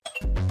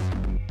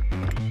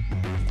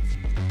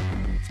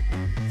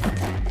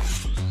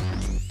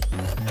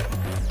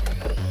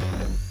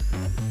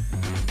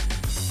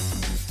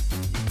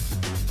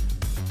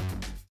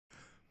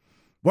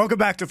Welcome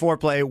back to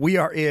Foreplay. We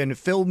are in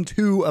film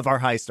 2 of our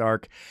heist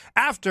arc.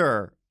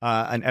 After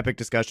an epic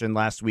discussion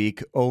last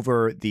week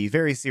over the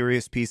very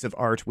serious piece of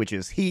art, which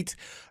is Heat,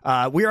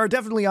 we are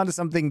definitely onto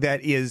something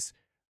that is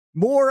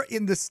more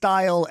in the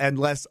style and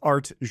less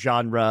art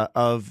genre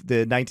of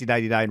the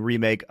 1999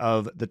 remake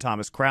of the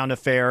Thomas Crown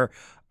Affair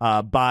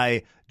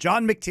by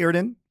John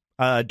McTiernan,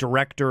 a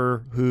director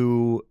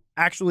who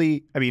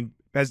actually,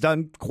 has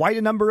done quite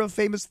a number of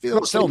famous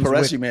films.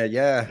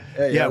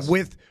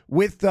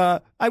 With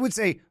I would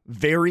say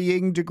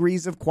varying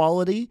degrees of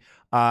quality.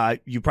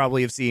 You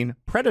probably have seen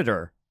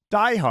Predator,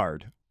 Die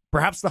Hard,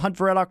 perhaps The Hunt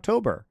for Red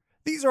October.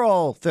 These are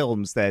all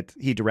films that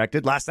he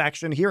directed. Last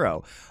Action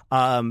Hero,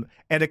 and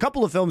a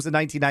couple of films in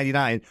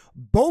 1999,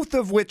 both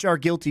of which are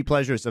guilty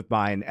pleasures of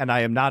mine, and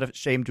I am not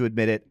ashamed to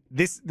admit it.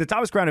 The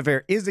Thomas Crown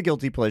Affair is a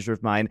guilty pleasure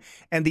of mine,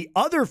 and the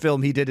other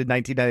film he did in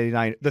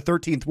 1999, The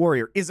 13th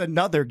Warrior, is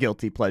another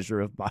guilty pleasure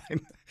of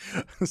mine.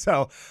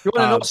 So you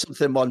want to know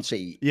something,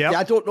 Monty? Yeah,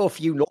 I don't know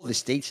if you know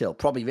this detail.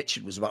 Probably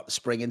Richard was about to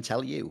spring and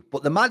tell you.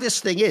 But the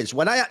maddest thing is,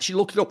 when I actually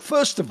looked it up,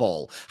 first of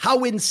all,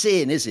 how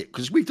insane is it?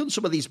 Because we've done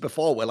some of these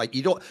before where, like,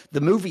 the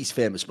movie's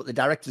famous, but the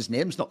director's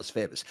name's not as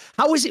famous.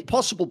 How is it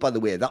possible, by the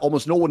way, that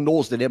almost no one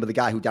knows the name of the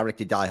guy who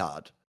directed Die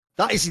Hard?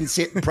 That is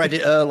insane.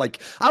 Predator. Like,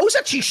 I was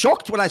actually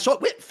shocked when I saw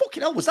it. Wait,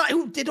 fucking hell, was that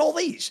who did all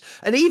these?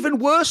 And even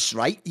worse,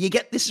 right?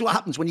 This is what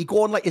happens when you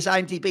go on like his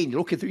IMDb and you're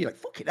looking through, you're like,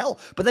 fucking hell.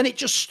 But then it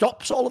just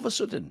stops all of a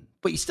sudden.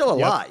 But he's still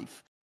alive. Yep.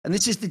 And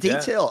this is the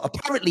detail. Yeah.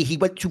 Apparently, he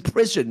went to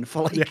prison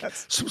for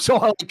some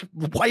sort of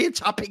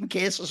wiretapping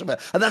case or something.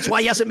 And that's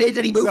why he hasn't made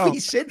any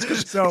movies since.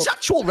 Because his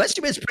actual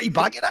resume is pretty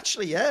banging,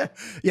 actually, yeah.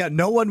 Yeah,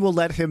 no one will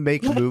let him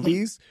make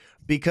movies.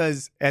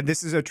 Because, and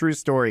this is a true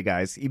story,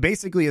 guys, he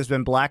basically has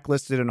been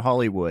blacklisted in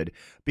Hollywood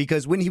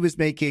because when he was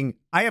making,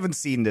 I haven't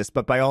seen this,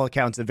 but by all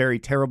accounts, a very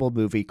terrible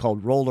movie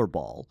called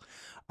Rollerball,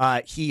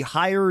 he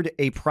hired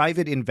a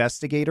private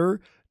investigator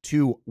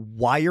to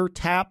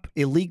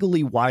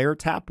illegally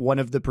wiretap one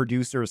of the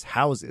producer's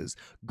houses,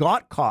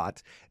 got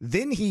caught.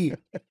 Then he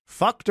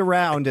fucked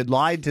around and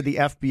lied to the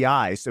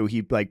FBI. So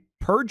he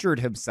perjured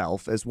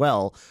himself as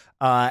well.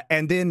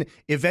 And then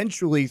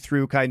eventually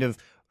through kind of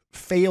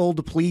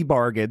failed plea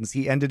bargains,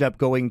 he ended up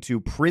going to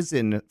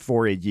prison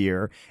for a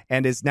year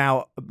and is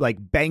now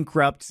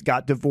bankrupt,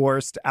 got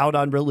divorced, out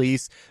on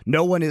release.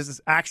 No one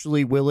is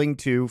actually willing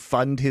to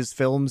fund his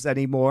films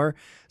anymore.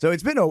 So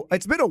it's been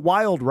a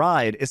wild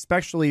ride,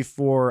 especially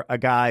for a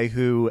guy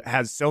who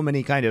has so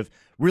many kind of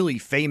really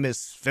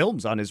famous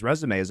films on his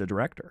resume as a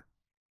director.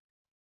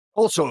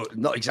 Also,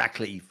 not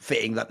exactly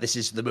fitting that this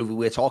is the movie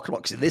we're talking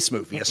about, because in this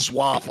movie, a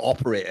suave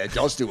operator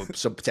does do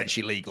some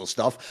potentially legal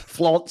stuff,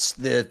 flaunts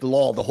the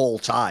law the whole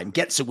time,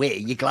 gets away,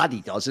 you're glad he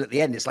does, and at the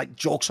end, it's like,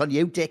 joke's on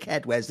you,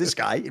 dickhead, where's this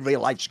guy? In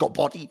real life, just got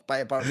bodied by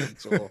a barrel.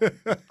 So,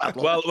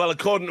 well,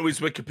 according to his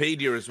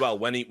Wikipedia as well,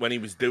 when he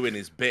was doing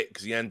his bit,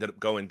 because he ended up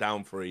going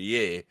down for a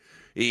year,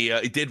 he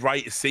did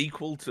write a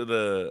sequel to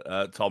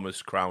the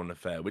Thomas Crown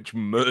Affair, which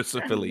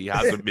mercifully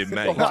hasn't been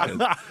made.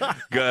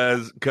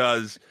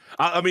 Because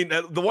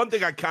the one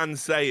thing I can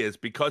say is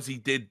because he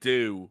did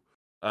do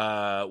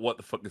what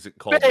the fuck is it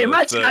called? Hey,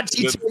 imagine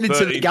actually turning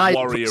into the guy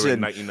Warrior in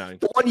 99.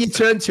 The one you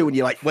turn to and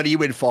you're like, "What are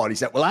you in for?" And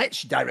he's like, "Well, I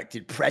actually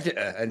directed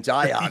Predator and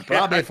Die Hard, but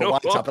I'm here for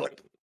White Top."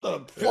 Like,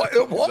 what?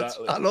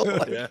 Exactly. I know.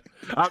 Yeah.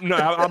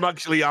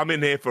 I'm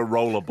in here for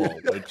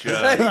Rollerball, which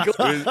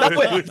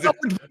that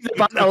would be the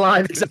battle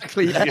line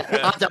exactly.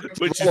 Yeah.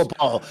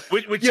 Rollerball,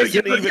 which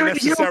isn't even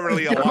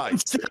necessarily a lie.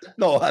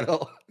 No, I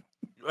don't.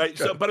 Right.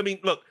 So, but I mean,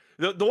 look.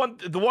 The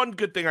one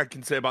good thing I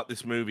can say about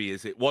this movie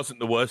is it wasn't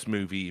the worst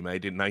movie he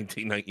made in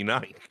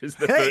 1999, because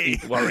the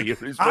 13th Warrior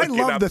is I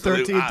love the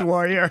 13th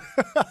Warrior.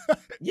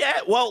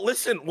 Yeah, well,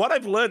 listen, what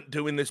I've learned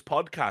doing this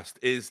podcast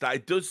is that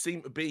it does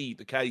seem to be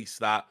the case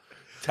that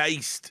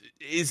taste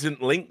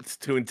isn't linked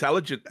to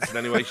intelligence in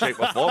any way, shape,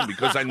 or form,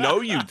 because I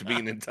know you to be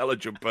an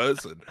intelligent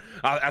person.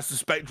 I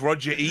suspect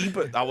Roger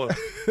Ebert, our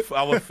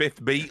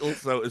fifth Beatle,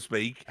 so to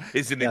speak,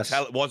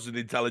 was an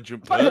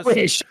intelligent person. By the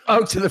way, shout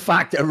out to the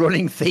fact that a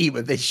running theme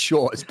of this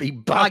show has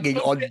been banging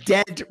on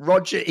dead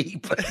Roger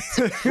Ebert.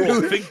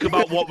 Bro, think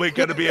about what we're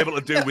going to be able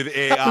to do with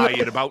AI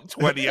in about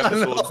 20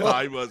 episodes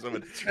time or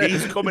something.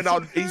 He's coming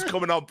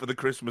on for the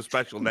Christmas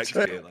special next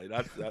year.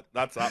 Like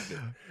that's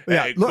happening.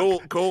 Yeah, hey,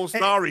 cool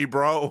story,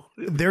 bro.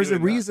 There's a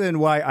reason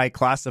why I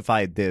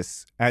classified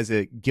this as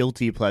a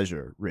guilty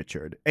pleasure,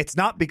 Richard. It's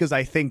not because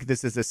I think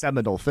this is a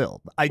seminal film.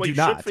 I do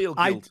not. Feel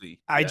guilty.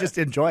 I just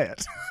enjoy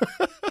it.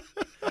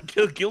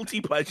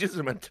 Guilty pleasures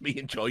are meant to be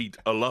enjoyed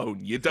alone.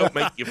 You don't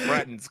make your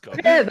friends come.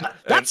 Yeah,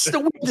 that's the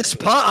weirdest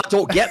part I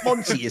don't get,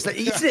 Monty, is that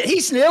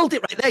he's nailed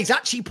it right there. He's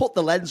actually put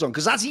the lens on,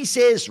 because as he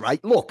says,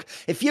 right, look,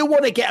 if you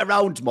want to get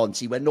around,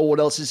 Monty, when no one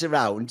else is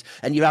around,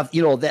 and you have,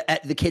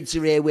 the kids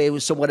are away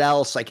with someone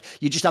else, like,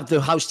 you just have the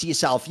house to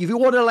yourself. If you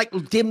want to, like,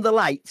 dim the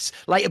lights,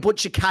 light a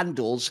bunch of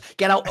candles,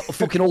 get out a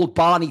fucking old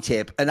Barney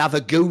tape, and have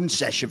a goon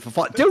session for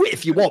fun. Do it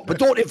if you want, but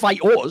don't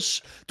invite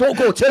us. Don't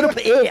go, turn up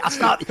at 8.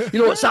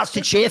 It starts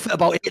to chafe at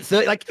about 8 it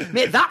 30. Like,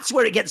 mate, that's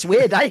where it gets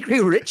weird. I agree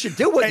with Richard.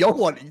 Do what you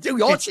want. Do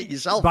your shit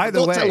yourself. By the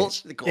Don't way, tell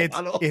us to come.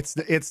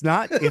 it's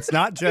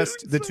not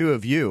just the two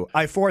of you.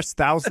 I forced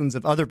thousands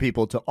of other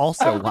people to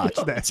also watch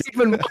this. It's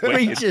even more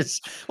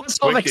egregious. What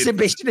sort of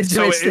exhibition is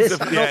this?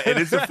 It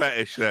is a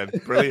fetish then.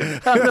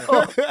 Brilliant.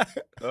 I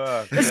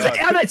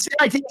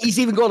think he's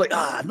even going like,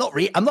 I'm not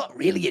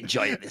really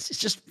enjoying this. It's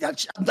just I'm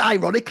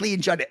ironically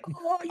enjoying it.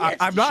 Oh, yes,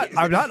 I'm not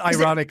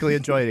ironically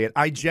enjoying it.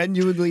 I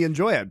genuinely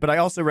enjoy it, but I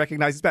also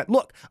recognize it's bad.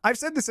 Look, I've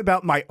said this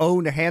about my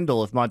own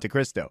handle of Monte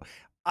Cristo.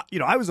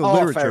 I was a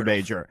literature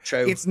major.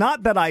 True. It's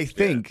not that I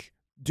think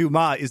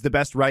Dumas is the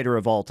best writer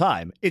of all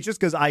time. It's just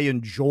because I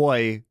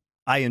enjoy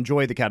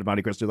the Count of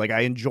Monte Cristo. Like,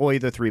 I enjoy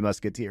the Three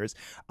Musketeers.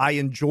 I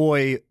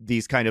enjoy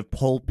these kind of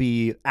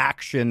pulpy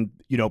action,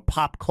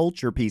 pop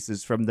culture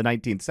pieces from the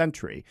 19th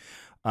century.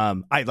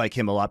 I like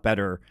him a lot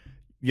better,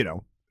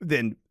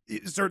 than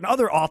certain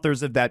other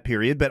authors of that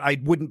period, but I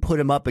wouldn't put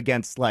him up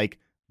against like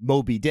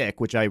Moby Dick,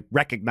 which I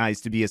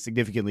recognize to be a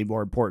significantly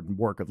more important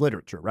work of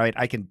literature, right?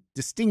 I can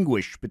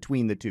distinguish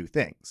between the two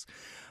things.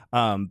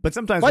 But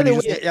sometimes when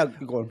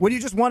you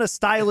just want a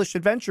stylish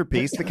adventure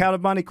piece, The Count of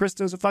Monte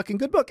Cristo is a fucking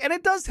good book. And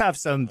it does have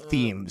some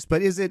themes,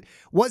 but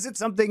was it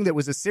something that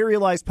was a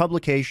serialized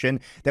publication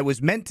that was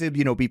meant to,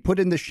 be put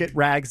in the shit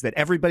rags that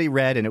everybody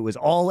read and it was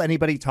all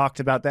anybody talked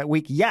about that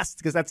week? Yes,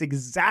 because that's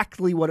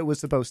exactly what it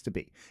was supposed to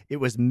be. It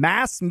was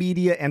mass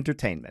media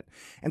entertainment.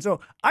 And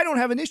so I don't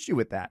have an issue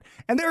with that.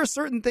 And there are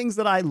certain things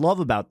that I love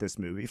about this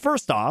movie.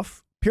 First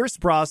off, Pierce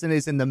Brosnan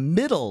is in the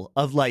middle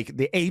of like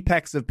the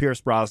apex of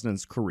Pierce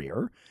Brosnan's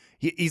career.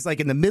 He's like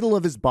in the middle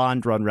of his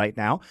Bond run right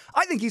now.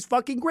 I think he's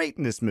fucking great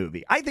in this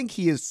movie. I think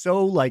he is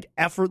so like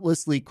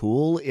effortlessly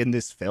cool in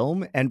this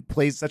film and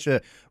plays such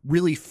a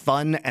really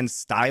fun and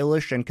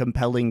stylish and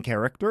compelling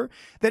character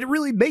that it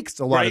really makes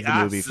a lot of the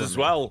movie for as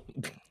me. well.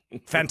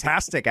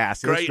 Fantastic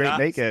ass. He was great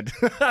naked.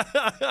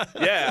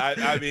 Yeah,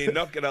 I mean,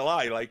 not gonna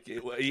lie, like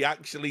he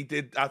actually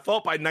did. I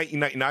thought by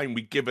 1999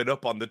 we'd given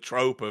up on the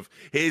trope of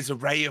here's a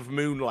ray of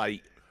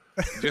moonlight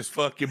just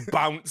fucking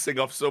bouncing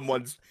off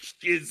someone's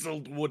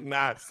chiseled wooden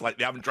ass like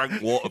they haven't drank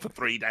water for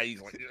 3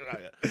 days. Like,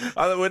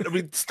 are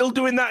we still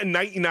doing that in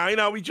 99?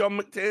 Are we, John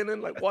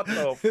McTiernan? Like, what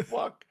the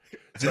fuck?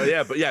 So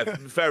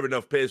fair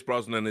enough. Pierce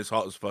Brosnan is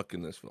hot as fuck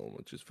in this film,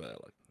 which is fair.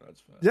 Like,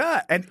 that's fair.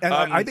 Yeah, and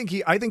I think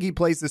he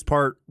plays this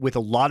part with a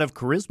lot of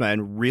charisma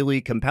and really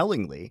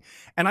compellingly.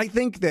 And I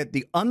think that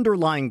the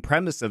underlying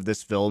premise of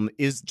this film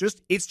is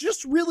just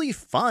really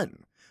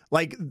fun.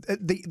 Like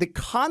the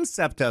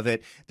concept of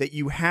it, that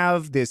you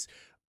have this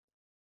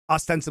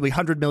ostensibly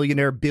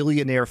 100-millionaire,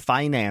 billionaire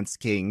finance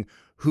king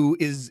who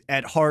is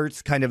at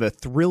heart kind of a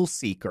thrill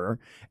seeker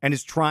and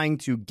is trying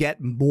to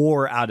get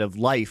more out of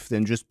life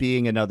than just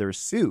being another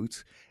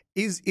suit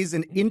is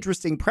an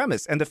interesting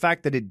premise. And the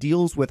fact that it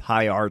deals with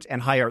high art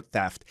and high art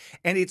theft.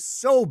 And it's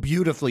so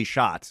beautifully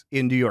shot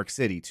in New York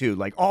City, too.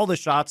 Like, all the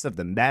shots of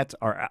the Met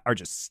are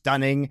just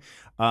stunning.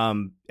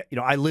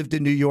 I lived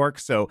in New York,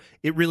 so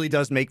it really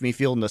does make me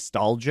feel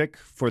nostalgic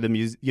for the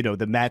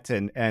the Met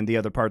and the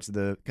other parts of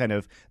the kind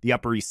of the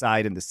Upper East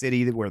Side and the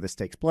city where this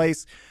takes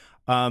place.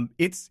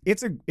 It's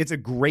a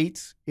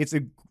great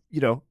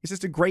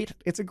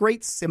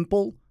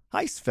simple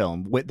heist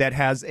film that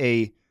has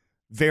a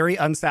very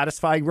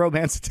unsatisfying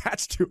romance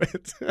attached to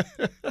it.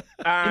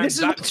 And this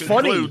is that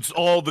concludes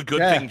all the good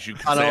things you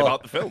can say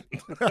about the film.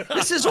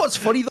 This is what's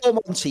funny though,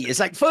 Monty, is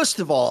like, first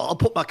of all, I'll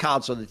put my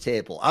cards on the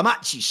table. I'm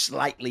actually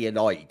slightly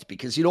annoyed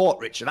because, you know what,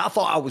 Richard, I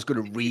thought I was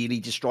going to really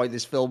destroy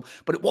this film,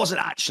 but it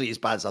wasn't actually as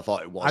bad as I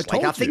thought it was.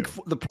 I think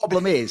the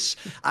problem is,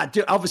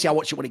 obviously I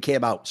watched it when it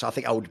came out, so I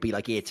think I would be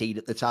like 18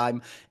 at the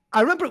time. I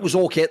remember it was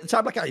okay at the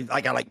time. I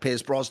like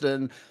Pierce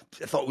Brosnan.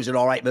 I thought it was an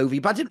all right movie,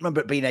 but I didn't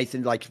remember it being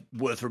anything like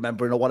worth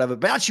remembering or whatever.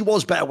 But it actually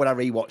was better when I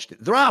rewatched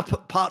it. There are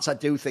parts I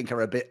do think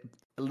are a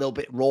little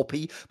bit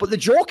ropey, but the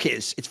joke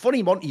is, it's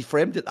funny Monty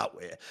framed it that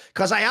way,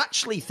 because I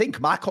actually think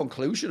my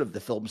conclusion of the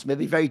film's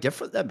maybe very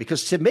different then,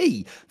 because to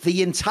me,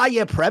 the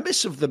entire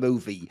premise of the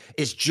movie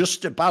is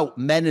just about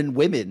men and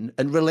women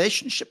and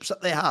relationships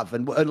that they have,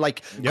 and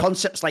like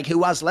concepts like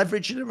who has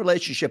leverage in a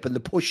relationship and the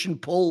push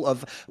and pull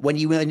of when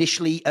you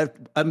initially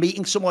are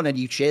meeting someone and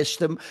you chase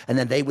them and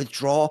then they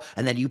withdraw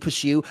and then you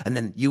pursue and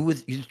then you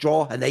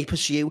withdraw and they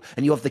pursue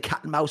and you have the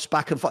cat and mouse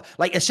back and forth.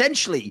 Like,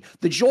 essentially,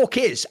 the joke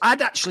is,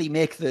 I'd actually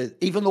make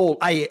even though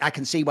I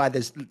can see why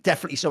there's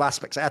definitely some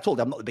aspects. I told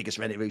you I'm not the biggest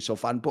Renee Russo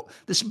fan, but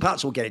there's some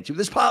parts we'll get into.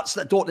 There's parts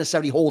that don't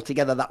necessarily hold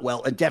together that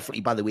well, and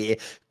definitely, by the way,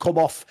 come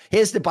off.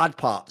 Here's the bad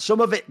part.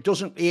 Some of it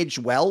doesn't age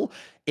well,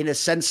 in a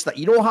sense that,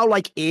 you know how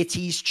like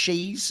 80s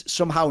cheese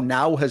somehow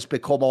now has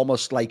become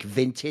almost like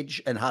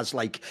vintage and has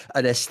like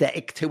an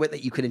aesthetic to it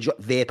that you can enjoy.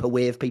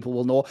 Vaporwave, people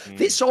will know.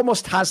 This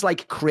almost has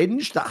like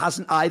cringe that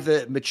hasn't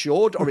either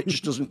matured or it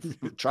just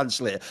doesn't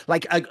translate.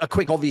 Like a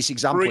quick obvious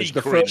example is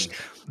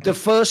the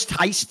first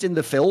heist in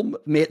the film.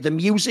 The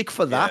music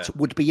for that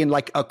would be in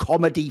like a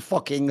comedy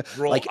fucking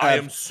I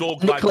am so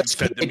glad you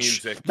said the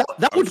music.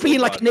 That would be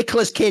in like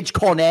Nicolas Cage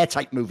Con Air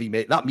type movie,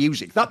 mate. That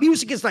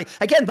music is like,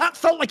 again, that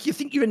felt like you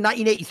think you're in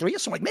 1983 or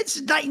something. Like, man, this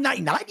is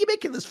 1999. You're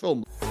making this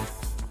film.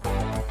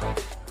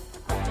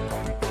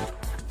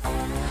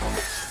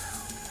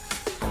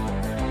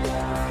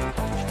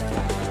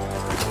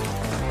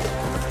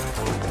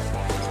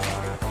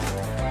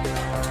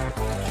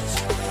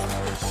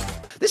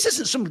 This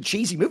isn't some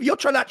cheesy movie. You're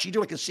trying to actually do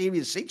like a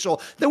serious scene.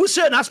 So there were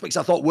certain aspects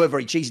I thought were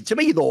very cheesy. To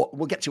me, though,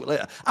 we'll get to it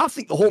later. I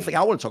think the whole thing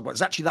I want to talk about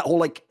is actually that whole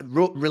like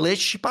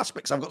relationship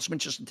aspects. I've got some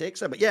interesting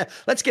takes there. But yeah,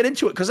 let's get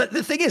into it. Because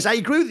the thing is, I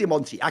agree with you,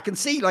 Monty. I can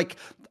see like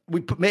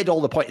we made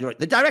all the point.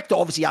 The director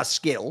obviously has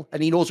skill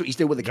and he knows what he's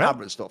doing with the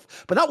camera and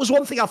stuff. But that was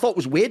one thing I thought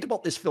was weird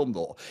about this film,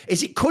 though,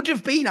 is it could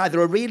have been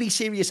either a really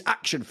serious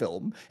action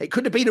film. It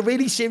could have been a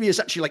really serious,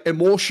 actually like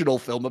emotional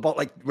film about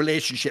like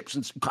relationships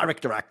and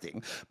character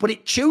acting. But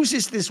it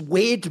chooses this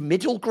weird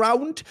middle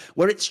ground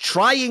where it's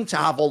trying to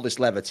have all this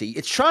levity.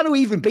 It's trying to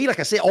even be, like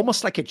I say,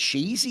 almost like a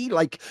cheesy,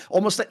 like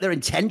almost like they're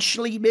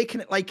intentionally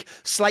making it like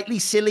slightly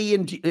silly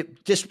and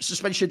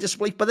suspension of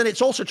disbelief. But then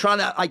it's also trying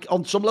to, like,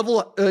 on some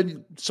level,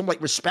 earn some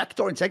like respect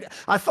or integrity.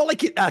 I felt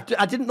like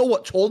I didn't know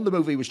what tone the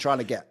movie was trying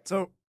to get.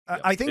 So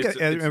I think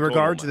in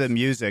regard to the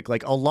music,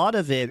 like a lot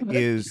of it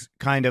is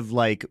kind of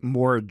like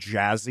more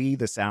jazzy,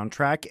 the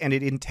soundtrack, and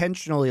it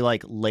intentionally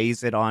like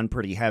lays it on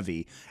pretty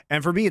heavy.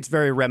 And for me, it's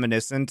very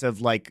reminiscent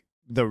of like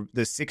the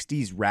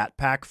 60s Rat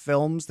Pack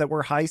films that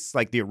were heists,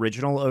 like the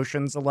original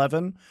Ocean's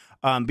 11,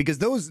 because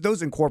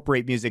those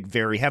incorporate music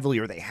very heavily,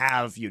 or they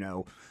have, you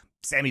know,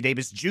 Sammy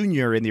Davis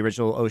Jr. in the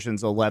original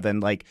Ocean's 11,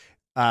 like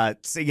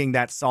singing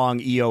that song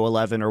EO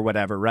 11 or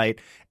whatever, right?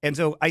 And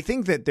so I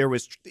think that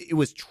it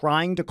was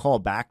trying to call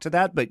back to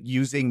that, but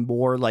using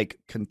more like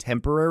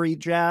contemporary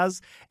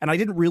jazz. And I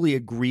didn't really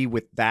agree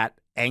with that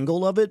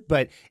angle of it,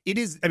 but it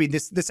is, I mean, the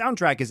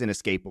soundtrack is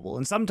inescapable,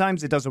 and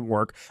sometimes it doesn't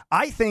work.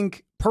 I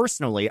think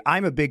personally,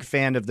 I'm a big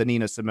fan of the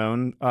Nina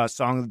Simone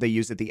song that they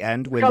use at the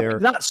end when they're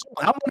that song.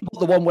 I want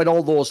the one when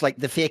all those like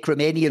the fake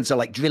Romanians are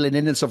like drilling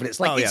in and stuff, and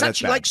it's like it's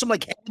actually like some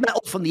like heavy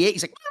metal from the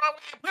 80s,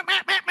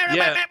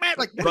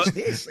 like but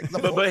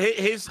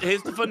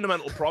here's the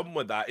fundamental problem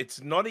with that.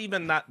 It's not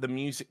even that the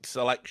music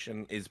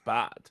selection is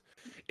bad.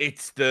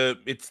 It's the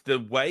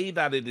way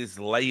that it is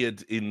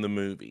layered in the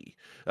movie.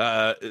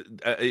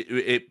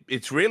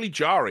 It's really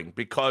jarring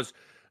because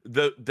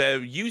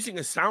they're using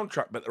a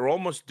soundtrack, but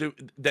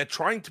they're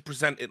trying to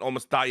present it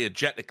almost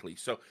diegetically.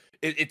 So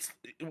it's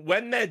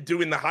when they're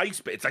doing the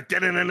heist bit, it's like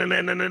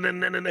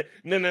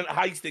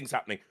heist things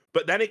happening,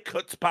 but then it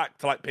cuts back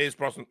to like Pierce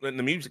Brosnan, and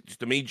the music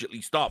just immediately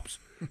stops,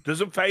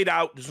 doesn't fade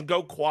out, doesn't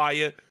go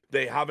quiet.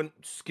 They haven't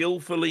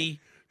skillfully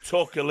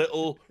took a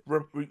little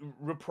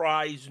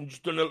reprise and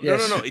just done a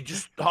no. It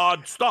just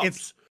hard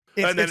stops.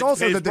 It's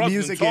also that the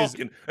music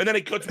talking, and then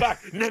it cuts back.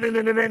 And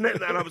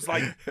I was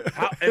like,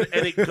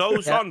 and it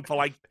goes on for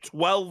like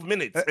 12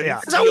 minutes. And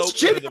I was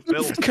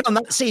thinking on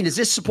that scene, is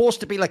this supposed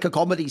to be like a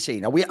comedy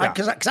scene?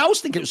 Because I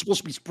was thinking it was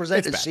supposed to be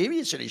presented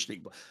serious initially,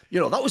 but you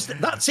know,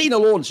 that scene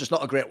alone is just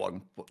not a great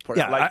one.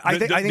 I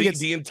think it's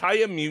the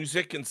entire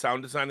music and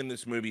sound design in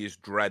this movie is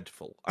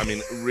dreadful. I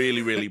mean,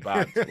 really, really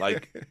bad.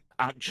 Like,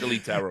 actually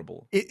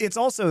terrible. It's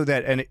also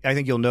that, and I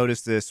think you'll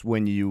notice this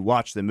when you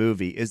watch the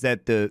movie, is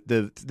that the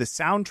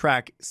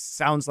soundtrack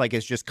sounds like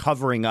it's just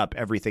covering up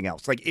everything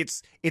else. Like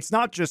it's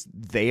not just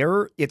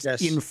there, it's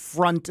in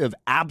front of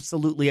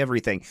absolutely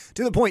everything,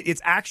 to the point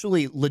it's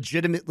actually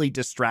legitimately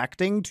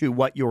distracting to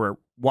what you're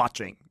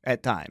watching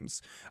at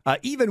times.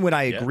 Even when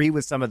I agree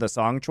with some of the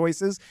song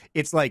choices,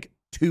 it's like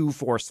too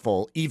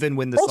forceful, even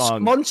when the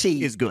song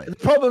Monty, is good. The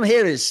problem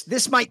here is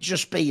this might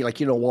just be like,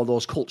 you know, one of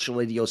those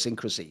cultural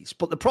idiosyncrasies.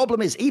 But the problem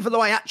is, even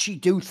though I actually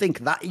do think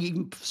that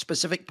even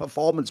specific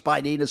performance by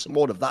Nina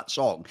Simone of that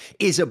song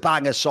is a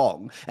banger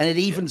song, and it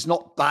even's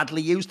not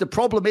badly used, the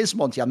problem is,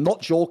 Monty, I'm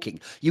not joking,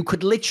 you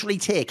could literally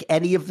take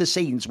any of the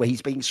scenes where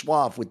he's being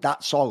suave with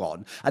that song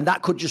on, and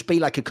that could just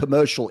be like a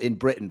commercial in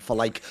Britain for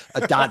like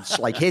a dad's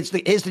like, here's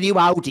the new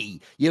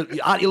Audi,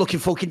 aren't you looking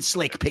fucking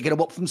slick picking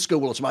him up from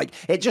school or something. Like,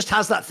 it just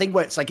has that thing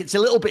where it's like, it's a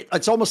little bit,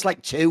 it's almost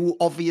like too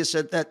obvious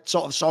that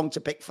sort of song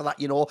to pick for that,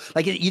 you know,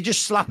 like you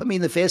just slap me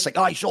in the face like,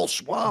 oh, he's all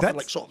suave and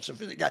like sort of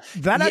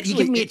that you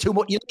give me too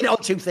much, you get it all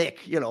too thick,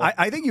 you know.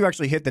 I think you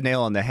actually hit the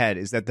nail on the head,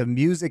 is that the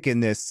music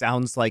in this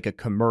sounds like a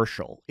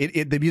commercial.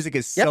 The music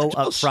is so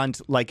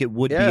upfront, like it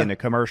would be in a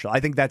commercial. I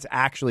think that's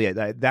actually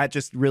it. That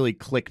just really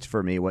clicked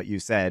for me, what you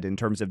said in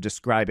terms of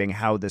describing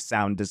how the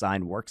sound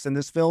design works in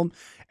this film,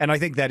 and I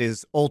think that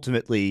is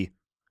ultimately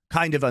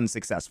kind of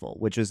unsuccessful,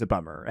 which is a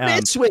bummer.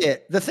 It's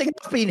weird. The thing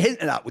I've been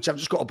hinting at, which I've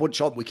just got a bunch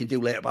on we can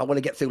do later, but I want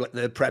to get through like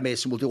the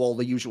premise and we'll do all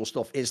the usual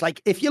stuff, is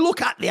like, if you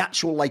look at the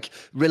actual like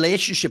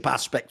relationship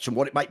aspects and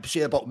what it might say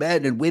about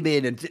men and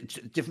women and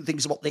different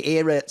things about the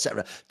era,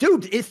 etc.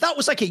 Dude, if that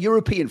was like a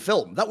European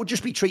film, that would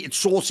just be treated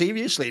so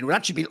seriously and would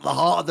actually be at the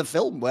heart of the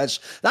film. Whereas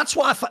that's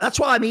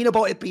what I mean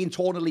about it being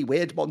tonally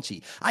weird,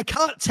 Monty. I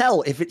can't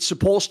tell if it's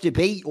supposed to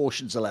be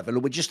Ocean's 11 or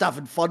we're just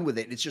having fun with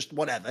it. It's just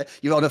whatever.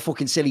 You're on a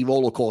fucking silly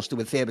roller coaster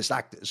with famous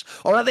actors,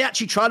 or are they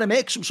actually trying to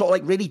make some sort of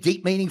like really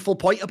deep, meaningful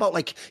point about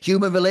like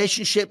human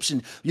relationships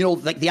and, you know,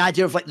 like the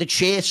idea of like the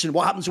chase and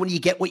what happens when you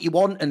get what you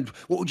want and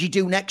what would you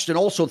do next, and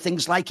also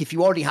things like, if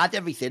you already had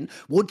everything,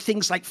 would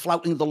things like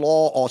flouting the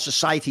law or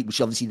society, which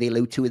obviously they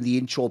allude to in the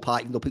intro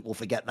part, even though people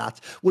forget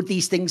that, would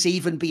these things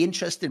even be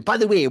interesting? By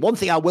the way, one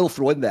thing I will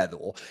throw in there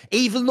though,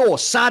 even though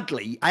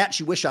sadly I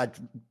actually wish I'd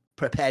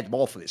prepared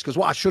more for this, because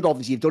what I should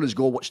obviously have done is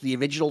go watch the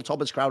original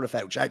Thomas Crown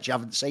Affair, which I actually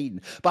haven't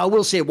seen. But I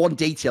will say one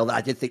detail that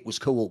I did think was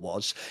cool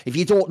was, if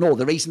you don't know,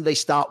 the reason they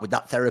start with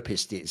that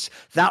therapist is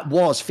that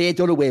was Faye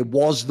Dunaway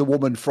was the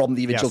woman from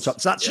the original. So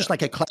that's just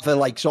like a clever,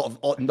 like, sort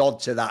of nod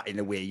to that in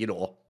a way, you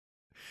know.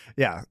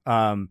 Yeah.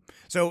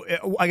 So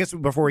I guess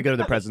before we go to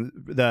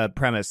the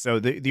premise, so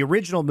the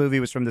original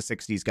movie was from the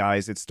 60s,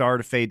 guys. It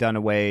starred Faye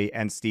Dunaway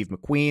and Steve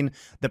McQueen.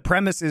 The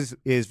premise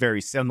is very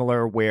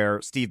similar,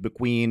 where Steve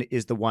McQueen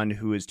is the one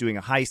who is doing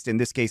a heist. In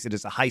this case, it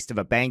is a heist of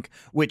a bank,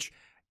 which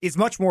is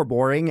much more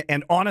boring.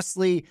 And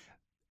honestly,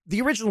 the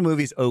original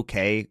movie's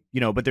okay,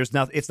 but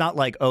it's not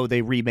like, oh,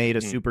 they remade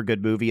a super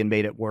good movie and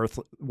made it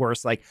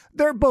worse. Like,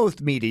 they're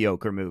both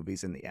mediocre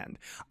movies in the end.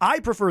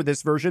 I prefer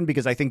this version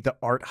because I think the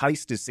art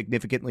heist is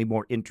significantly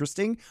more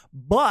interesting.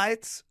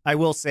 But I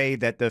will say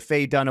that the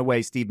Faye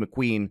Dunaway, Steve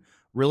McQueen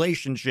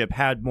relationship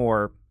had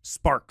more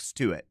sparks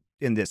to it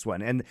in this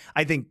one. And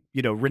I think,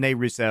 Renee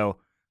Russo,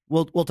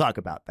 we'll talk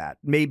about that.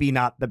 Maybe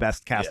not the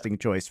best casting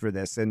choice for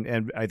this.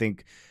 And I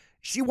think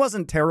she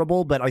wasn't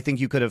terrible, but I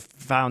think you could have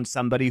found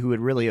somebody who would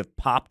really have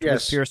popped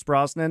with Pierce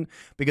Brosnan,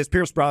 because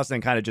Pierce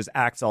Brosnan kind of just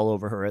acts all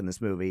over her in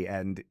this movie.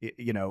 And,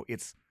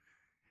 it's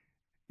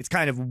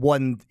kind of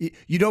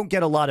you don't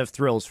get a lot of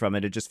thrills from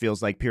it. It just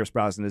feels like Pierce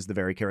Brosnan is the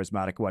very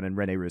charismatic one, and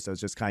Renee Russo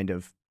is just kind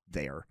of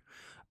there.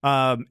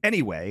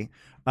 Anyway,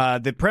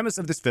 the premise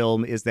of this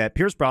film is that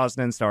Pierce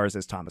Brosnan stars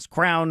as Thomas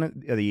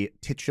Crown, the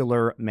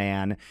titular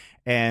man,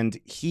 and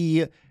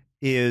he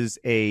is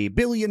a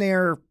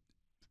billionaire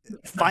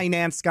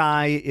finance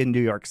guy in New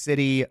York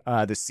City,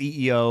 the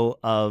CEO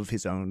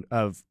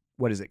of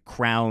what is it,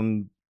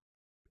 Crown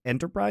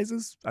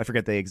Enterprises? I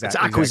forget the exact.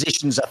 It's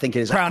acquisitions, I think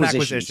it is. Crown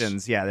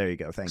Acquisitions. Yeah, there you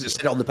go. Thank you. Just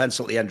sit on the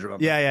pencil at the end,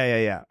 remember?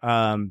 Yeah.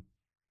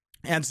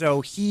 And so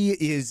he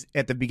is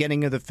at the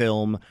beginning of the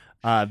film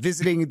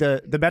visiting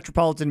the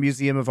Metropolitan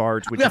Museum of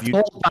Art. Which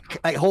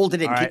hold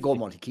it in. Right. Keep going,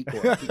 Monty. Keep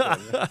going.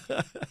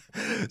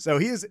 So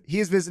he is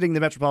visiting the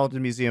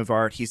Metropolitan Museum of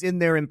Art. He's in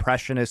their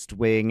Impressionist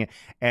wing,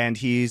 and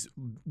he's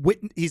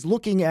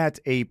looking at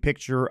a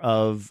picture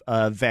of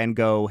Van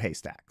Gogh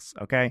haystacks.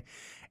 Okay.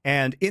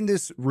 And in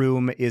this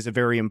room is a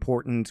very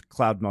important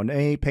Claude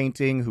Monet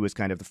painting, who is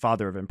kind of the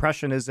father of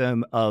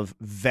Impressionism, of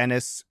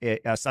Venice,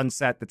 a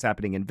sunset that's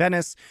happening in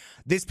Venice.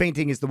 This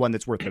painting is the one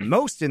that's worth the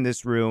most in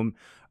this room.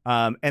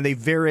 And they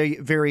very,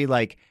 very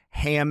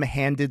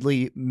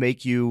ham-handedly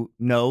make you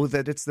know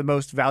that it's the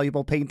most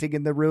valuable painting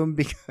in the room,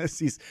 because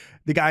he's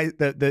the guy,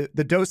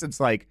 the docent's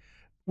like,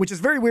 which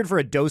is very weird for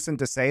a docent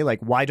to say, like,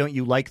 why don't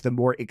you like the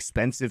more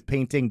expensive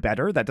painting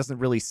better? That doesn't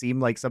really seem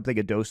like something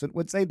a docent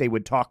would say. They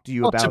would talk to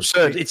you about. It's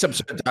absurd. It's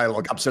absurd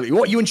dialogue. Absolutely.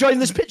 What, you enjoying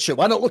this picture?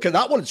 Why not look at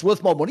that one? It's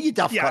worth more money, you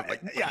daft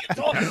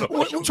cunt.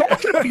 What are you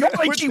talking about? You're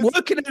actually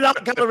working in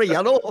that gallery,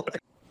 I know.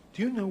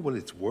 Do you know what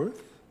it's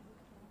worth?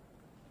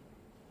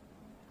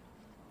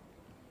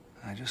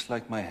 I just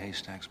like my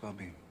haystacks,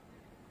 Bobby.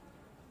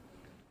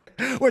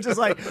 Which is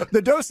like,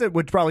 the docent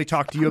would probably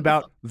talk to you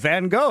about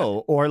Van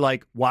Gogh, or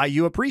like why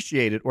you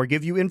appreciate it, or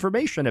give you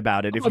information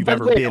about it if you've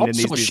ever been in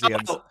these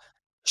museums.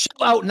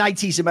 Shout out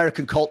 90s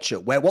American culture,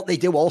 where what they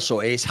do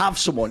also is have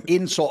someone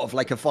in sort of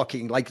like a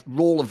fucking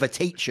role of a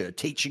teacher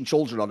teaching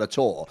children on a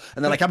tour,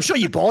 and they're like, I'm sure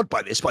you're bored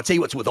by this, but I tell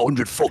you what's worth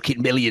 $100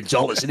 million,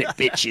 isn't it,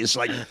 bitches?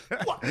 Like,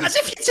 what? As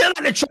if you tell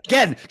that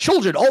again,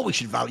 children, all we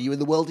should value in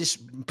the world is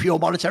pure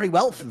monetary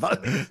wealth.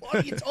 What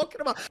are you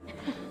talking about?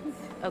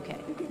 Okay,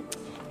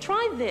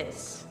 try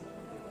this.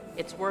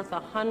 It's worth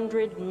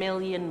 $100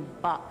 million.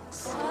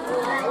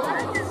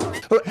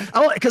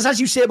 Because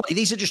as you say,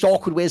 these are just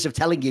awkward ways of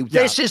telling you,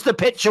 this is the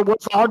picture worth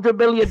 $100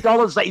 million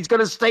that he's going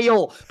to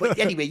steal. But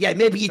anyway,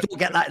 maybe you don't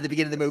get that at the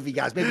beginning of the movie,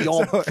 guys. Maybe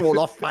you're thrown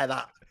off by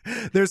that.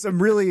 There's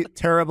some really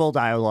terrible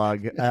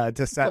dialogue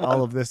to set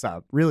all of this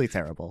up. Really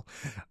terrible.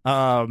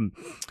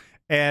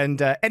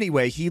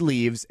 Anyway, he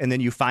leaves, and then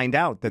you find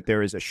out that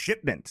there is a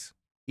shipment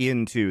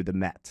into the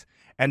Met.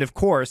 And of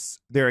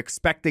course, they're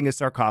expecting a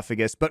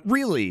sarcophagus, but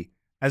really,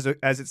 as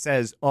it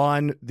says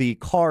on the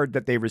card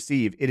that they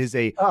receive, it is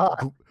a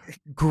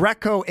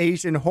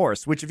Greco-Asian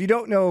horse, which, if you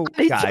don't know,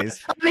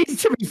 guys... I need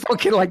to be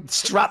fucking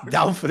strapped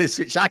down for this,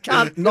 which I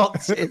can't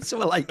not say.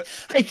 So I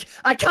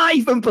can't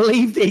even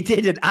believe they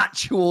did an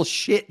actual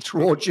shit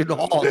Trojan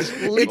horse.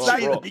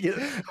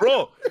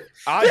 Bro,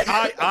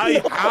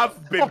 I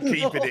have been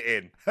keeping it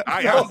in.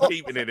 I am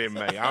keeping it in,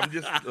 mate. I'm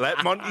just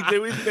let Monty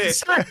do his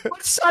bit.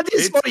 What's sad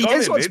is,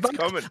 it's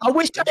coming. I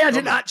wish I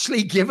hadn't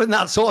actually given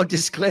that sort of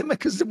disclaimer,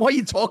 because the more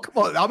you talk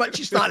about it, I'm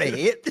actually starting to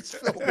hate this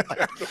film.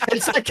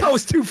 It's like I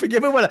was too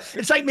forgiving with it.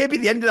 It's like maybe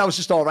the end of that was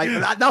just all right,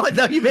 but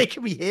now you're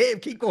making me hate him.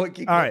 Keep going.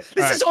 All right.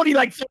 This is only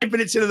 5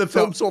 minutes into the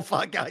film so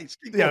far, guys.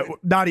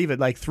 Not even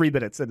 3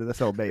 minutes into the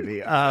film,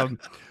 maybe.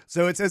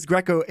 So it says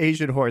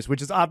Greco-Asian horse,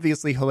 which is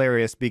obviously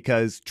hilarious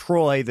because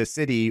Troy, the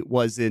city,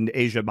 was in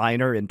Asia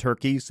Minor in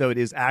Turkey. So it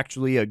is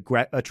actually a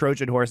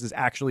Trojan horse is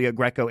actually a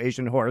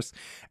Greco-Asian horse.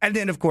 And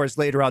then, of course,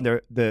 later on,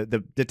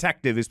 the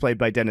detective, who's played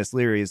by Dennis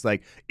Leary, is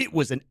like, it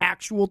was an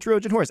actual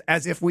Trojan horse,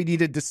 as if we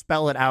needed to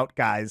spell it out,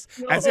 guys.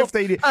 As if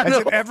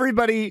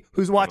everybody Anybody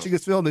who's watching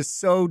this film is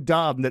so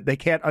dumb that they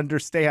can't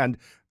understand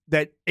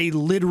that a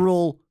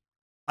literal,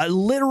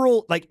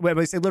 like when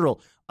I say literal,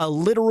 a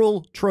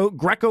literal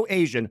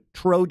Greco-Asian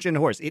Trojan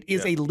horse. It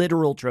is a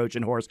literal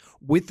Trojan horse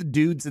with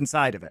dudes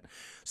inside of it.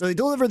 So they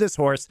deliver this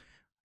horse.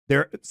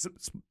 They're,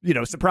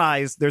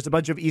 surprise, there's a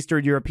bunch of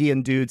Eastern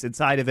European dudes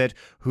inside of it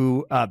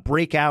who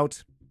break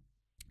out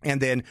and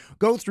then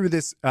go through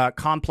this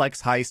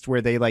complex heist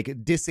where they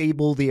like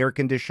disable the air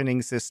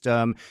conditioning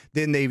system.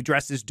 Then they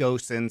dress as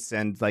docents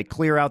and like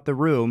clear out the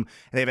room.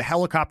 And they have a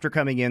helicopter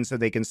coming in so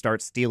they can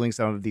start stealing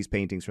some of these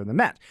paintings from the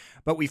Met.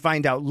 But we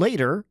find out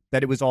later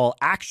that it was all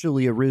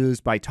actually a ruse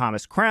by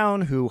Thomas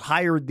Crown, who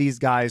hired these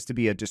guys to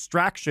be a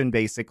distraction,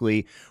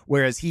 basically,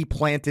 whereas he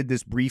planted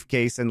this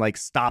briefcase and like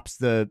stops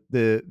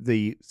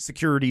the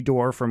security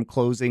door from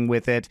closing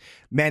with it,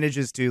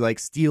 manages to like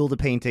steal the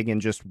painting and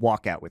just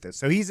walk out with it.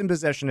 So he's in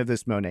possession of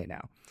this Monet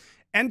now.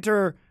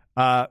 Enter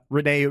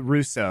Renee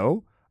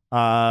Russo,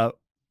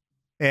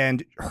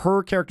 and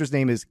her character's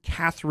name is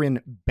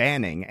Catherine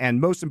Banning. And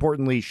most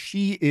importantly,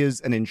 she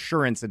is an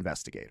insurance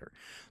investigator.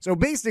 So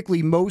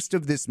basically, most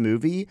of this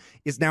movie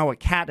is now a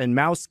cat and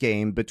mouse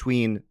game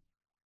between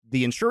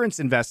the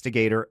insurance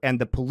investigator and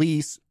the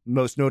police,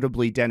 most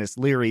notably Dennis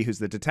Leary, who's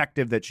the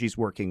detective that she's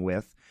working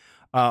with,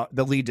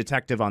 the lead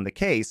detective on the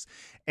case.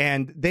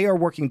 And they are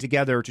working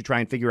together to try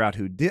and figure out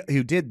who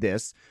did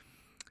this.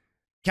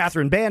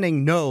 Catherine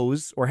Banning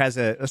knows or has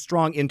a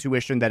strong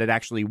intuition that it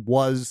actually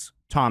was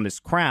Thomas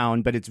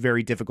Crown, but it's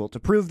very difficult to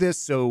prove this.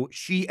 So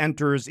she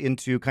enters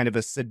into kind of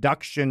a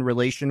seduction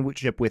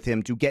relationship with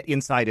him to get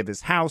inside of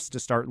his house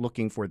to start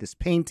looking for this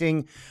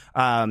painting.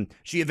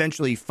 She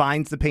eventually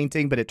finds the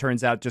painting, but it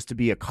turns out just to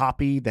be a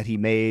copy that he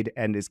made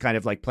and is kind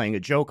of like playing a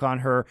joke on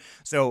her.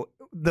 So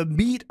the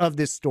meat of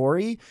this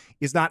story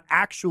is not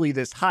actually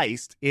this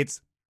heist. It's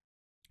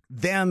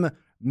them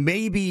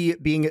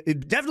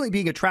definitely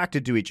being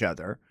attracted to each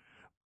other,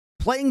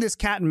 playing this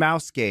cat and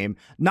mouse game,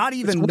 not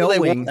even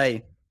knowing.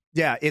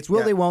 It's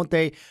will they, won't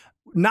they?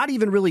 Not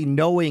even really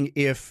knowing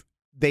if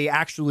they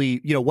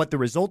actually, what the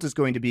result is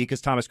going to be, because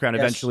Thomas Crown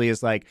eventually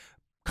is like,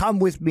 come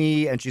with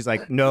me. And she's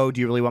like, no,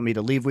 do you really want me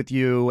to leave with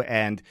you?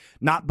 And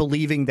not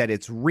believing that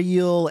it's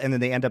real. And then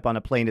they end up on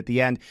a plane at the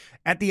end.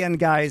 At the end,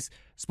 guys,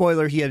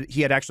 spoiler, he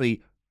had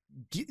actually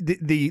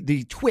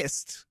the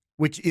twist,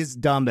 which is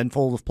dumb and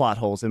full of plot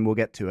holes, and we'll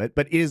get to it,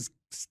 but is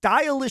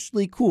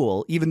stylishly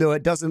cool, even though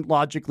it doesn't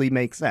logically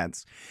make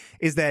sense,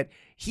 is that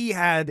he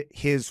had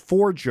his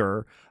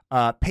forger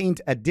paint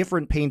a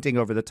different painting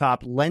over the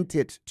top, lent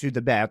it to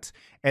the Met,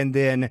 and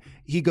then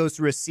he goes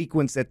through a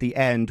sequence at the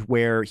end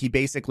where he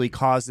basically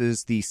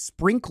causes the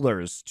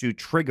sprinklers to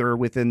trigger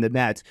within the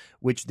Met,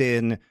 which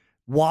then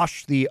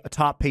wash the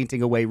top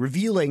painting away,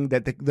 revealing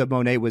that the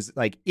Monet was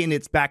like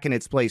back in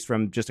its place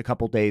from just a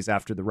couple days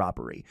after the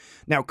robbery.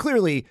 Now,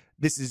 clearly,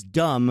 this is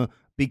dumb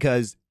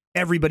because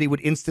everybody would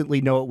instantly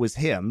know it was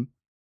him.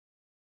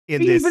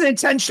 Even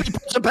intentionally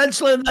puts a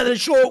pencil in there and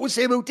show it was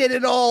him who did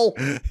it all.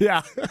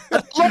 Yeah.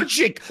 The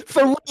logic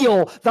for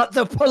real that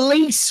the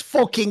police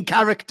fucking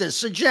character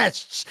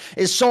suggests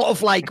is sort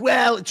of like,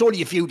 well, it's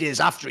only a few days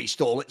after he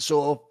stole it,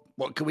 so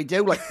what can we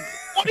do? Like,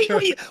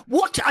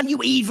 what are you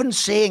even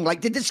saying?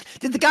 Like, did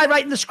the guy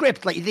writing the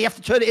script, like, did he have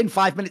to turn it in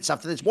 5 minutes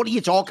after this? What are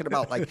you talking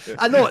about? Like,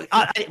 I know.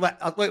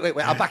 Wait,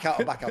 I'll back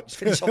out. Just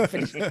finish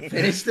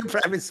the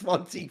premise,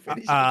 Monty.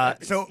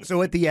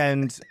 So at the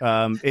end,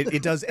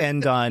 it does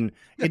end on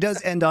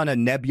a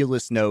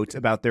nebulous note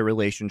about their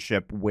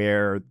relationship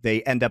where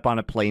they end up on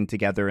a plane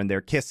together and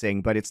they're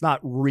kissing, but it's not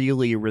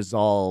really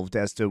resolved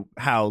as to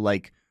how,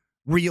 like,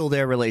 real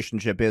their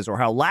relationship is or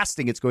how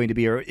lasting it's going to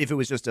be, or if it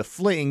was just a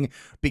fling,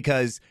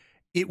 because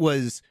it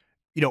was,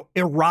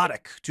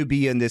 erotic to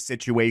be in this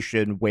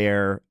situation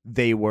where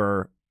they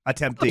were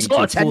attempting to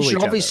fool each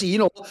other. Obviously,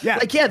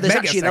 there's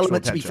actually an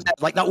element to be fair.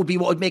 Like, that would be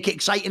what would make it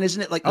exciting,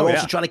 isn't it? Like, they're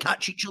also trying to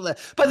catch each other.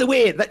 By the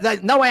way,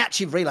 now I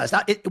actually realised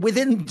that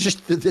within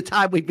just the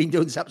time we've been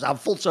doing this episode, I'm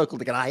full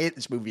circle again. I hate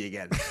this movie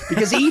again.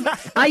 Because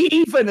I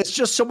as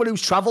just someone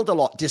who's travelled a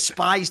lot,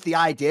 despised the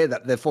idea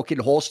that the fucking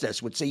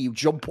hostess would see you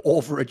jump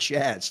over a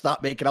chair and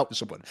start making out with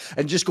someone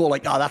and just go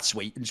like, oh, that's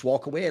sweet, and just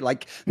walk away.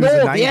 Like,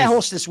 no, the air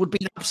hostess would be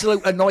an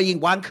absolute annoying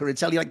wanker and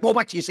tell you, like, go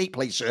back to your seat,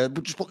 please, sir.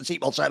 Just put the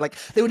seatbelt on. Like,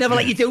 they would never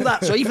let you do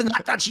that. So even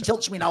that actually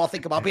tilts me now. I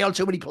think about being on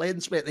too many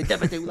planes, mate. They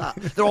never do that.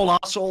 They're all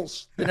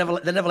arseholes. They never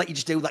let you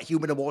just do that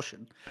human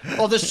emotion.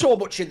 Oh, there's so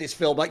much in this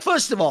film. Like,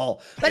 first of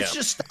all, let's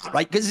just start,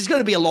 right? Because there's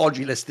going to be a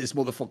laundry list, this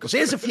motherfucker. So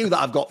here's a few that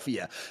I've got for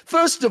you.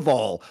 First of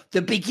all,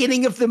 the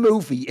beginning of the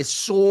movie is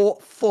so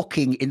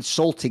fucking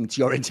insulting to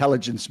your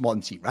intelligence,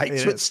 Monty, right?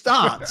 So it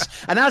starts,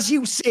 and as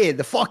you say,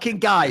 the fucking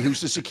guy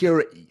who's the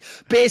security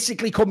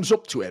basically comes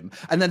up to him,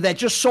 and then they're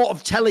just sort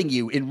of telling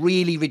you in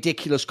really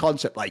ridiculous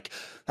concept, like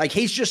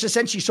he's just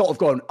essentially sort of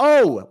going,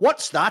 oh,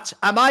 what's that?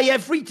 Am I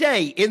every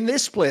day in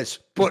this place,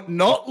 but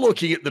not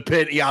looking at the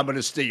painting I'm going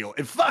to steal?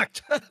 In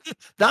fact,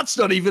 that's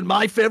not even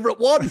my favorite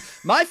one.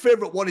 My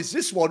favorite one is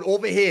this one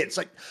over here. It's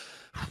like,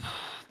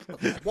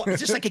 What is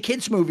this, like a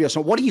kids movie or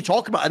something? What are you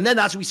talking about? And then,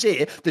 as we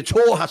say, the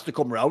tour has to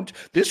come around.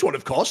 This one,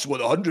 of course,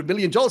 worth $100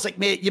 million. Like,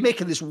 mate, you're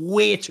making this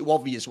way too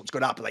obvious what's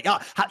going to happen. Like,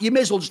 you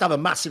may as well just have a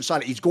massive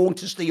sign. He's going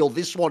to steal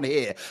this one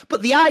here.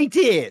 But the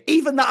idea,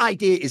 even that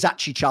idea, is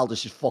actually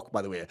childish as fuck,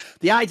 by the way.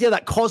 The idea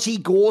that because he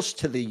goes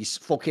to these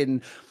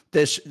fucking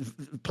this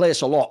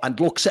place a lot and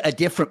looks at a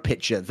different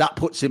picture, that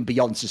puts him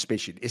beyond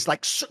suspicion. It's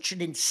like such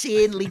an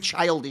insanely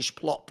childish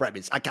plot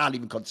premise. I can't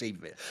even conceive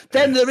of it.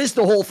 Then there is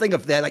the whole thing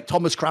of their like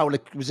Thomas Crown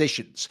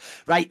acquisitions,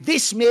 right?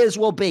 This may as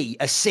well be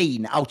a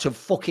scene out of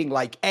fucking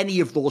like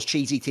any of those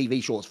cheesy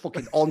TV shows,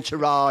 fucking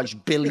Entourage,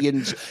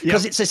 Billions,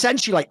 because it's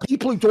essentially like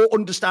people who don't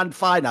understand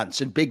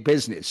finance and big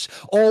business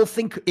all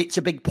think it's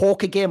a big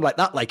poker game like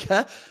that. Like,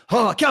 huh?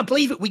 Oh, I can't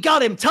believe it. We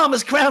got him.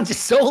 Thomas Crown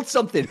just sold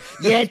something.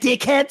 Yeah,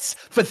 dickheads,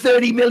 for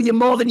 $30 million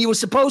more than you were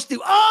supposed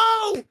to.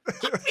 Oh,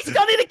 he's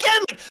done it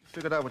again.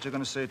 Figured out what you're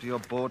going to say to your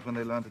board when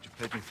they learned that you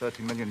paid me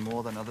 $30 million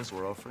more than others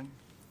were offering.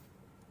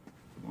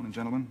 Good morning,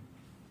 gentlemen.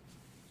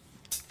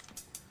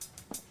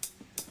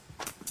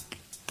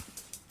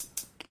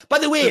 By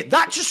the way,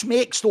 that just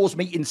makes those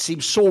meetings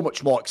seem so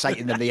much more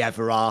exciting than they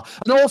ever are.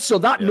 And also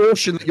that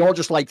notion that you're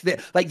just like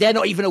they're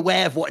not even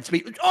aware of what it's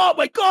been. Oh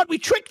my God, we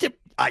tricked him.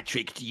 I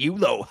tricked you,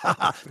 though.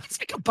 It's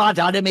like a bad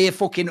anime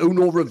fucking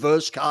Uno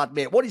reverse card,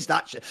 mate. What is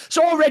that shit?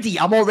 So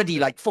I'm already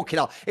like, fucking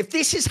hell. If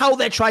this is how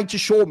they're trying to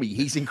show me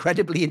he's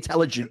incredibly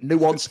intelligent,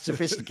 nuanced,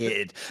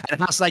 sophisticated,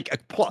 and has like a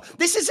plot.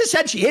 This is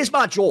essentially, here's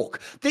my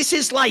joke. This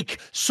is like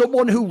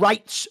someone who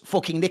writes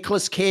fucking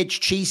Nicolas Cage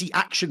cheesy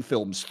action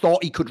films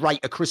thought he could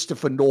write a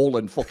Christopher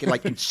Nolan fucking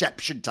like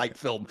Inception type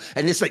film.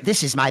 And it's like,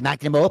 this is my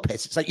magnum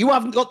opus. It's like, you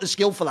haven't got the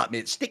skill for that,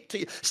 mate. Stick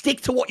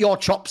to what your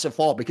chops are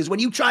for, because when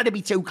you try to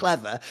be too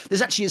clever,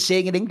 there's actually a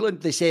saying in England,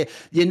 they say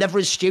you're never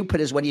as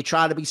stupid as when you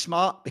try to be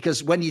smart,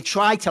 because when you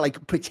try to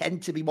like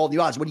pretend to be more than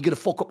you are is when you're going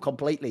to fuck up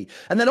completely.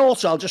 And then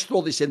also, I'll just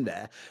throw this in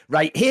there,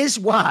 right? Here's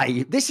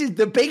why this is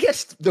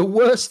the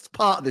worst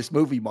part of this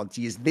movie,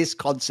 Monty, is this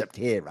concept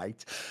here,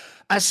 right?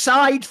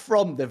 Aside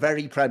from the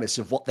very premise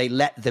of what they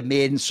let the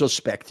main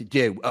suspect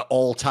do at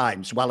all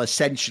times while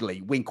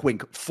essentially, wink,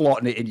 wink,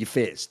 flaunting it in your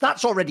face,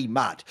 that's already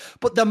mad.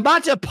 But the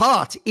madder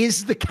part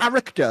is the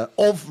character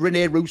of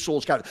Renee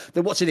Russo's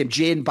character. What's her name?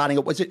 Jane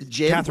Banning. Was it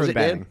Jane? Catherine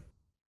Banning.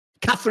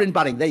 Catherine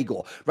Banning, there you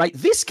go. Right,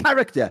 this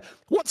character,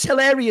 what's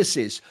hilarious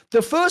is,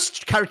 the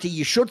first character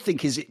you should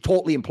think is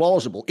totally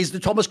implausible is the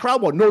Thomas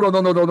Crown one.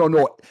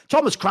 No.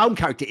 Thomas Crown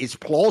character is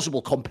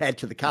plausible compared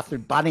to the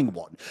Catherine Banning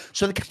one.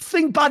 So the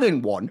Catherine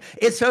Banning one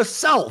is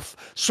herself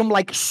some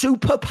like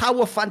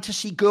superpower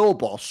fantasy girl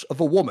boss of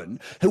a woman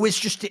who is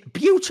just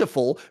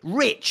beautiful,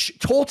 rich,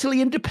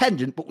 totally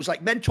independent, but was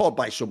like mentored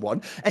by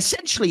someone,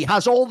 essentially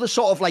has all the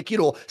sort of like, you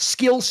know,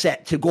 skill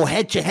set to go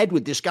head to head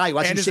with this guy who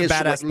and is a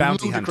badass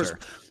bounty hunter.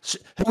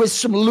 Who has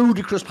some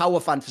ludicrous power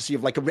fantasy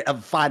of like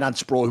a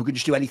finance bro who can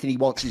just do anything he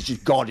wants. He's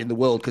just God in the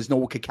world because no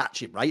one could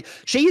catch him, right?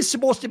 She is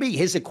supposed to be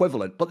his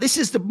equivalent, but this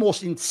is the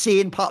most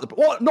insane part of the...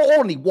 Well, not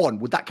only one,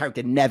 would that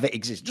character never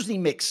exist. It doesn't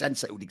even make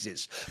sense that it would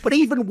exist. But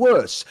even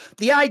worse,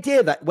 the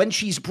idea that when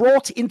she's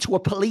brought into a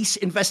police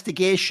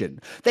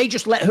investigation, they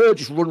just let her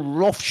just run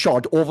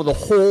roughshod over the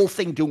whole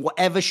thing, doing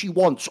whatever she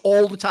wants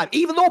all the time.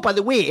 Even though, by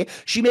the way,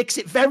 she makes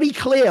it very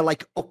clear,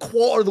 like a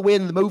quarter of the way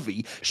in the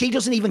movie, she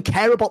doesn't even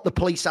care about the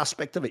police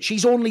aspect of it.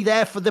 She's only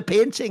there for the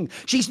painting.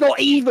 She's not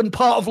even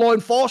part of law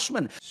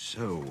enforcement.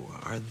 So,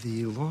 are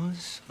the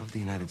laws of the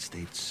United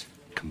States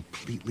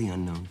completely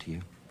unknown to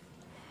you?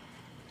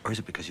 Or is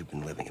it because you've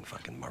been living in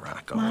fucking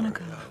Morocco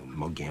Monaco. or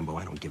Mogambo?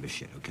 I don't give a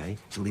shit, okay?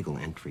 It's illegal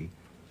entry,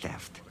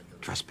 theft,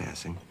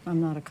 trespassing. I'm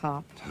not a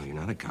cop. No, you're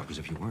not a cop, because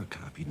if you were a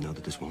cop, you'd know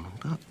that this won't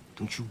hold up.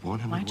 Don't you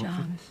want him My to work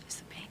job for... is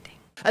the painting.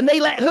 And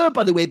they let her,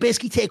 by the way,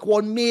 basically take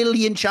 1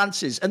 million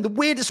chances. And the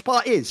weirdest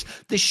part is,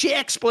 the shit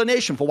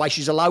explanation for why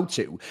she's allowed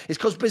to is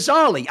because,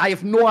 bizarrely, I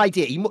have no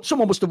idea.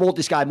 Someone must have owed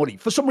this guy money.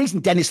 For some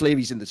reason, Dennis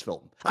Leary's in this film.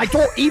 I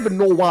don't even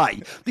know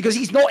why. Because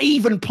he's not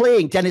even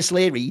playing Dennis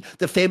Leary,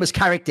 the famous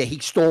character he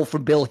stole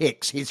from Bill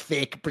Hicks, his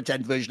fake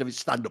pretend version of his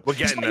stand-up. We're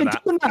getting to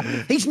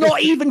that. He's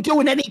not even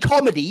doing any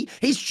comedy.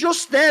 He's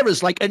just there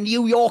as like a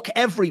New York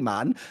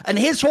everyman. And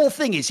his whole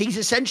thing is he's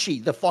essentially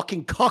the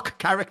fucking cock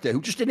character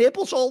who just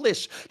enables all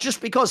this. Just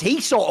because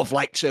he sort of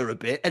likes her a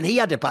bit and he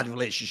had a bad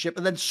relationship,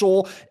 and then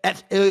so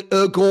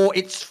ergo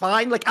it's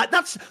fine. Like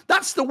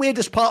that's the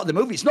weirdest part of the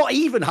movie. It's not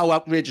even how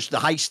outrageous the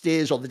heist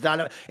is or the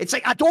dynamic. It's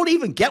like I don't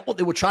even get what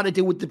they were trying to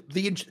do with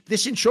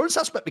this insurance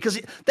aspect,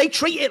 because they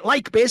treat it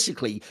like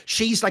basically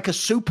she's like a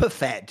super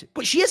fed,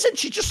 but she isn't.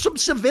 She's just some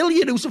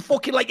civilian who's a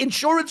fucking like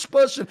insurance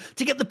person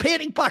to get the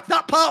painting back.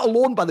 That part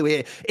alone, by the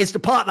way, is the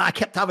part that I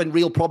kept having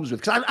real problems with,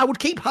 because I would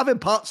keep having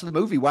parts of the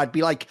movie where I'd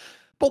be like,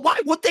 but why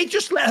would they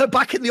just let her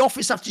back in the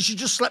office after she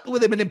just slept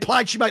with him and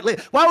implied she might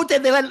live? Why would they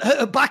let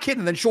her back in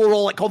and then show her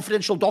all like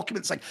confidential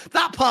documents? Like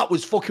that part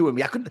was fucking with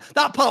me.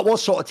 That part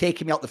was sort of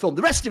taking me out the film.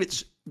 The rest of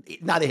it's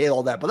neither here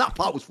or there, but that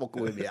part was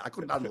fucking with me. I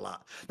couldn't handle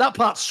that. That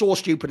part's so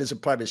stupid as a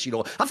premise, you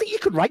know. I think you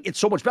could write it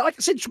so much better. Like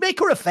I said, just make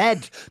her a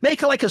fed.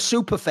 Make her like a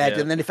super fed,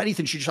 and then if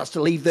anything, she just has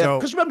to leave there.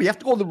 Because remember, you have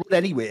to go on the road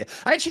anyway.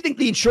 I actually think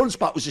the insurance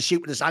part was the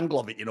stupidest angle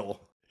of it, you know.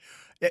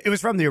 It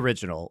was from the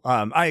original.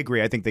 I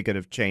agree. I think they could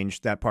have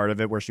changed that part of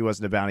it where she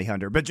wasn't a bounty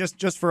hunter. But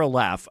just for a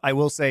laugh, I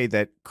will say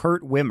that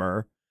Kurt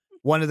Wimmer,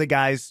 one of the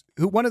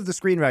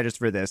screenwriters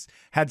for this,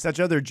 had such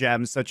other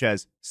gems such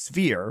as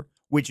Sphere,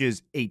 which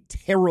is a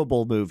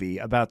terrible movie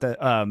about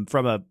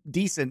from a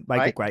decent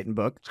Michael Crichton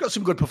book. It's got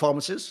some good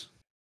performances.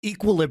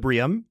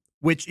 Equilibrium,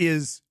 which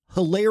is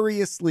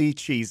hilariously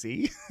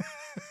cheesy.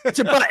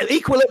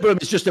 Equilibrium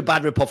is just a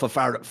bad rip-off of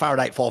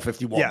Fahrenheit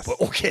 451. Yes.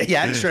 But okay,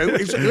 yeah, true. At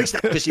least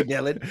that's Chrissy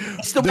Dillon.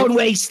 It's the one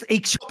where he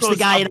chops the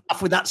guy in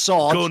half with that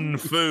sword. Gun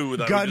fu.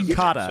 Gun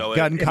kata.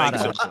 Gun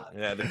kata.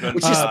 Yeah, the gun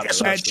Which is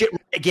some shit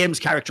games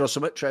character or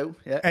something, true.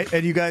 Yeah.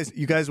 And you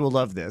guys will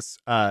love this.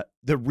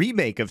 The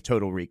remake of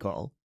Total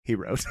Recall, he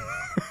wrote.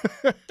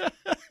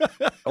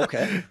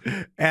 Okay.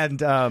 And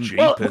well,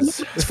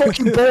 it's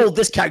fucking bold,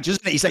 this character,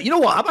 isn't it? He's like, you know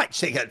what? I might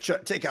take a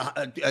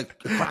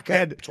crack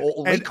at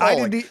Total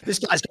Recall. This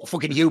guy's got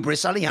fucking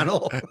hubris, hasn't he? I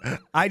know.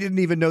 I didn't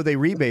even know they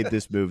remade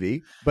this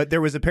movie, but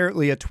there was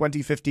apparently a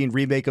 2015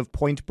 remake of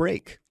Point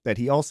Break that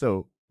he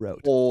also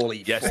wrote.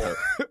 Holy yes,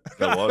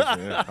 there was.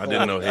 Yeah. I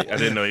didn't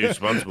know he was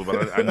responsible,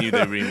 but I knew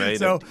they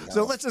remade it.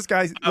 So let's just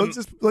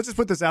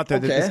put this out there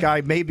that this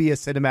guy may be a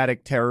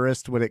cinematic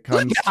terrorist when it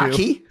comes to a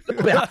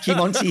bit hacky,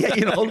 Monty.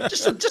 You know,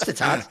 just a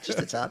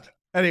tad.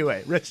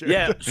 Anyway, Richard.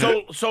 Yeah.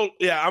 So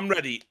yeah, I'm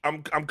ready.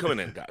 I'm coming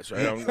in, guys.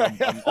 Right?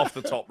 I'm off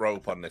the top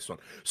rope on this one.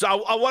 So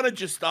I want to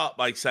just start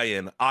by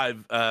saying I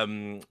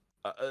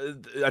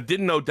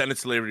didn't know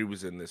Dennis Leary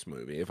was in this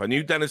movie. If I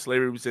knew Dennis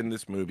Leary was in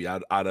this movie,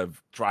 I'd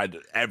have tried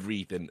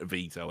everything to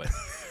veto it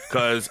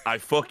because I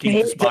fucking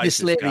despise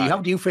Dennis Leary. Guy. How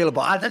do you feel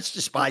about it? That's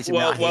despise him.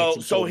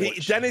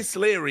 Dennis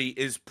Leary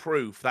is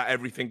proof that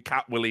everything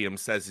Cat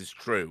Williams says is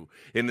true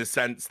in the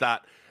sense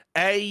that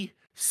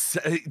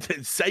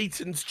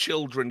Satan's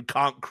children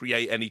can't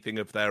create anything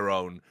of their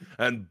own,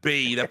 and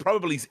B, they're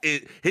probably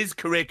his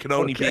career can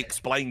only be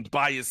explained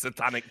by a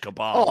satanic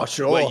cabal. Oh,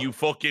 sure. Where you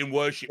fucking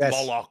worship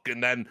Moloch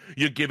and then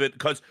you give it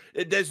because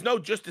there's no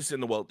justice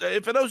in the world.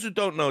 For those who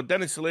don't know,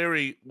 Dennis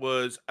Leary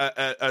was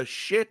a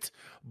shit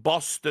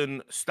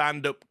Boston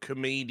stand-up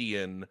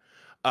comedian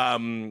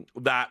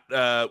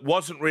that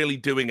wasn't really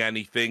doing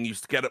anything. He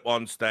used to get up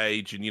on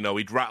stage and,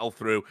 he'd rattle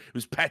through. It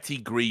was petty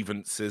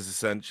grievances,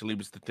 essentially,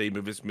 was the theme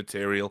of his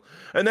material.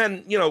 And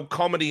then,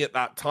 comedy at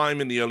that time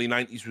in the early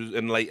 90s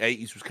and late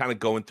 80s was kind of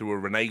going through a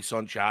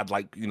renaissance. You had,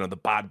 the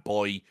bad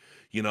boy,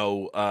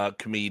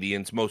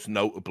 comedians, most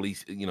notably,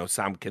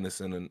 Sam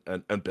Kinison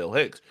and Bill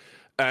Hicks.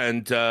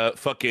 And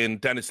fucking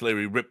Dennis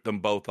Leary ripped them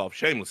both off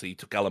shamelessly. He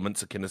took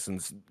elements of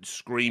Kinnison's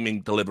screaming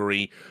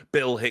delivery,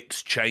 Bill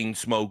Hicks chain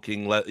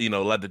smoking,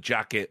 leather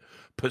jacket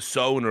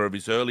persona of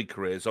his early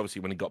careers.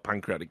 Obviously, when he got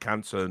pancreatic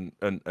cancer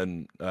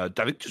and I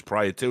think just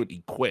prior to it,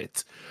 he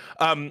quit.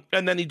 And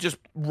then he just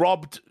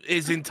robbed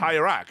his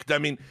entire act. I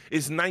mean,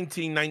 his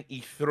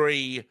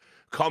 1993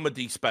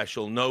 comedy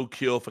special, No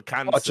Cure for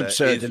Cancer,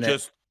 absurd, isn't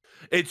it?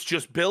 It's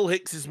just Bill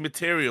Hicks's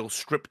material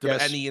stripped of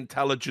any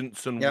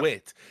intelligence and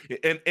wit.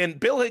 And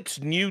Bill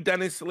Hicks knew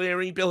Dennis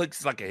Leary. Bill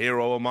Hicks is like a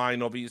hero of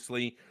mine,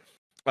 obviously.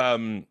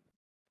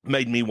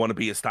 Made me want to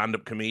be a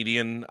stand-up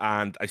comedian,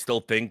 and I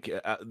still think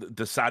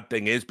the sad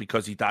thing is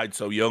because he died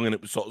so young and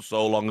it was sort of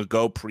so long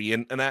ago,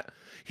 pre-internet,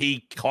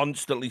 he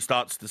constantly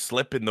starts to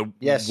slip in the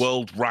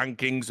world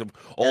rankings of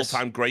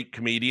all-time great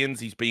comedians.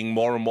 He's being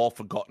more and more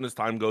forgotten as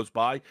time goes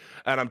by,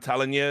 and I'm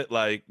telling you,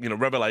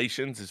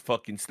 Revelations is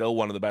fucking still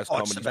one of the best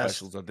comedy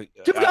specials. I think.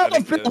 I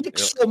love Bill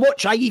Hicks so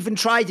much. I even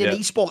tried in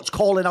esports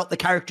calling out the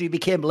character he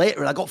became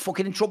later, and I got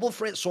fucking in trouble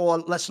for it. So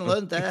lesson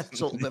learned there.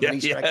 It's a little bit of an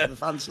Easter egg for the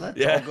fans there.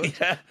 Yeah.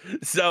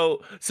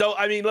 So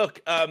I mean, look.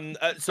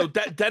 So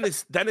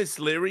Dennis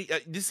Leary.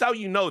 This is how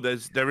you know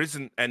there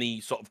isn't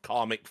any sort of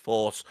karmic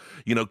force,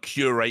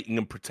 curating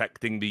and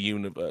protecting the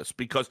universe,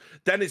 because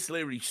Dennis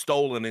Leary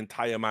stole an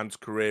entire man's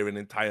career, an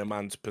entire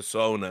man's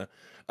persona,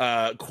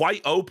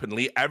 quite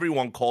openly.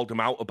 Everyone called him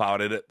out about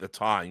it at the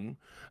time.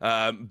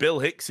 Bill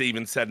Hicks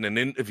even said in an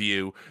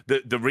interview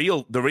that the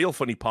real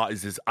funny part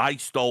is I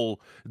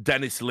stole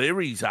Dennis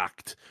Leary's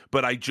act,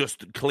 but I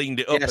just cleaned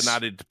it up and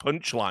added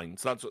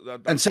punchlines. That's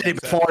and said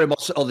it before him,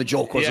 or the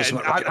joke was. Yeah,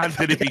 I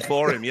did it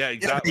before him. Yeah,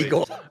 exactly.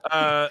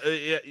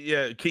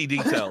 Key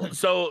detail.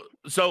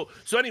 So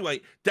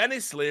anyway,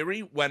 Dennis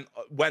Leary went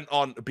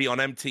on to be on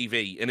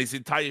MTV, and his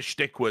entire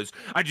shtick was,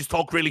 I just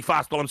talk really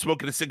fast while I'm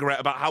smoking a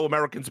cigarette about how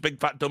Americans are big,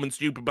 fat, dumb, and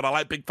stupid, but I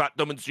like big, fat,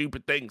 dumb, and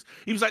stupid things.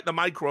 He was like the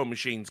Micro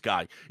Machines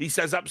guy. He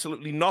says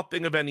absolutely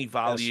nothing of any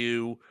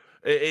value.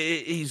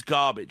 Yes. He's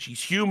garbage.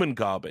 He's human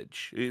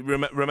garbage.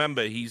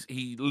 Remember,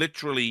 he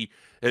literally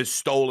has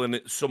stolen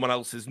someone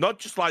else's, not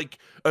just like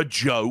a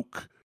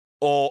joke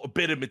or a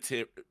bit of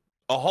material,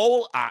 a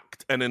whole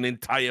act and an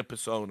entire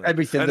persona.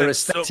 Everything, their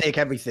aesthetic,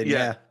 everything,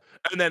 yeah.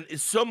 and then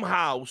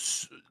somehow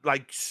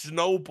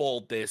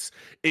snowballed this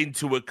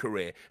into a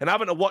career. And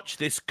having to watch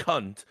this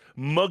cunt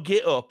mug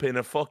it up in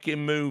a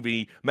fucking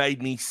movie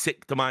made me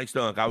sick to my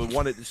stomach. I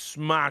wanted to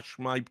smash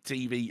my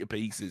TV to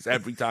pieces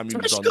every time he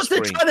was on because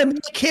screen. They're trying to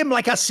make him,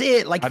 like I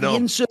say, like the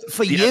insert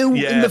for Yeah, you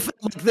yeah. in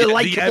the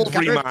likable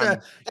everyman.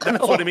 character.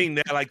 That's what I mean.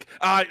 They're like,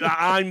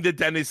 I'm the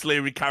Dennis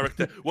Leary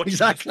character. What's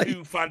Exactly. these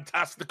two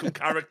fantastical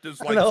characters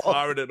like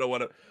Florida or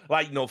whatever?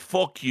 Like, no,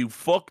 fuck you.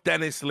 Fuck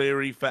Dennis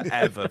Leary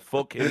forever.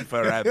 Fuck him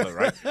forever,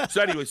 right?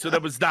 So anyway, so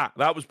there was that.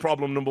 That was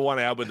problem number one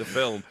I had with the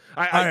film.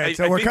 All right,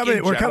 so we're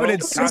coming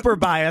in super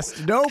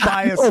biased. No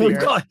bias here. We've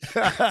got,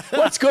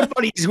 what's good,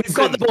 buddies? We've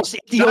got the most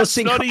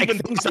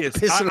idiosyncratic things that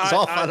pissing us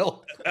off.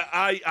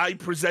 I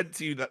present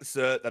to you that,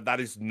 sir, that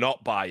is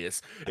not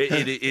bias.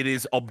 It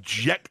is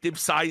objective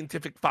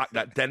scientific fact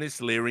that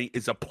Dennis Leary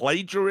is a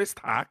plagiarist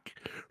hack,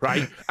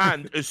 right?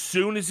 And as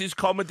soon as his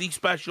comedy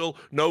special,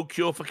 No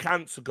Cure for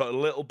Cancer, got a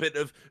little bit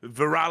of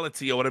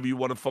virality or whatever you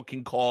want to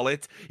fucking call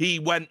it, he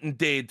went and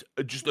did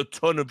just a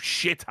ton of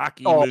shit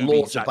hacky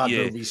movies that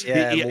year. Movies.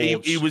 Yeah,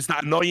 he was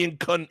that annoying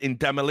cunt in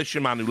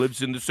Demolition Man who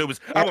lives in the sewers.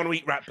 I want to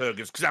eat rat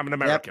burgers because I'm an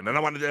American, and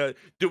I wanted to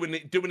doing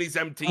his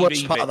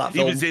MTV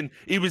bit.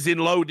 He was in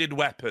Loaded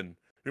Weapon.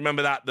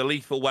 Remember that? The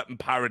Lethal Weapon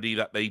parody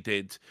that they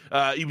did.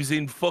 He was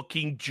in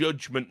fucking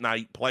Judgment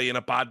Night playing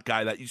a bad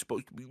guy that you're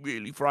supposed to be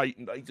really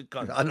frightened. He's a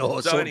cunt. I know,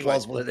 it's so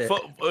plausible, isn't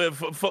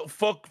it?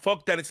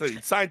 Fuck Dennis Leary.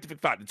 It's scientific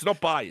fact. It's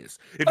not bias.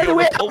 If By the you're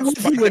way, repulsed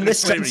I'm by with you in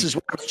Dennis this Leary, sense as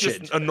well, it's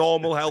just a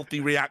normal,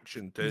 healthy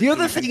reaction to the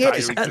other thing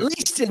is, entire at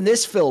least in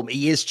this film,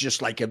 he is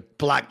just like a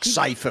black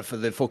cipher for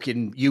the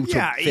fucking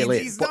YouTube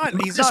he's not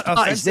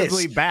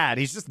offensively bad.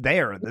 He's just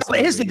there in this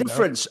movie, here's the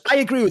difference. I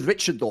agree with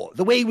Richard, though.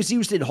 The way he was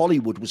used in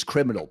Hollywood was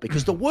criminal,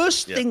 because the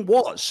worst thing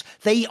was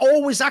they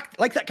always act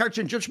like that character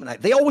in Judgment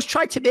Night. They always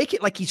try to make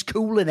it like he's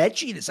cool and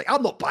edgy, and it's like,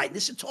 I'm not buying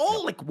this at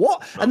all. Like,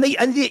 what? And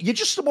you're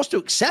just supposed to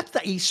accept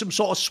that he's some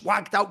sort of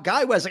swagged out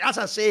guy. Whereas, like, as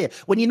I say,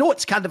 when you know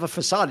it's kind of a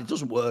facade, it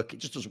doesn't work. It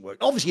just doesn't work.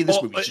 Obviously, in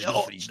this movie, he's just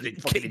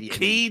a fucking idiot.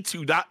 Key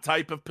to that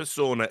type of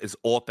persona is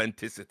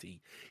authenticity.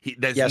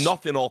 There's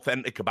nothing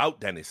authentic about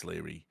Dennis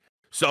Leary.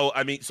 So,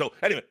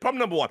 anyway, problem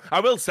number one. I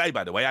will say,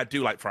 by the way, I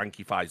do like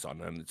Frankie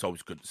Faison, and it's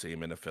always good to see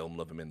him in a film,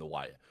 love him in The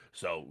Wire.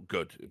 So,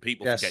 good.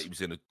 People forget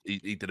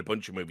he did a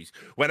bunch of movies.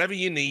 Whenever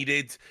you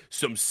needed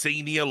some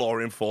senior law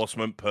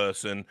enforcement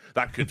person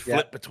that could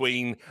flip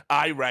between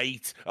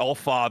irate or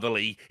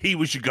fatherly, he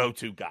was your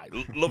go-to guy.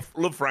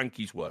 Love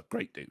Frankie's work.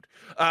 Great dude.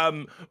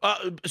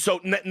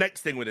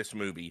 Next thing with this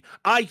movie,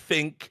 I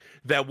think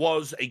there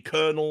was a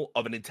kernel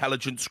of an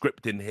intelligent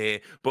script in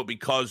here, but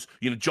because,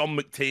 John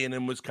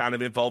McTiernan was kind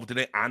of involved in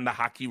it, and the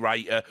hacky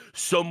writer,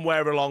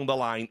 somewhere along the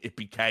line it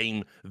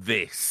became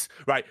this,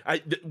 right?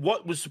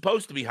 What was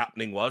supposed to be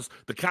happening was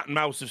the cat and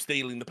mouse of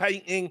stealing the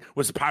painting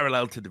was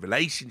parallel to the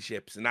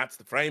relationships, and that's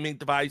the framing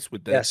device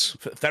with the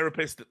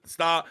therapist at the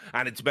start,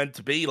 and it's meant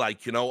to be like,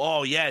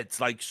 it's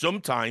like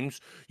sometimes,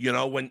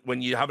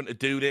 when you're having to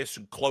do this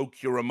and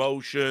cloak your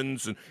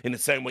emotions, and in the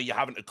same way you're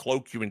having to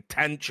cloak your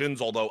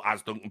intentions, although,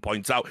 as Duncan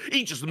points out,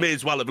 he just may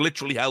as well have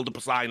literally held up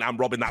a sign, I'm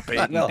robbing that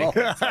painting.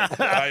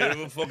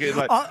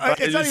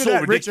 It's so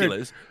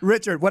ridiculous.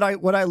 Richard, what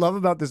I love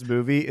about this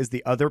movie is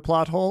the other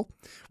plot hole,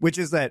 which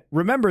is that,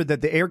 remember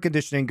that the air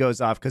conditioning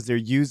goes off because they're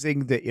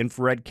using the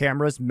infrared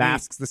cameras,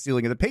 masks the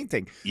ceiling of the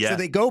painting. Yeah. So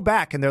they go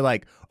back and they're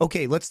like,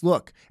 okay, let's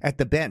look at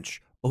the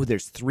bench. Oh,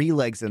 there's 3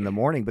 legs in the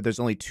morning, but there's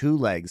only 2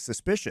 legs.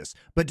 Suspicious.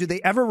 But do they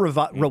ever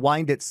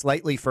rewind it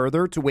slightly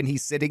further to when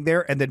he's sitting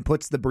there and then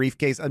puts the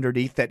briefcase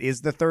underneath that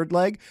is the 3rd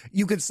leg?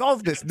 You can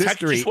solve this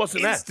mystery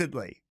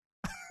instantly.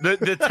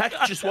 The text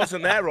just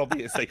wasn't there,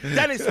 obviously.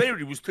 Dennis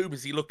Leary was too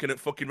busy looking at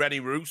fucking Renee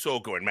Russo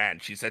going, man,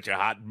 she's such a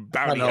hot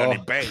bounty on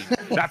in babe.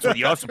 That's what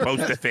you're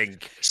supposed to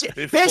think.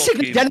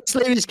 Basically, Dennis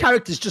Leary's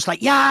character's just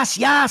like, yes,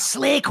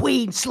 slay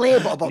queen, slay,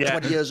 but about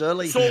 20 years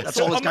early.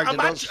 That's all his character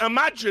does.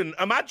 Imagine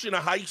a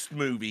heist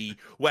movie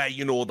where,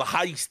 the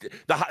heist,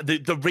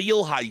 the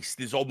real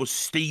heist is almost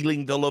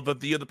stealing the love of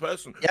the other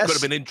person. Yes. Could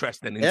have been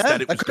interesting.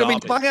 Instead, it was could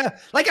have been a banger.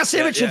 Like I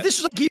say, Richard, this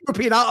is like a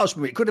European art house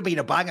movie. It could have been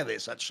a banger,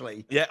 this,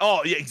 actually. Yeah,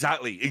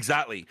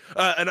 exactly.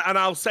 And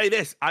I'll say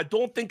this, I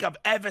don't think I've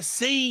ever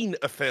seen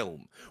a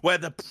film where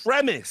the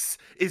premise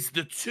is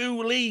the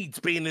 2 leads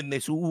being in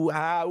this,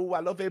 I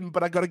love him,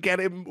 but I gotta get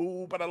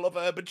him, but I love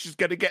her, but she's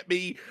gonna get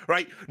me,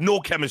 right? No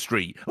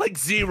chemistry, like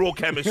 0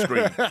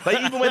 chemistry.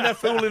 Like, even when they're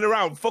fooling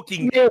around,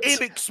 fucking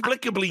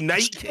inexplicably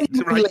naked,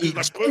 right?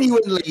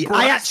 Genuinely,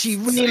 I actually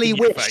really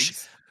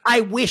wish...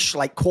 I wish,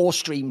 like, core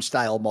stream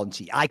style,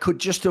 Monty, I could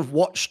just have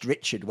watched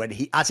Richard when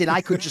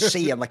I could just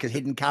see him like a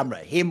hidden camera,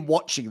 him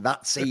watching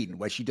that scene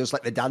where she does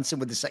like the dancing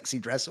with the sexy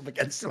dress up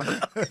against him.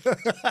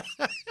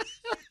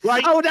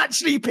 Like, I would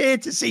actually pay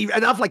to see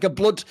and have like a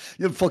blood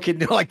fucking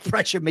like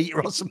pressure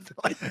meter or something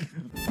like that.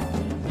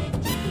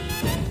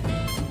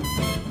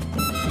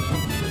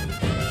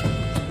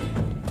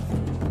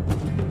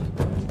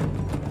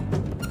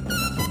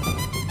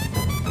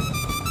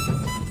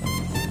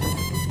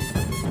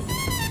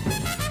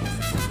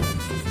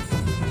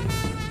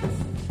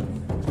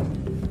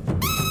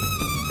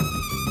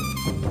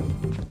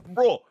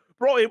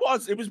 it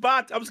was. It was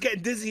bad. I was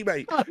getting dizzy,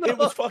 mate. It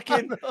was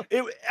fucking.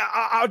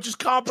 I just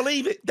can't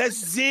believe it. There's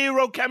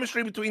zero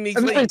chemistry between these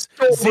leads.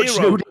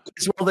 Zero.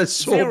 There's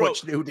so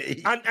much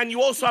nudity. And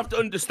you also have to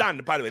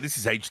understand. By the way, this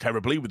is aged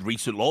terribly with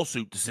recent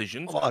lawsuit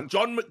decisions.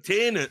 John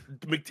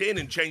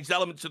McTiernan changed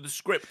elements of the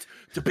script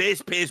to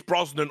base Pierce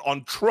Brosnan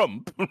on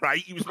Trump. Right?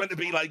 He was meant to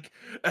be like.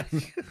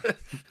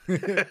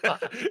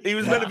 He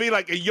was meant to be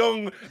like a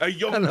young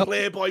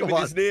playboy with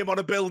his name on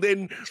a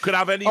building. Could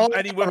have any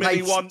women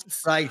he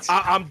wants. Right.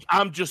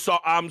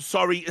 I'm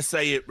sorry to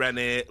say it,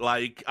 Renee.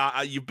 Like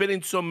you've been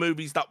in some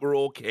movies that were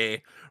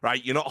okay,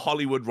 right? You're not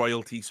Hollywood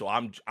royalty, so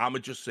I'ma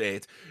just say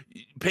it.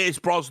 Pierce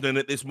Brosnan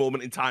at this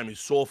moment in time is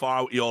so far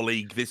out of your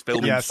league. This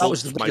film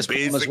insults my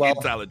basic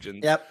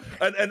intelligence. Yep.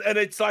 And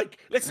it's like,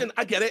 listen,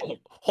 I get it.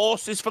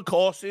 Horses for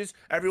courses.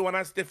 Everyone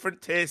has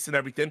different tastes and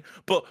everything.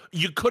 But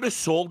you could have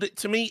sold it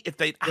to me if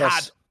they'd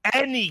had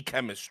any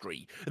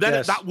chemistry,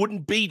 then that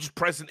wouldn't be just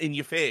present in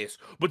your face.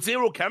 But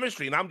zero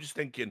chemistry, and I'm just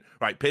thinking,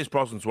 right, Pierce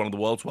Brosnan's one of the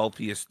world's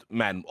wealthiest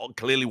men,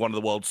 clearly one of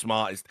the world's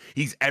smartest.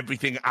 He's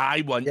everything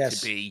I want to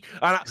be.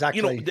 And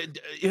exactly.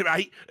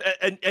 Right?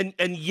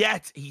 And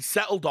yet he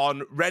settled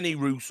on Renee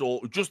Russo,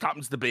 who just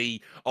happens to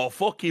be a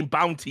fucking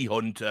bounty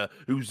hunter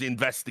who's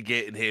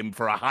investigating him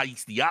for a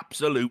heist he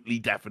absolutely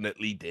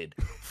definitely did.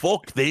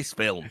 Fuck this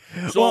film.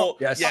 So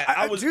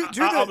I was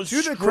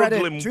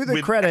struggling to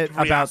the credit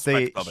about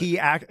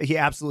he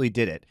absolutely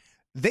did it.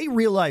 They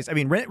realized, I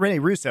mean, Renee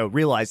Russo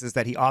realizes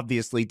that he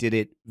obviously did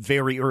it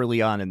very early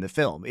on in the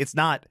film. It's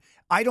not,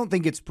 I don't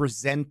think it's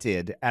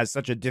presented as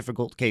such a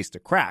difficult case to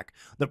crack.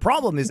 The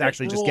problem is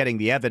actually just getting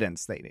the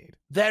evidence they need.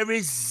 There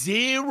is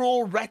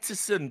zero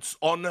reticence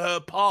on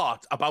her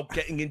part about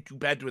getting into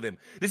bed with him.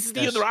 This is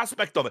the other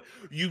aspect of it.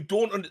 You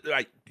don't,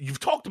 you've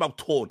talked about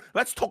tone.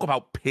 Let's talk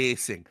about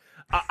pacing.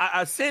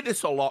 I say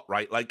this a lot,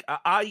 right? Like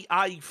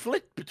I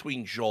flit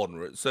between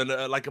genres and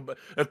like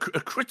a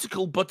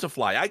critical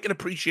butterfly. I can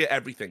appreciate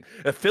everything.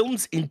 A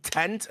film's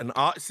intent and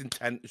artist's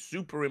intent is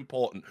super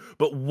important.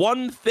 But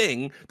one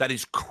thing that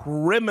is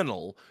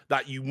criminal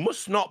that you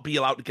must not be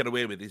allowed to get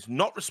away with is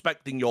not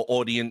respecting your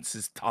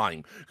audience's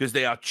time, because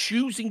they are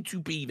choosing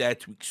to be there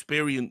to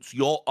experience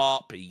your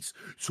art piece.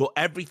 So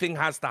everything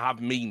has to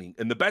have meaning.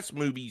 And the best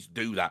movies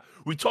do that.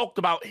 We talked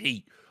about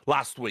Heat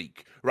last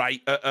week,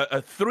 right?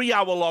 A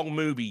 3-hour-long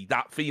movie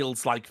that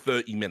feels like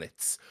 30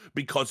 minutes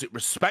because it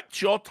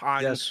respects your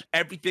time. Yes.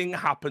 Everything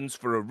happens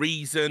for a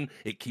reason.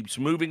 It keeps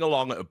moving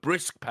along at a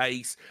brisk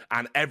pace,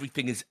 and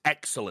everything is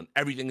excellent.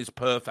 Everything is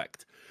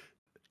perfect.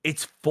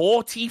 It's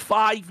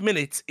 45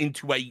 minutes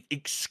into a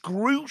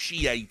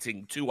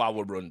excruciating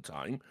 2-hour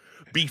runtime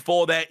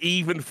before they're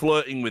even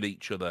flirting with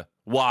each other.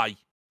 Why?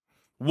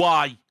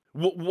 Why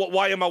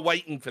am I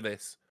waiting for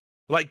this?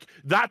 Like,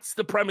 that's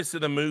the premise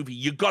of the movie.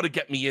 You got to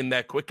get me in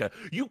there quicker.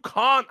 You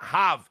can't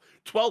have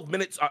 12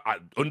 minutes. I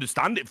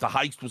understand it if the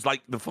heist was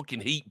like the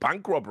fucking Heat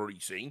bank robbery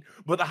scene,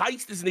 but the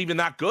heist isn't even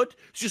that good.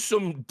 It's just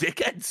some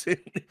dickheads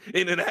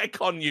in an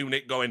aircon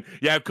unit going,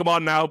 yeah, come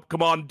on now.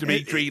 Come on,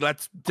 Dimitri.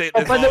 Let's take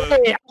this. By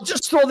the way, I'll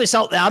just throw this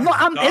out there.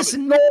 It's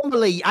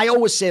normally, I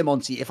always say,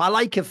 Monty, if I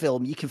like a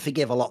film, you can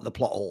forgive a lot of the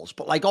plot holes.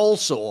 But like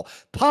also,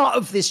 part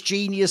of this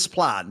genius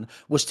plan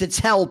was to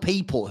tell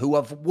people who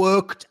have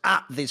worked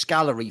at this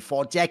gallery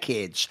for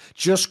decades,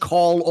 just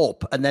call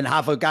up and then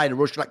have a guy in a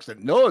Russian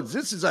accent. No,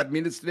 this is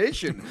administration.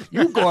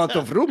 You go out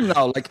of room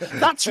now. Like,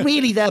 that's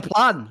really their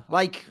plan.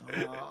 Like,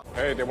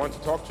 hey, they want to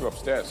talk to you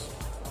upstairs.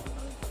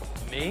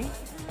 Me?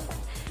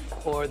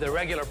 Or the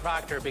regular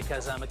proctor,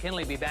 because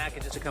McKinley be back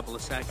in just a couple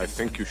of seconds. I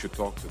think you should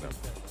talk to them.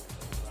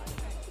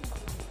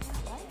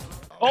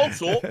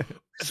 Also,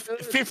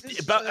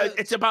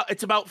 it's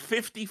about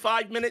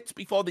 55 minutes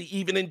before they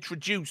even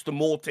introduce the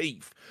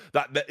motif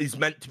that is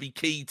meant to be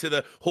key to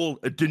the whole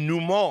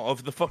denouement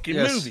of the fucking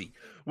movie,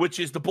 which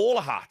is the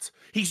bowler hat.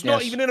 He's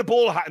not even in a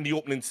bowler hat in the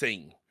opening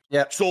scene.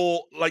 Yeah.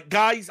 So, like,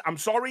 guys, I'm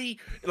sorry.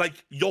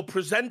 Like, you're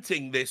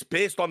presenting this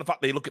based on the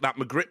fact they look at that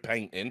Magritte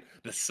painting,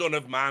 The Son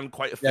of Man,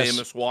 quite a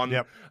famous one.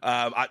 Yep.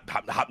 I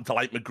happen to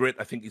like Magritte.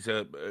 I think he's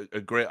a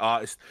great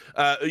artist.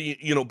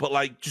 You know, but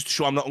like, just to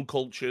show I'm not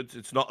uncultured.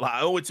 It's not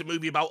like, oh, it's a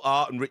movie about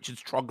art and Richard's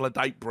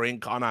troglodyte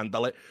brain can't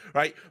handle it,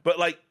 right? But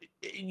like,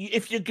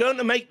 if you're going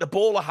to make the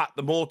bowler hat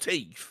the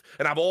motif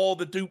and have all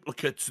the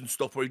duplicates and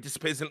stuff where he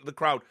disappears into the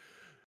crowd,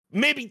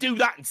 maybe do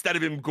that instead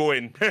of him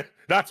going,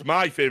 that's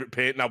my favourite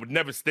painting, I would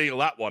never steal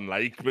that one,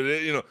 like, but,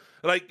 you know,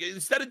 like,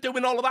 instead of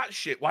doing all of that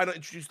shit, why not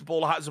introduce the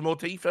bowler hat as a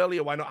motif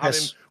earlier? Why not have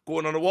him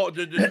going on a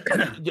water?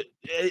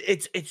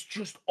 It's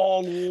just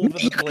all over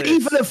the place. You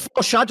even have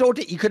foreshadowed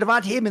it. You could have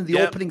had him in the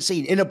opening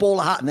scene in a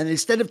bowler hat, and then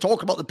instead of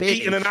talking about the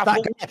painting,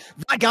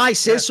 that guy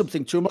says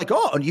something to him like,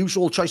 oh,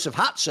 unusual choice of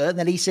hat, sir. And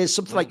then he says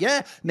something like,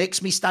 yeah,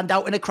 makes me stand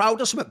out in a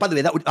crowd or something. By the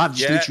way, I've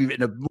just literally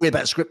written a way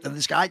better script than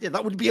this guy did.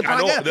 That would be a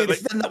banger.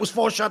 Then that was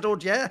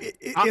foreshadowed,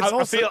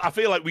 I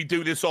feel like we do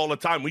do this all the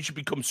time. We should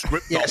become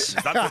script Yes.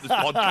 doctors.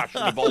 That's what this podcast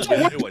should evolve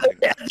into, I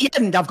think. At the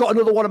end, I've got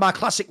another one of my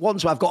classic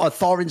ones where I've got a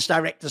Thorin's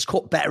director's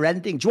cut better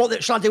ending. Do you want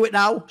that? Shall I do it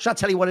now? Shall I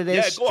tell you what it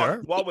is? Yeah, go on.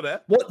 While we're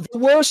there. What the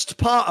worst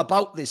part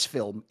about this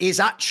film is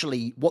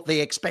actually what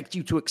they expect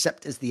you to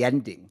accept as the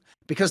ending.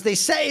 Because they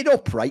set it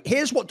up, right?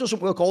 Here's what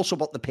doesn't work also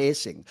about the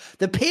pacing.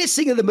 The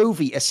pacing of the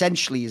movie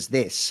essentially is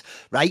this,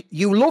 right?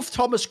 You love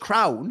Thomas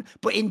Crown,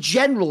 but in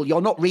general, you're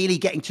not really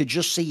getting to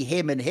just see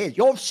him and his.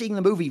 You're seeing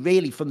the movie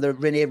really from the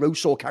Renee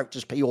Russo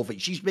character's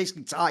POV. She's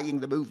basically tying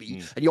the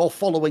movie and you're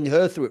following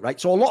her through it, right?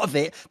 So a lot of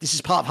it, this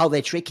is part of how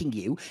they're tricking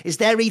you, is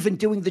they're even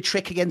doing the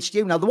trick against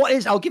you. Now, what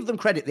is, I'll give them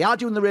credit. They are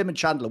doing the Raymond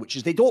Chandler, which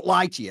is they don't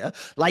lie to you.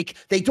 Like,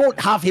 they don't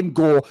have him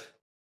go,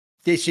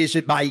 this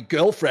isn't my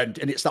girlfriend,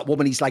 and it's that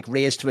woman he's like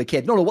raised to a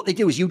kid. No, what they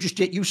do is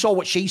you saw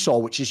what she saw,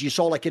 which is you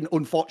saw like an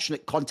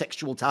unfortunate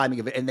contextual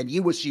timing of it, and then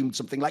you assumed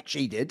something like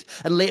she did,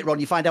 and later on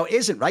you find out it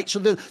isn't, right? So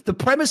the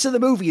premise of the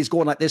movie is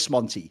going like this,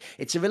 Monty.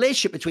 It's a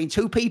relationship between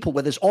two people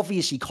where there's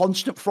obviously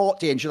constant fraught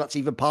danger. That's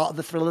even part of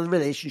the thrill of the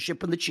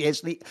relationship and the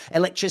chase, the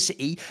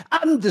electricity,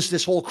 and there's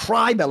this whole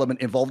crime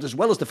element involved, as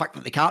well as the fact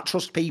that they can't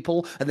trust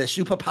people, and they're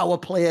superpower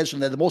players,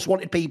 and they're the most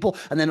wanted people,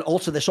 and then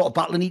also they're sort of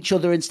battling each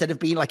other instead of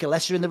being like a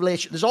lesser in the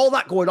relationship. There's all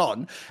that going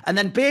on, and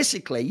then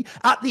basically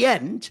at the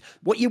end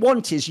what you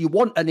want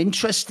an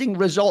interesting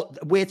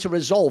way to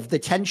resolve the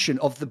tension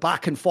of the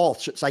back and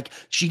forth. So it's like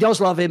she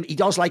does love him, he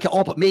does like it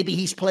all, but maybe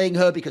he's playing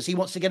her because he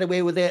wants to get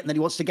away with it, and then he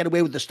wants to get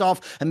away with the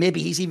stuff, and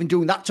maybe he's even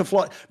doing that to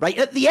flirt, right?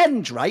 At the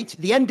end, right,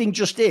 the ending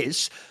just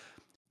is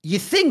you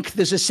think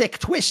there's a sick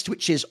twist,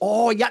 which is,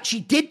 oh, he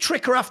actually did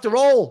trick her after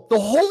all. The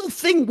whole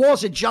thing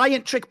was a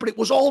giant trick, but it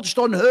was all just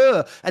on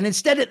her. And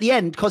instead at the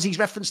end, because he's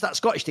referenced that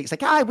Scottish thing, it's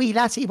like, wee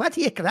lassie, what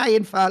are you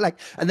crying for? Like,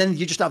 and then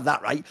you just have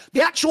that, right?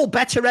 The actual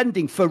better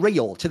ending for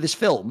real to this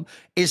film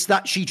is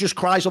that she just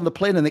cries on the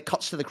plane and it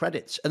cuts to the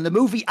credits. And the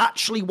movie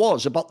actually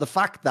was about the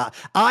fact that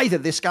either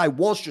this guy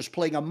was just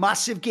playing a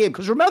massive game,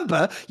 because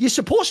remember, you're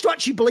supposed to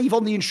actually believe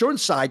on the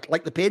insurance side,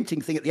 like the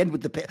painting thing at the end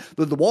with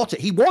the water.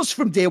 He was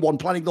from day one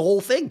planning the whole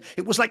thing.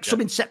 It was like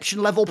some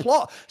Inception level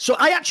plot. So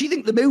I actually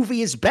think the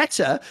movie is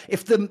better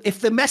if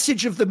the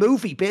message of the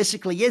movie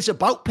basically is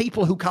about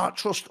people who can't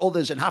trust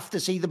others and have to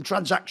see them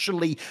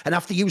transactionally and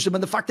have to use them.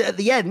 And the fact that at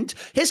the end,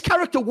 his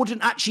character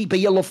wouldn't actually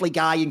be a lovely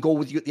guy and go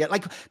with you at the end.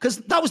 Like, because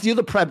that was the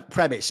other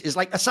premise is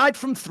like, aside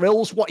from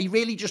thrills, what he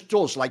really just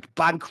does, like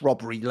bank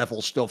robbery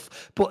level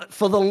stuff, but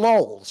for the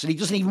lols, and he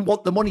doesn't even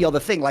want the money or the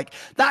thing. Like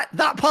that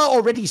part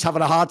already is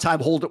having a hard time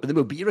holding up with the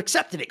movie, but you're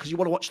accepting it because you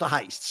want to watch the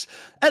heists.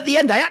 At the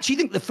end, I actually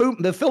think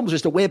the film's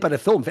just a way better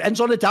film. If it ends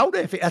on a downer,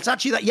 if it's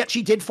actually that he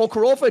actually did fuck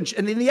her over,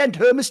 and in the end,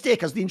 her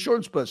mistake as the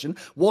insurance person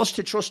was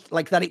to trust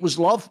like that it was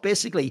love,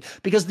 basically,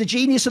 because the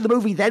genius of the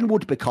movie then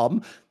would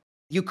become,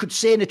 you could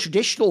say in a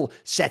traditional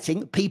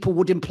setting, people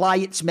would imply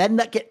it's men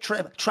that get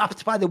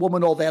trapped by the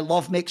woman, or their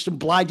love makes them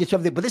blinded to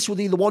everything. But this would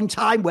be the one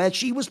time where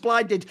she was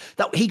blinded,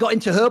 that he got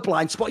into her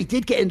blind spot. He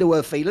did get into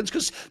her feelings,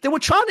 because they were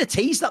trying to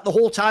tease that the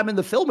whole time in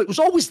the film. It was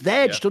always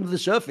there, just under the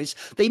surface.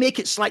 They make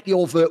it slightly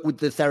overt with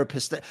the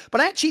therapist.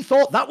 But I actually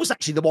thought that was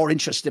actually the more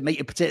interesting meat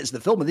and potatoes of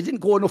the film, and they didn't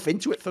go enough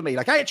into it for me.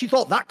 Like, I actually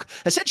thought that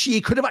essentially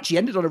he could have actually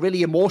ended on a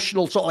really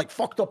emotional, sort of like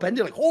fucked up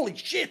ending, like, holy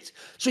shit.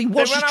 So he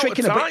was just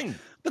tricking a bit.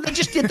 But they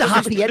just did the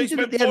happy ending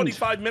at the end.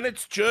 45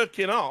 minutes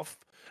jerking off,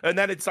 and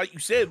then it's like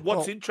you said,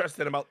 what's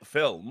interesting about the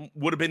film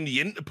would have been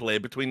the interplay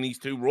between these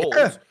two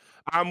roles,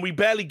 and we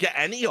barely get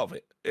any of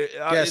it.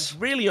 It's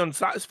really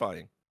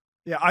unsatisfying.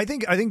 Yeah, I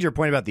think to your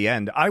point about the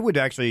end, I would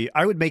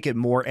make it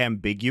more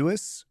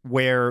ambiguous,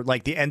 where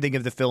like the ending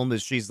of the film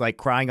is she's like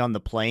crying on the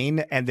plane,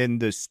 and then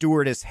the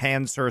stewardess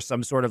hands her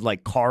some sort of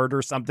like card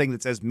or something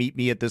that says meet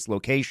me at this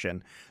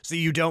location. So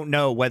you don't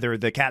know whether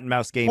the cat and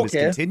mouse game is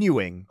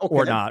continuing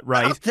or not,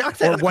 right?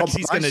 Or what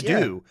she's going to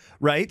do,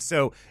 right?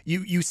 So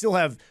you still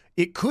have,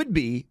 it could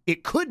be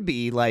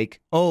like,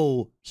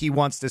 oh, he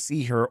wants to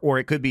see her, or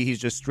it could be he's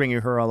just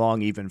stringing her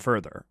along even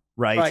further,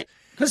 right?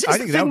 Because I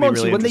think that would be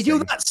really when they do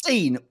that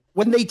scene,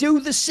 when they do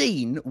the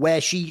scene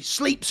where she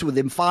sleeps with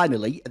him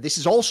finally, this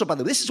is also, by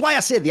the way, this is why I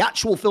say the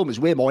actual film is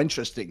way more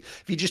interesting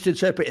if you just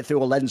interpret it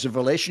through a lens of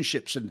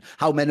relationships and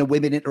how men and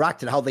women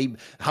interact and how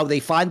they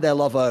find their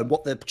lover and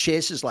what the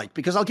chase is like.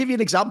 Because I'll give you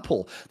an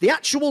example. The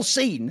actual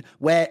scene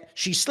where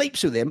she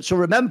sleeps with him, so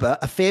remember,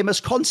 a famous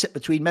concept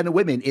between men and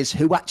women is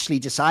who actually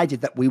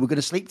decided that we were going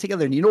to sleep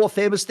together. And you know, a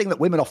famous thing that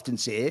women often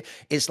say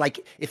is like,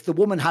 if the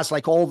woman has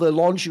like all the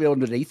lingerie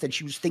underneath and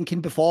she was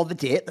thinking before the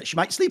date that she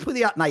might sleep with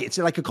you at night, it's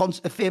like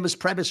a famous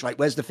premise, right?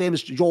 Whereas the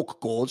famous joke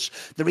goes,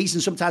 the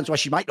reason sometimes why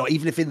she might not,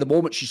 even if in the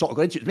moment she's sort of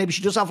going into it, maybe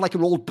she does have like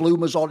her old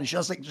bloomers on and she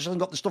hasn't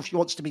got the stuff she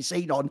wants to be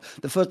seen on.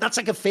 That's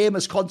like a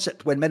famous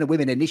concept when men and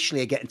women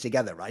initially are getting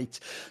together, right?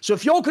 So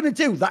if you're going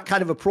to do that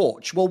kind of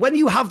approach, well, when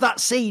you have that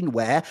scene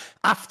where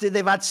after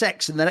they've had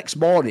sex and the next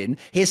morning,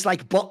 his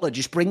like butler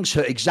just brings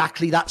her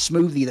exactly that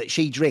smoothie that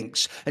she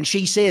drinks, and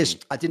she says,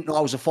 I didn't know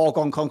I was a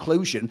foregone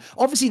conclusion.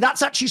 Obviously,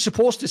 that's actually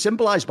supposed to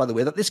symbolize, by the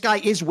way, that this guy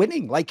is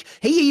winning. Like,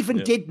 he even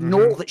did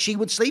know that she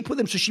would sleep with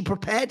him, so she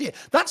prepared it.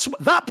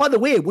 That, by the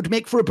way, would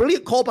make for a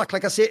brilliant callback.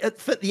 Like I say, at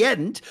the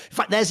end, in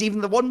fact, there's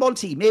even the one,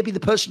 Monty, maybe the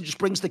person just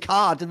brings the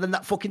card and then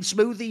that fucking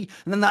smoothie,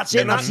 and then that's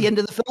it. That's the end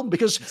of the film,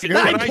 because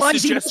that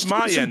implies he must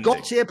have some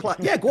God-tier plan.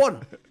 Yeah, go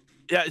on.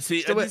 Yeah,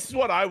 see, this is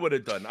what I would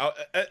have done.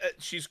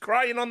 She's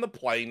crying on the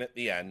plane at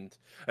the end,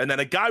 and then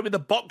a guy with a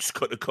box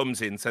cutter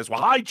comes in, says, "We're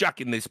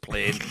hijacking this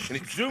plane," and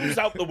it zooms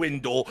out the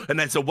window, and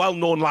there's a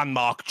well-known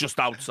landmark just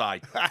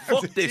outside.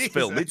 Fuck this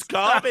film. It's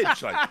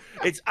garbage. Like,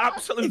 it's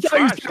absolute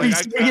trash.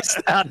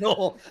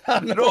 No,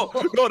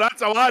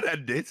 that's how I'd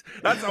end it.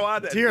 That's how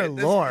I'd end Dear it.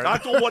 Lord. I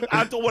don't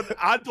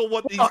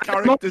want these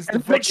characters to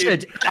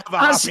fucking have a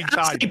happy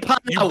time.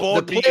 You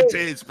bored me in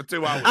tears for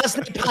 2 hours. As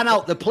they pan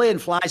out, the plane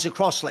flies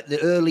across like the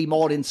early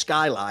morning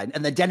skyline,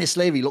 and then Dennis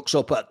Leary looks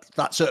up at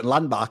that certain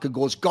landmark and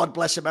goes, "God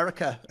bless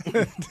America." You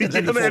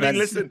know what I mean?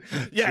 Listen,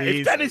 yeah,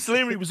 if Dennis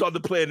Leary was on the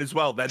plane as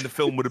well, then the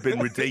film would have been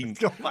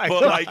redeemed. Oh my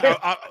but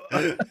God.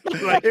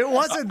 It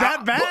wasn't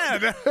that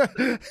bad.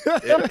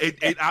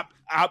 It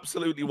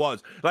absolutely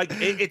was. Like,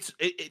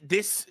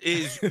 this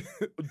is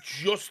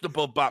just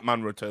above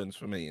Batman Returns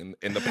for me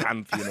in the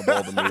pantheon of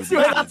all the movies.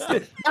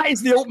 That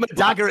is the ultimate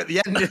dagger at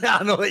the end.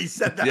 I know that he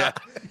said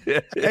that.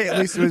 Yeah. Hey, at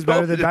least it was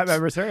better than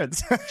Batman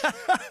Returns.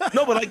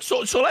 No, but like,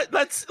 so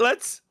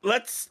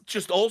let's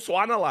just also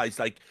analyze,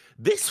 like,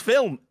 this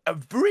film, a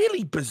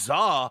really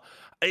bizarre.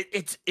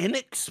 It's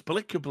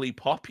inexplicably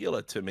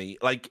popular to me.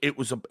 Like,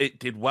 it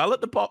did well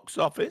at the box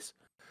office.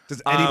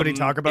 Does anybody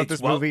talk about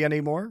this movie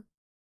anymore?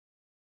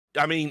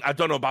 I mean, I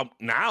don't know about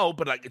now,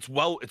 but like, it's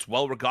well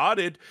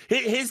regarded.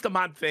 Here's the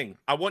mad thing.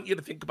 I want you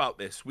to think about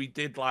this. We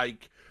did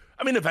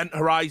Event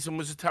Horizon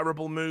was a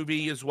terrible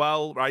movie as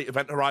well, right?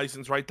 Event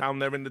Horizon's right down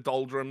there in the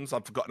doldrums.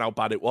 I've forgotten how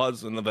bad it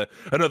was. Another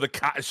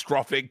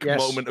catastrophic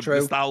moment of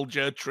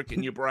nostalgia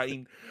tricking your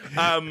brain.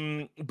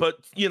 But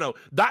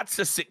that's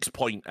a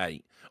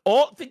 6.8.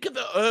 Or think of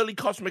the early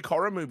cosmic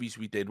horror movies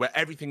we did, where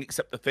everything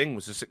except The Thing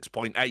was a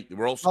 6.8. They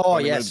were all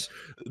 6.8 movies.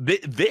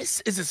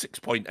 This is a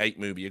 6.8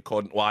 movie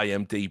according to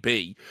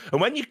IMDb. And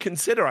when you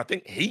consider, I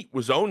think Heat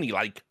was only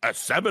like a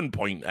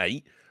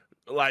 7.8.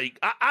 Like,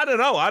 I don't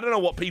know. I don't know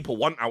what people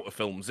want out of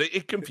films.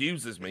 It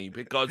confuses me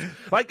because,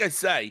 like I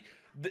say,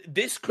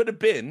 this could have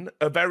been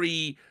a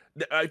very...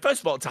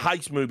 first of all, it's a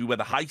heist movie where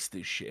the heist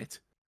is shit.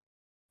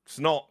 It's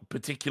not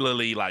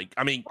particularly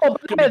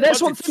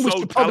there's one thing we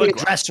should probably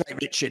address, right,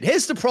 Richard?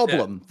 Here's the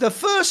problem. Yeah. The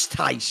first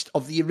heist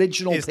of the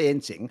original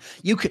painting,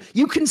 you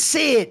can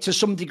say to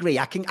some degree,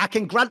 I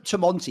can grant to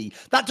Monty,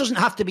 that doesn't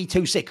have to be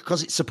too sick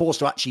because it's supposed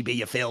to actually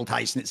be a failed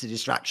heist and it's a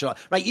distraction.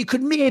 Right? You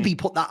could maybe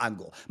put that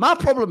angle. My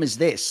problem is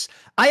this.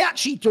 I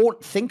actually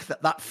don't think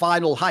that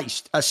final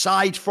heist,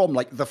 aside from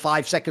like the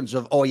 5 seconds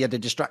of, he had a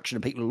distraction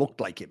and people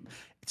looked like him,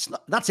 it's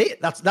not, that's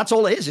it. That's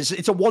all it is.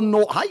 It's a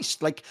one-note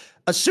heist. Like,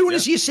 as soon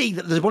as you see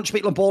that there's a bunch of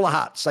people in bowler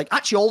hats, like,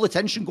 actually all the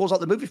tension goes out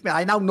the movie for me.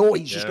 I now know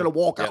he's just going to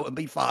walk out and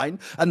be fine,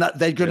 and that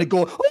they're going to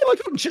go, oh my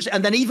God.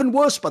 And then even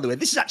worse, by the way,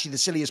 this is actually the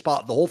silliest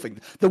part of the whole thing.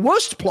 The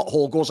worst plot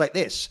hole goes like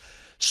this.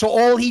 So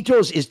all he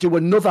does is do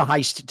another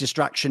heist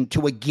distraction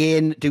to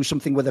again do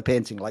something with a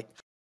painting. Like,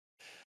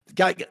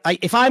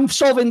 if I'm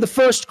solving the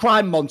first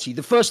crime, Monty,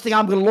 the first thing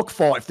I'm going to look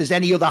for, if there's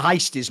any other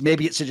heist, is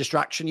maybe it's a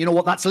distraction. You know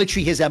what? That's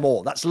literally his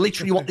MO. That's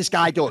literally what this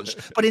guy does.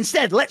 But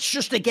instead, let's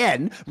just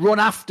again run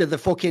after the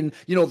fucking,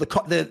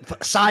 the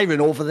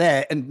siren over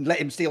there and let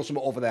him steal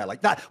something over there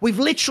like that. We've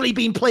literally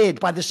been played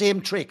by the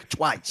same trick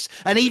twice.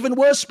 And even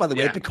worse, by the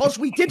way, because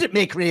we didn't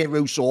make Renee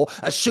Russo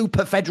a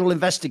super federal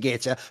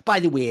investigator.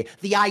 By the way,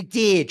 the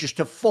idea just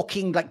a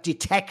fucking like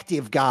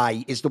detective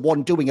guy is the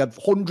one doing a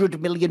 $100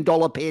 million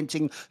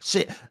painting.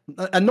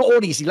 And not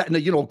only is he letting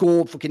her,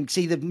 go fucking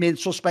see the main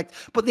suspect,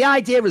 but the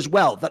idea as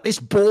well that this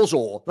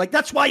bozo, like,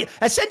 that's why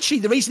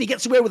essentially the reason he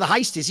gets away with the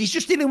heist is he's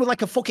just dealing with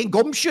like a fucking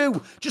gumshoe,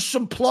 just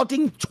some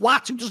plodding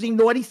twat who doesn't even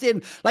know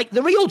anything. Like,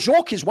 the real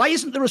joke is, why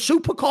isn't there a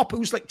super cop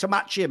who's like to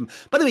match him?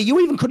 By the way, you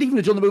couldn't even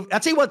have done the movie. I'll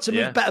tell you what, it's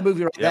a better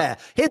movie right there.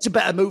 Here's a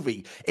better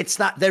movie. It's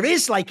that there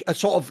is like a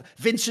sort of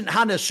Vincent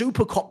Hanna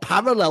super cop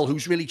parallel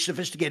who's really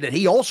sophisticated.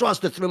 He also has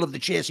the thrill of the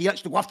chase. He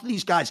likes to go after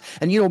these guys,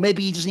 and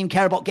maybe he doesn't even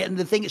care about getting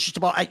the thing. It's just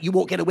about you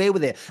won't get away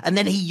with it. And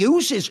then he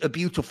uses a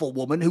beautiful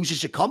woman who's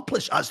his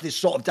accomplice as this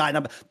sort of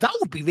dynamic. That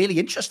would be really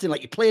interesting.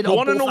 Like, you play it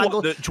on both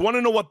angles. Do you want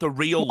to know what the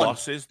real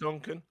loss is,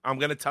 Duncan? I'm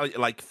going to tell you.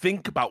 Like,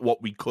 think about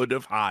what we could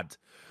have had,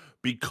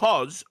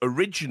 because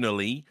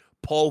originally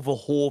Paul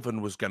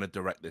Verhoeven was going to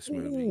direct this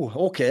movie. Ooh,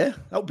 okay,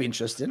 that would be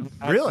interesting.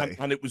 Really?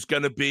 And it was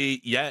going to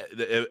be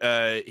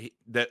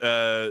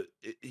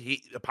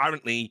he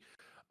apparently.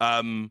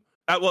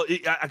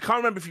 I can't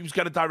remember if he was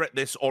going to direct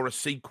this or a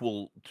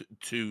sequel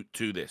to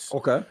this.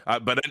 Okay.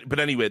 But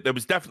anyway, there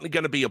was definitely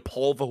going to be a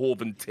Paul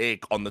Verhoeven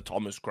take on the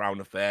Thomas Crown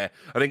affair.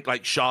 I think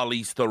like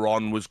Charlize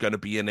Theron was going to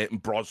be in it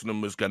and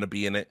Brosnan was going to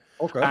be in it.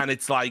 Okay. And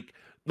it's like,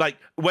 like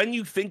when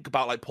you think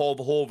about like Paul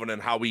Verhoeven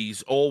and how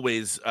he's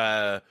always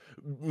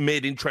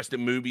made interesting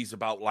movies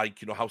about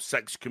like, you know, how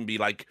sex can be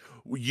like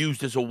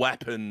used as a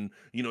weapon,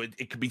 you know,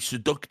 it can be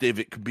seductive,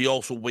 it can be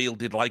also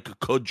wielded like a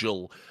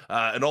cudgel,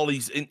 and all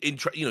these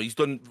you know, he's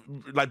done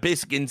like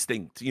Basic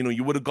Instinct, you know,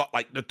 you would have got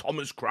like the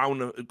Thomas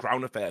Crown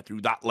affair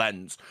through that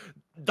lens.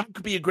 That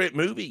could be a great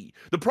movie.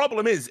 The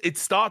problem is it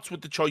starts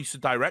with the choice of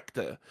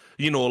director.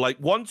 You know, like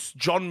once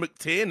John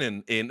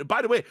McTiernan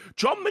by the way,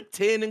 John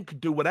McTiernan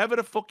could do whatever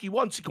the fuck he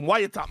wants. He can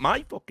wiretap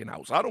my fucking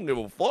house. I don't give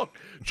a fuck.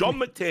 John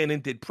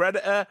McTiernan did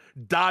Predator,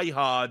 Die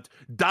Hard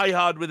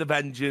with a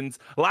Vengeance,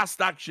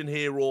 Last Action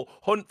Hero,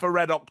 Hunt for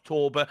Red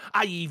October.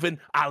 I'll even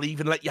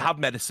let you have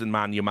Medicine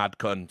Man, you mad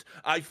cunt.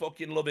 I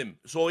fucking love him.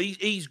 So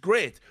he's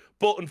great.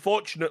 But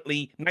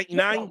unfortunately,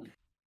 99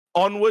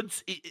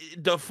 onwards,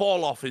 the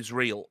fall off is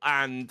real,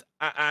 and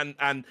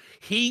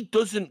he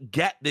doesn't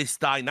get this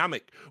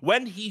dynamic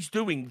when he's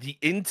doing the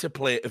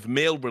interplay of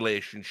male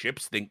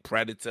relationships. Think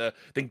Predator,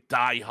 think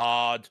Die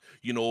Hard,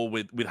 you know,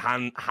 with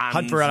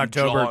Hunt for Red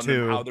October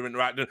too, how they're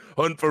interacting.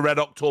 Hunt for Red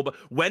October.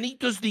 When he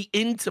does the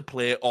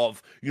interplay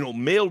of, you know,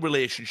 male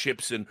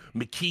relationships and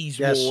McKee's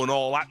War and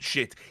all that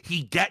shit,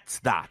 he gets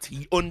that.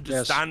 He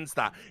understands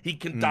that. He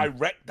can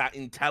direct that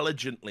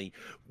intelligently.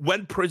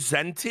 When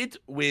presented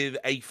with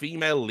a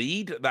female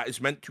lead that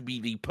is meant to be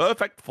the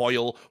perfect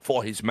foil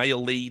for his male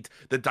lead,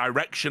 the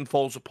direction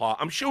falls apart.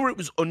 I'm sure it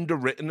was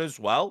underwritten as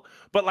well,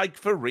 but like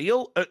for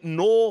real, at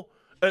no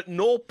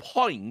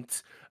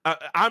point.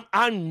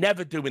 I'm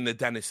never doing the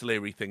Dennis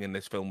Leary thing in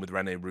this film with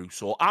Renee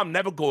Russo. I'm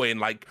never going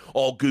like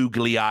all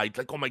googly-eyed,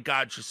 like, oh my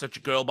God, she's such a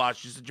girl boss,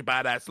 she's such a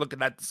badass, look at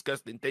that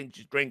disgusting thing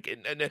she's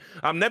drinking. And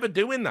I'm never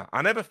doing that.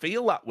 I never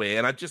feel that way.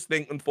 And I just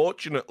think,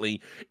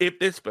 unfortunately, if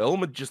this film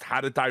had just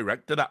had a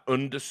director that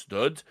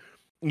understood,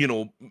 you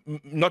know,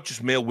 not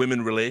just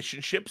male-women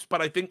relationships,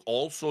 but I think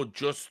also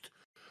just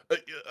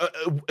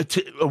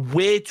a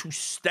way to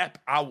step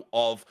out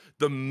of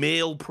the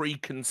male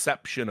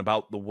preconception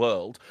about the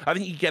world, I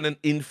think you get an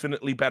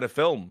infinitely better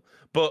film.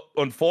 But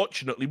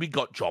unfortunately, we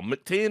got John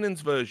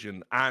McTiernan's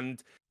version,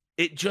 and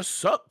it just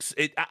sucks.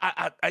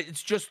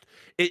 It's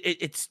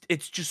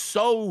just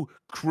so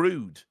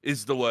crude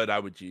is the word I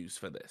would use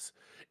for this.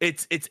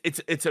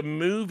 It's a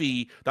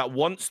movie that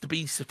wants to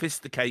be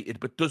sophisticated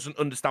but doesn't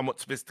understand what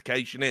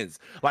sophistication is.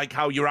 Like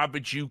how your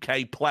average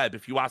UK pleb,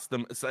 if you ask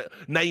them,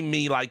 name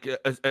me like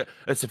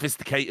a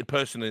sophisticated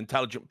person, an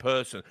intelligent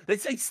person, they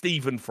say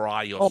Stephen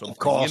Fry or something. Of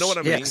course, you know what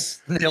I mean?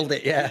 Yes, nailed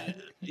it. Yeah,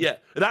 yeah.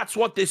 That's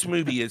what this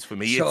movie is for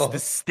me. Sure. It's the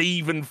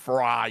Stephen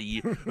Fry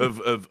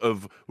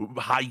of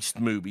heist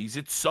movies.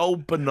 It's so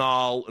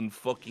banal and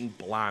fucking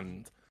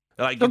bland.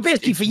 Like, so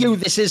basically, for you,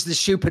 this is the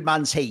stupid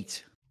man's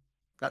Heat.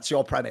 That's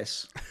your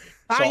premise.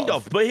 Kind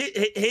of. But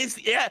here's,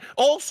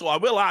 also, I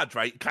will add,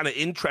 right, kind of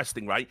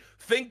interesting, right?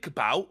 Think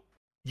about,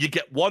 you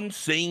get one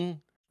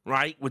scene,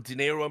 right, with De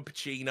Niro and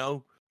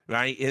Pacino,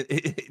 right?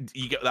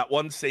 You get that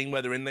one scene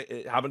where they're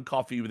having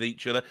coffee with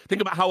each other.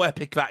 Think about how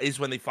epic that is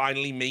when they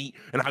finally meet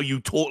and how you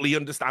totally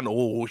understand,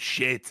 oh,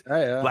 shit.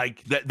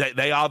 Like,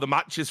 they are the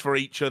matches for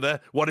each other.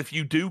 What if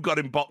you do got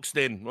him boxed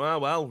in?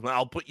 Well,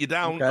 I'll put you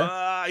down.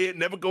 I ain't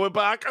never going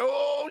back.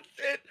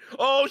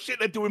 Oh, shit,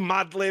 they're doing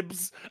Mad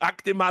Libs,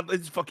 acting Mad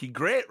Libs. It's fucking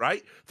great,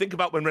 right? Think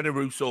about when Renee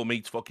Russo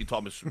meets fucking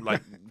Thomas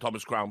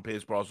Crown,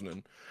 Pierce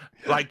Brosnan.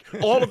 Like,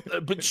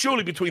 but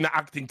surely between the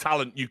acting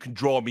talent, you can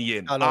draw me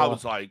in. I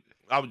was like,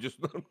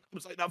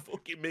 that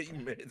fucking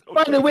meeting, mate.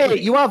 By the way,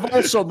 you have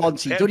also,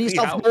 Monty, done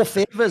yourself more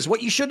favours.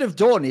 What you should have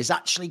done is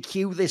actually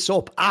queue this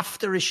up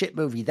after a shit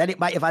movie. Then it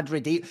might have had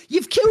redeem.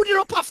 You've queued it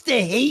up after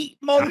Heat,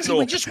 Monty.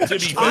 We just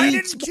watched Heat. I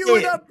didn't queue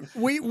it up.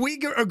 We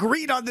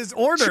agreed on this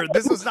order.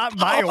 This was not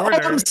my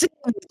order.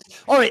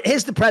 All right,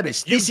 here's the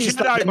premise. This is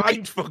the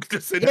mind fucked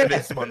us into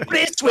this one.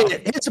 Here's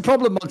the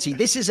problem, Monty.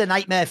 This is a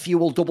nightmare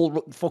fuel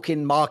double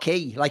fucking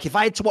marquee. Like, if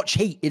I had to watch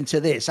Heat into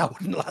this, I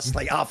wouldn't last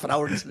like half an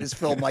hour into this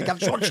film. Like, I've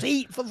just watched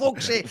Heat, for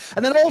fuck's sake.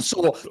 And then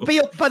also,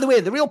 by the way,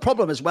 the real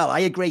problem as well, I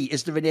agree,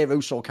 is the Renee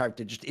Russo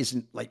character just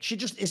isn't, like, she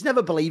just is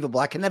never believable.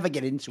 I can never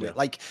get into it.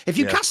 Like, if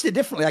you cast it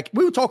differently, like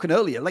we were talking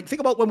earlier, like, think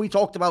about when we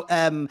talked about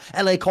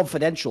LA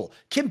Confidential.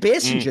 Kim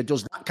Basinger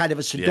does that kind of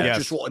a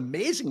seductress role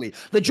amazingly.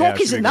 The joke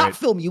is in that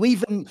film, you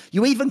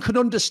even can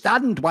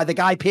understand why the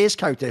Guy Pearce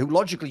character, who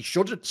logically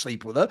shouldn't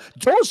sleep with her,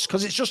 does,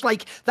 because it's just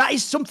like, that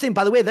is something,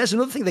 by the way, there's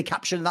another thing they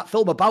captured in that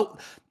film about,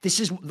 this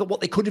is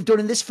what they could have done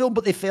in this film,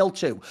 but they failed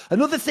to.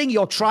 Another thing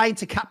you're trying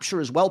to capture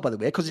as well, by the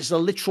way, because it's a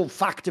literal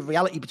fact of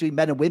reality between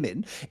men and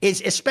women,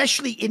 is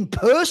especially in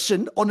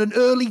person on an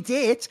early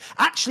date,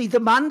 actually the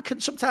man can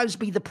sometimes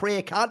be the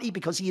prey, can't he?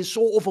 Because he is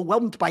so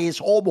overwhelmed by his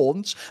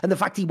hormones and the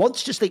fact he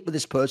wants to sleep with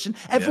this person.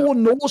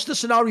 Everyone knows the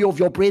scenario of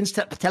your brains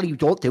telling you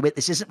don't do it.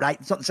 This isn't right.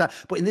 It's not this,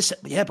 but in this,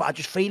 but I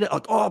just feel it.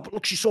 Oh, but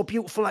look, she's so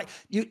beautiful. Like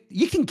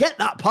you can get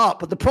that part,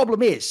 but the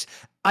problem is,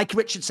 like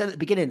Richard said at the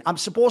beginning, I'm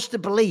supposed to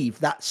believe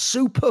that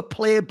super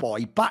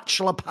playboy,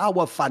 bachelor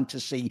power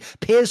fantasy,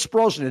 Pierce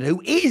Brosnan,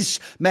 who is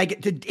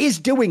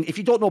doing, if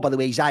you don't know, by the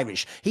way, he's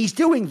Irish. He's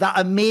doing that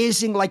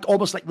amazing, like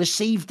almost like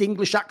received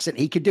English accent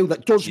he could do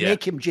that does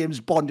make him James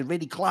Bond and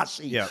really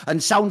classy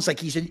and sounds like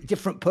he's a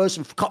different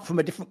person cut from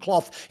a different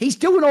cloth. He's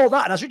doing all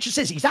that. And as Richard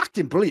says, he's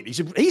acting brilliant.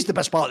 He's the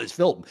best part of this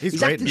film.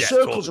 He's acting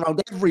circles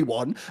around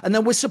everyone. And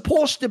then we're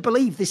supposed to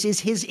believe this is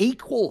his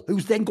equal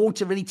who's then going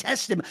to really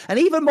test him. And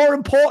even more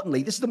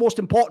importantly, this is the most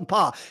important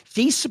part.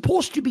 He's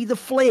supposed to be the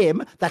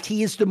flame that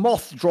he is the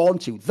moth drawn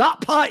to. That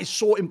part is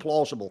so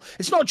implausible.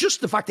 It's not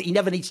just the fact that he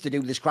never needs to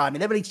do this crime. He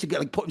never needs to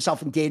put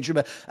himself in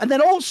danger. And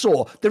then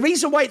also, the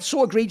reason why it's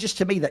so egregious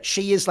to me that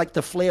she is like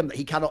the flame that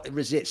he cannot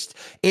resist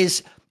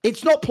is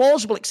it's not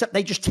plausible, except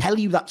they just tell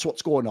you that's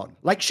what's going on.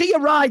 Like, she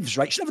arrives,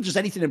 right? She never does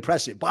anything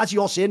impressive. But as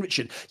you're saying,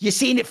 Richard, you're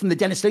seeing it from the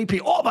Dennis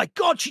Leary. Oh, my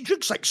God, she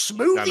drinks, like,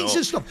 smoothies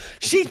and stuff.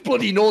 She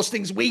bloody knows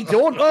things we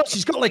don't. Oh,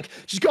 she's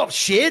got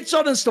shades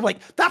on and stuff.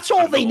 Like, that's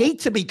all they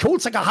need to be cool.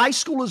 It's like a high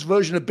schooler's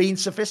version of being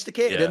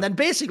sophisticated. Yeah. And then,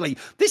 basically,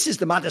 this is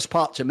the maddest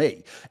part to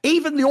me.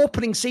 Even the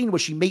opening scene where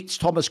she meets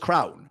Thomas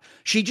Crown,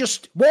 she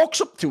just walks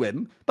up to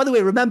him. By the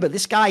way, remember,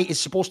 this guy is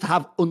supposed to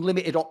have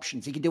unlimited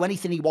options. He can do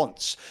anything he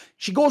wants.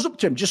 She goes up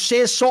to him, just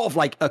says sort of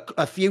like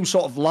a few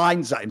sort of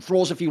lines at him,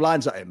 throws a few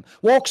lines at him,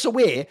 walks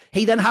away.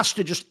 He then has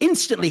to just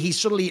instantly, he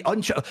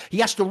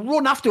has to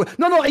run after her.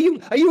 No, are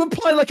you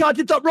implying like I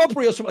did that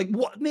robbery or something? Like,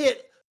 what, mate?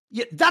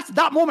 Yeah,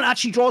 that moment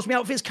actually draws me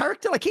out of his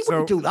character. Like, he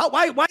wouldn't do that.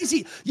 Why is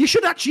he? You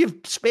should actually have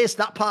spaced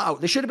that part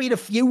out. There should have been a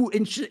few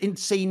in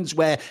scenes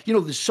where,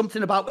 there's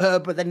something about her,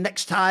 but then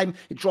next time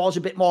it draws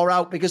a bit more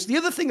out. Because the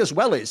other thing as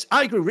well is,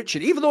 I agree with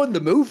Richard, even though in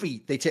the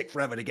movie they take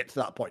forever to get to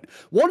that point,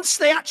 once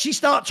they actually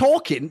start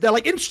talking, they're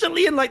like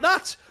instantly in like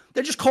that.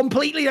 They're just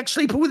completely like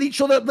sleeping with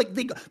each other. Like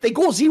they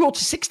go 0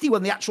 to 60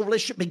 when the actual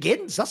relationship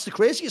begins. That's the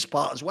craziest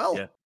part as well.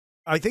 Yeah.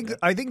 I think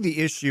the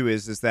issue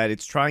is that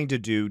it's trying to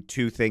do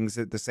two things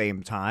at the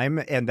same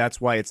time, and that's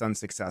why it's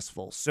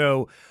unsuccessful.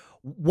 So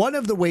one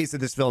of the ways that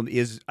this film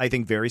is, I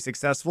think, very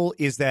successful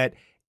is that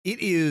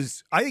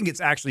I think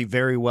it's actually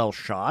very well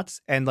shot,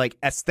 and like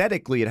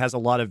aesthetically, it has a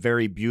lot of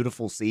very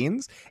beautiful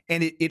scenes,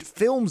 and it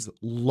films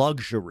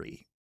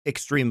luxury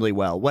extremely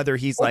well, whether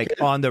he's like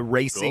on the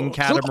racing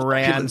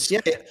catamaran.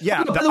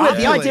 Yeah.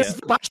 The idea of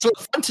the bachelor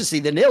fantasy,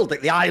 they nailed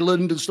it. The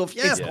island and stuff.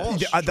 Yeah,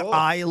 the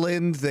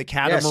island, the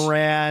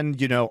catamaran.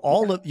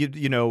 All of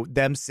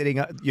them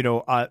sitting.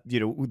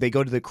 They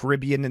go to the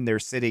Caribbean and they're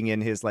sitting in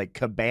his like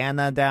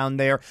cabana down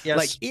there. Yes.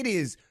 Like, it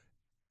is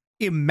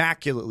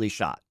immaculately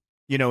shot.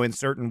 In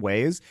certain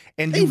ways.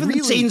 And even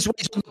the scenes where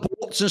he's on the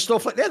boats and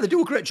stuff like that, they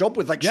do a great job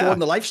with like showing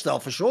the lifestyle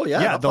for sure.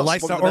 Yeah, the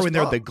lifestyle, or when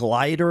they're the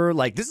glider,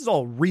 like this is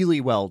all really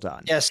well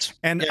done. Yes.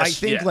 And I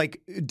think like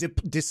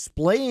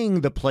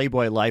displaying the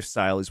Playboy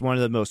lifestyle is one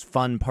of the most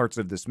fun parts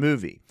of this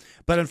movie.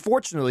 But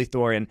unfortunately,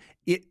 Thorin,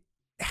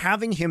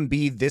 having him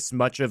be this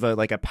much of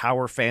a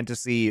power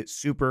fantasy,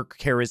 super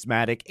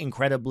charismatic,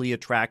 incredibly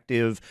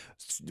attractive,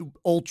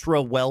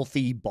 ultra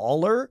wealthy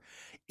baller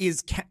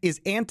is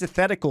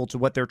antithetical to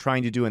what they're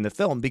trying to do in the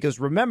film, because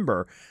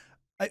remember,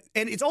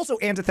 and it's also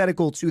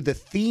antithetical to the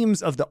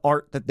themes of the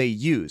art that they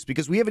use,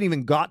 because we haven't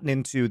even gotten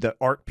into the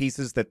art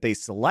pieces that they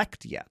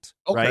select yet,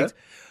 right?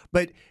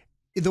 But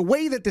the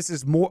way that this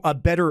is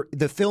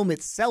the film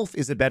itself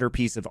is a better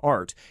piece of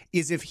art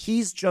is if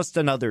he's just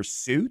another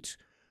suit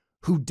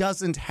who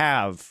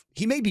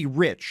he may be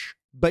rich,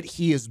 but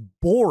he is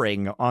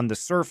boring on the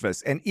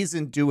surface and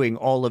isn't doing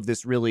all of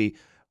this really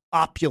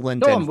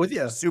opulent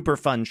and super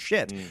fun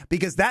shit,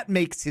 because that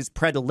makes his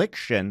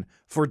predilection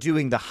for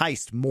doing the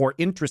heist more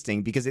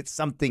interesting, because it's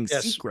something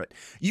secret.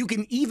 You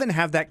can even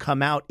have that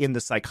come out in the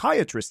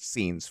psychiatrist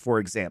scenes, for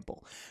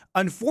example.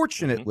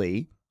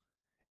 Unfortunately,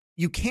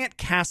 you can't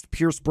cast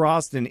Pierce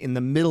Brosnan in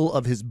the middle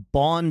of his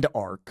Bond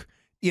arc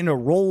in a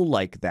role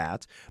like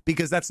that,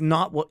 because that's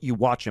not what you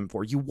watch him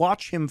for. You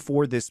watch him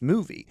for this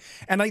movie.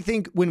 And I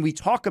think when we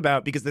talk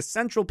about, because the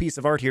central piece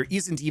of art here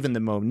isn't even the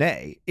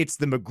Monet, it's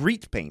the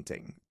Magritte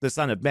painting, The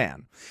Son of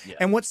Man. Yeah.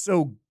 And it's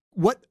a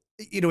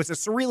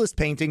surrealist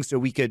painting, so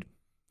we could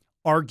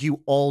argue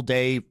all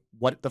day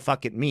what the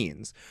fuck it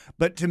means.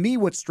 But to me,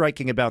 what's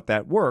striking about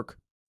that work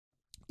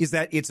is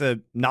that it's a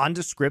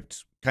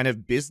nondescript kind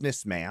of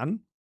businessman,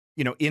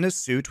 in a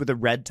suit with a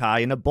red tie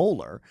and a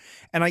bowler.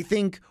 And I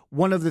think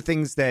one of the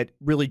things that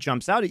really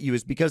jumps out at you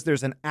is because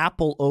there's an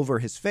apple over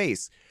his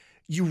face,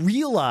 you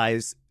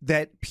realize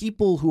that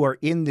people who are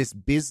in this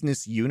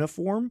business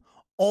uniform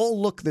all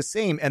look the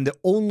same, and the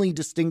only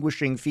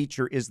distinguishing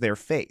feature is their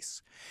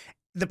face.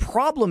 The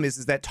problem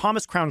is that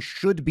Thomas Crown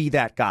should be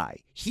that guy.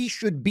 He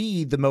should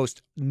be the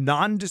most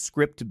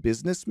nondescript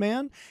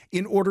businessman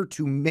in order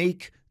to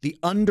make the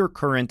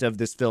undercurrent of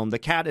this film, the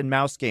cat and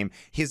mouse game,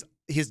 his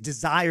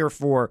desire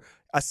for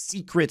a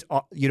secret,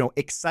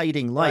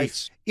 exciting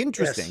life,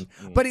 interesting.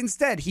 Yes. But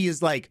instead, he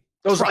is like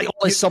those are like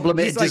all his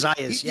sublimated desires.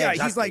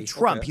 Exactly. He's like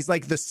Trump. Okay. He's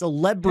like the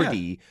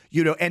celebrity,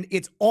 and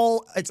it's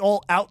all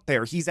out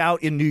there. He's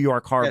out in New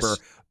York Harbor,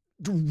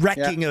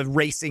 wrecking a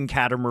racing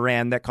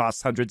catamaran that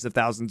costs hundreds of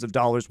thousands of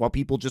dollars while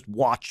people just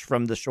watch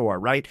from the shore,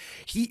 right?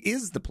 He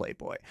is the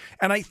playboy.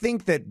 And I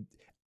think that,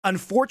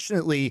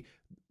 unfortunately,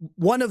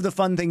 one of the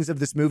fun things of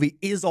this movie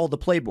is all the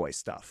playboy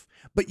stuff.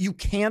 But you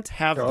can't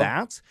have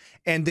that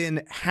and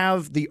then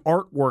have the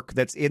artwork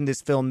that's in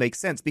this film make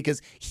sense,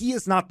 because he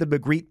is not the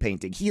Magritte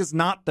painting. He is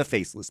not the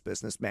faceless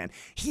businessman.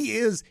 He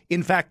is,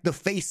 in fact, the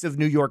face of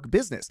New York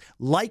business.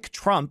 Like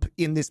Trump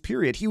in this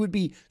period, he would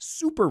be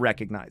super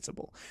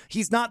recognizable.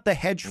 He's not the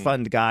hedge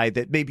fund guy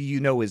that maybe you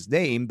know his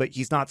name, but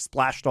he's not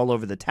splashed all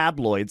over the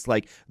tabloids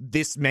like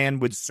this man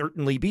would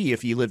certainly be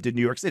if he lived in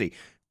New York City.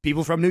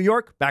 People from New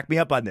York, back me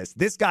up on this.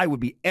 This guy would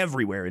be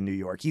everywhere in New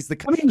York. He's the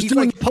he's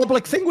doing like, the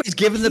public thing where he's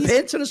giving the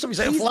painting and stuff. He's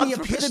the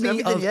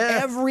epitome of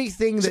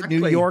everything that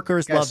New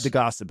Yorkers love to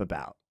gossip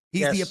about.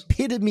 He's the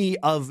epitome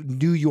of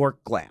New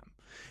York glam.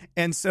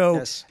 And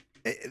so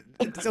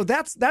so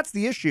that's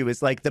the issue,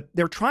 is like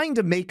they're trying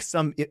to make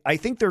I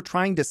think they're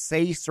trying to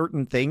say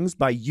certain things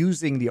by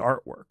using the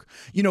artwork.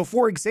 You know,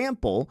 for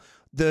example,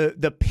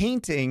 the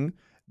painting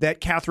that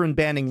Catherine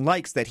Banning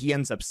likes, that he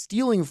ends up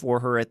stealing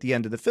for her at the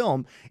end of the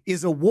film,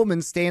 is a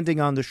woman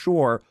standing on the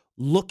shore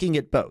looking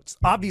at boats.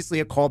 Obviously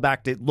a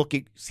callback to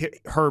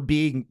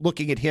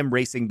looking at him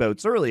racing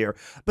boats earlier,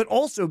 but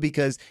also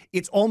because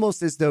it's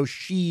almost as though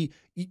she's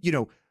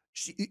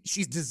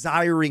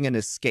desiring an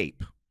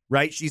escape,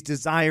 right? She's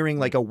desiring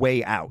like a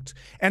way out.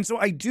 And so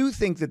I do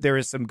think that there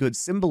is some good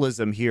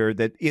symbolism here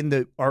that in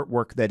the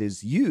artwork that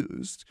is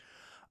used,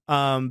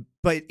 but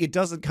it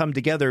doesn't come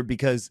together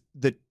because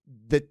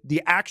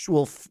the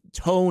actual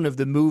tone of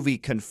the movie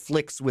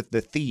conflicts with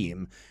the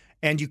theme,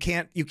 and you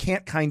can't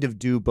kind of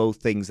do both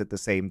things at the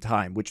same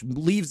time, which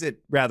leaves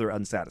it rather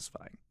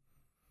unsatisfying.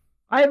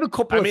 I have a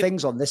couple of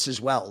things on this as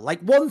well.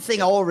 Like, one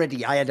thing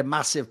I had a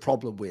massive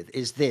problem with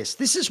is this.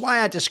 This is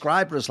why I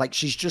describe her as like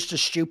she's just a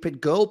stupid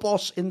girl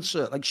boss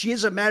insert. Like, she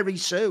is a Mary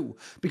Sue.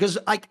 Because,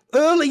 like,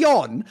 early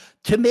on,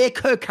 to make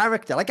her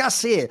character, like I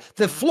say,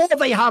 the flaw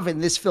they have in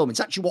this film, it's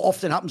actually what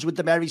often happens with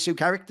the Mary Sue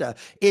character,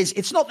 is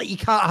it's not that you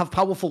can't have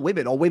powerful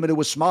women or women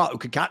who are smart who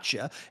could catch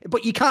you,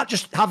 but you can't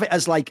just have it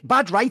as, like,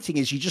 bad writing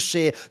is you just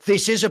say,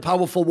 this is a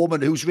powerful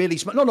woman who's really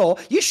smart. No,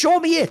 you show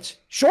me it.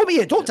 Show me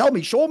it. Don't tell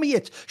me. Show me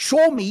it.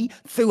 Show me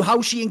through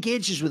how she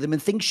engages with him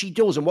and things she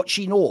does and what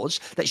she knows,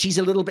 that she's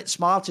a little bit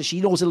smarter. She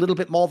knows a little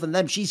bit more than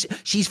them. She's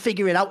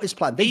figuring out his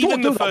plan.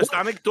 Even the first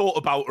anecdote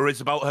about her is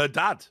about her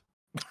dad.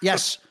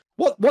 Yes.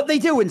 What they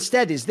do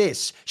instead is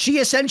this. She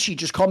essentially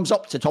just comes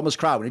up to Thomas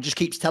Crown and just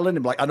keeps telling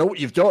him, like, I know what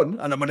you've done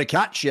and I'm going to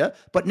catch you,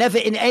 but never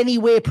in any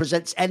way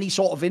presents any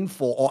sort of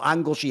info or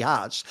angle she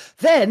has.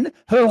 Then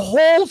her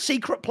whole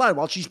secret plan,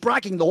 while she's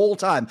bragging the whole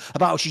time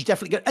about how she's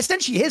definitely going to...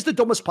 Essentially, here's the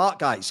dumbest part,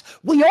 guys.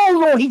 We all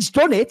know he's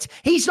done it.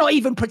 He's not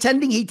even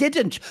pretending he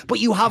didn't, but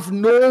you have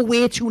no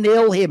way to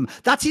nail him.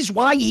 That is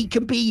why he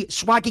can be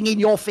swagging in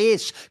your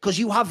face, because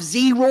you have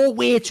zero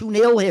way to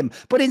nail him.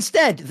 But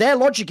instead, their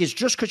logic is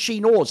just because she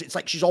knows, it's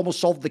like she's almost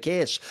solved the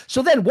case.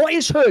 So then what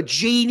is her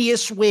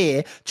genius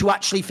way to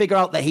actually figure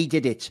out that he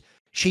did it?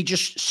 She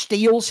just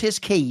steals his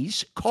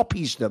keys,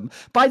 copies them.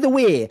 By the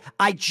way,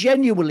 I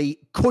genuinely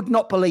could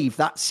not believe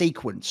that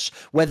sequence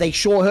where they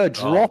show her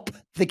drop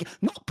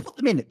not put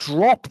them in,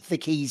 drop the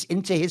keys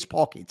into his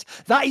pocket.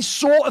 That is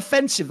so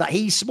offensive that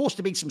he's supposed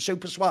to be some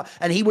super smart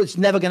and he was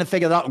never going to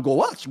figure that out and go,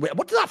 what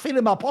does that feel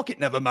in my pocket?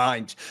 Never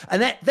mind.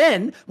 And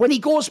then when he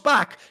goes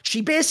back,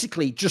 she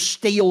basically just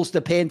steals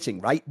the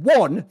painting, right?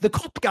 One, the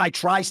cop guy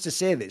tries to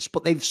say this,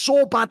 but they've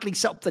so badly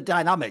set up the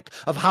dynamic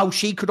of how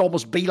she could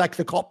almost be like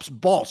the cop's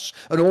boss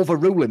and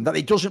overrule him that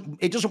it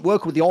doesn't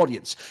work with the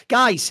audience.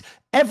 Guys,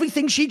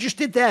 everything she just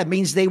did there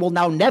means they will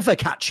now never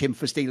catch him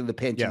for stealing the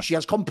painting. Yeah. She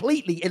has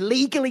completely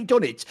illegally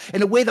done it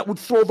in a way that would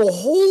throw the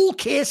whole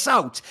case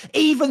out,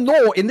 even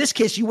though in this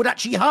case you would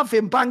actually have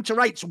him banged to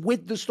rights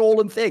with the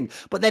stolen thing.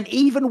 But then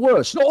even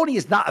worse, not only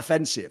is that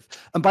offensive,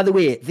 and by the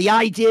way, the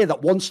idea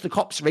that once the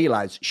cops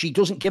realize she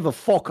doesn't give a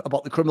fuck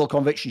about the criminal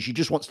conviction, she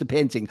just wants the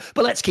painting,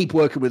 but let's keep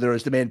working with her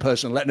as the main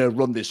person and letting her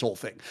run this whole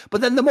thing.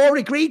 But then the more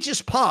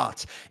egregious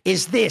part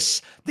is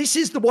this. This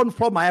is the one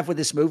problem I have with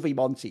this movie,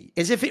 Monty,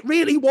 is if it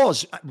really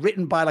was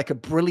written by like a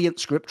brilliant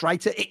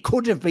scriptwriter, it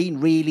could have been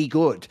really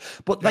good.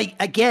 But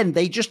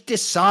they just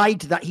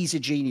decide that he's a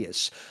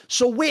genius.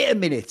 So wait a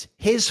minute.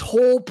 His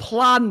whole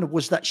plan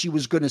was that she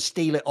was going to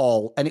steal it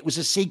all, and it was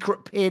a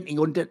secret painting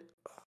under...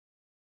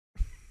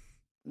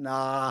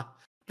 Nah.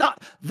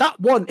 That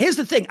one, here's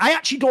the thing. I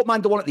actually don't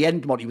mind the one at the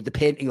end, Monty, with the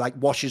painting like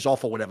washes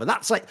off or whatever.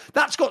 That's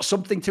got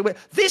something to it.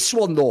 This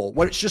one, though,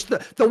 where it's just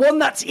the one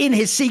that's in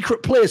his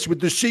secret place with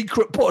the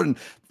secret button,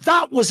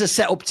 that was a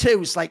setup too.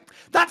 It's like,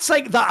 that's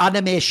like that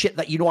anime shit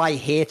that, I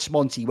hate,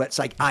 Monty, where it's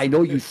like, I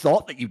know you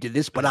thought that you did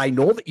this, but I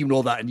know that you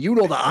know that, and you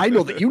know that, I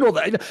know that you know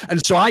that.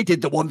 And so I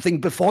did the one thing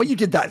before you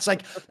did that. It's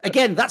like,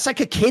 again, that's like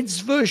a kid's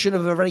version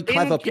of a very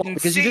clever plot,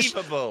 because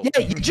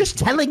you're just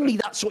telling me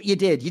that's what you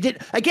did. You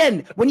did,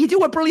 again, when you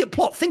do a brilliant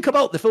plot, think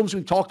about the films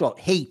we've talked about,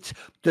 Heat,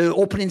 the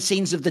opening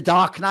scenes of The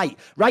Dark Knight,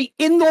 right?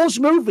 In those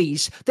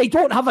movies, they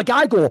don't have a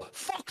guy go,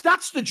 fuck,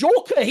 that's the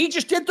Joker. He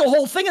just did the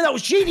whole thing and that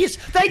was genius.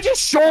 They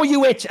just show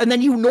you it. great. And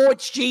then you know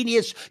it's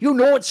genius. You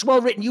know it's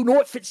well written. You know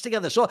it fits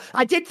together. So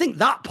I did think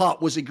that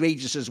part was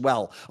egregious as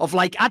well. Of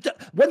like,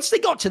 once they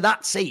got to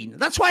that scene,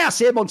 that's why I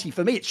say, Monty,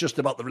 for me, it's just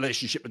about the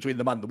relationship between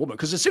the man and the woman.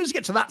 Because as soon as you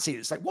get to that scene,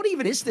 it's like, what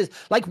even is this?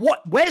 Like,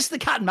 where's the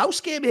cat and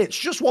mouse game here? It's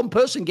just one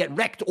person getting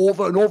wrecked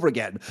over and over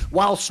again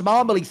while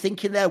smarmily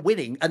thinking they're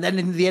winning and then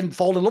in the end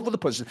fall in love with the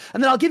person.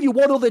 And then I'll give you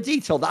one other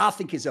detail that I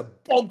think is a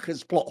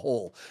bonkers plot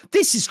hole.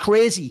 This is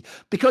crazy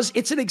because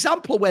it's an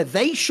example where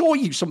they show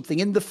you something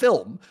in the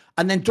film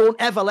and then don't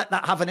ever let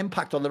that have an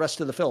impact on the rest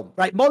of the film.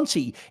 Right,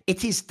 Monty,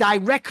 it is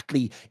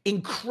directly,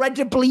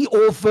 incredibly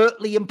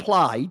overtly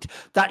implied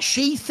that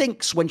she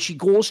thinks when she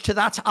goes to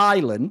that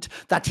island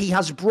that he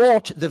has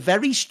brought the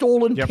very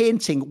stolen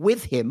painting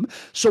with him.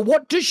 So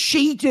what does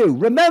she do?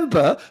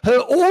 Remember,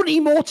 her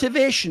only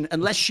motivation,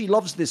 unless she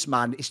loves this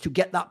man, is to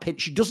get that painting.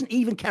 She doesn't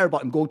even care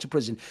about him going to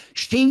prison.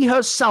 She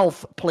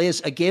herself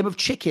plays a game of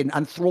chicken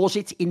and throws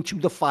it into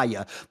the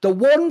fire. The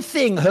one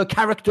thing her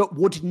character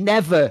would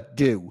never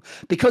do.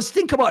 Because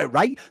think about it,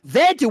 right?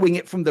 They're doing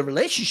it from the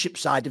relationship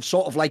side of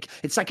sort of like,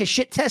 it's like a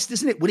shit test,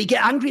 isn't it? Will he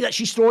get angry that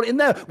she's thrown it in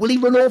there? Will he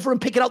run over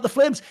and pick it out the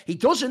flames? He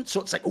doesn't.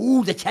 So it's like,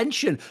 ooh, the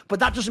tension. But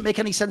that doesn't make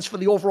any sense for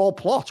the overall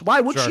plot. Why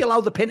would she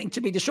allow the painting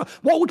to be destroyed?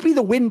 What would be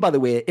the win, by the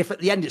way, if at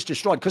the end it's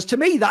destroyed? Because to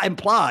me, that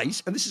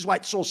implies, and this is why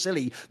it's so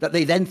silly, that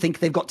they then think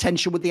they've got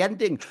tension with the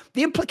ending.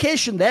 The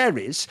implication there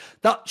is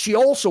that she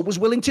also was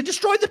willing to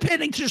destroy the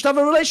painting to just have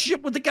a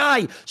relationship with the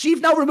guy. So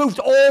you've now removed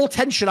all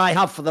tension I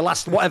have for the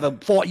last,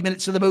 40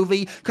 minutes of the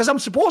movie, because I'm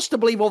supposed to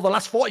believe over the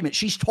last 40 minutes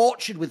she's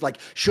tortured with like,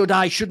 should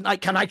I, shouldn't I,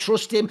 can I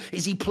trust him?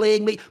 Is he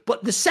playing me?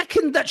 But the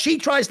second that she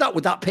tries that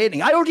with that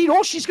painting, I already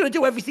know she's going to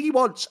do everything he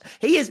wants.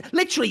 He is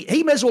literally,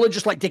 he may as well have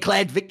just like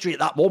declared victory at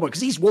that moment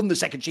because he's won the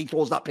second she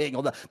throws that painting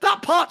on there.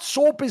 That part's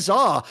so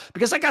bizarre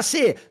because like I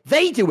say,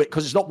 they do it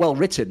because it's not well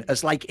written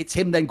as like, it's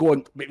him then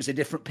going, it was a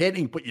different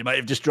painting, but you might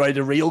have destroyed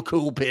a real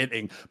cool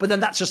painting. But then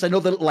that's just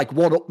another like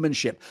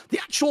one-upmanship. The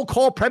actual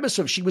core premise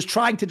of she was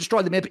trying to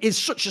destroy the painting is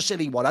such a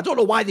silly one. I don't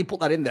know why they put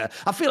that in there.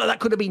 I feel like that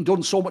could have been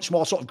done so much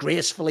more sort of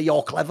gracefully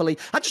or cleverly.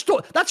 I just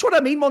don't, that's what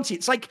I mean, Monty.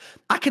 It's like,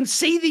 I can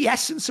see the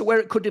essence of where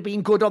it could have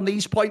been good on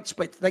these points,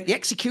 but like the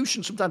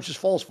execution sometimes just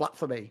falls flat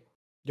for me.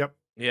 Yep.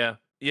 Yeah.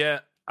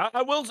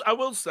 I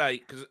will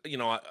say, because, you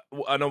know,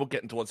 I know we're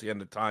getting towards the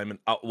end of time and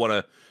I want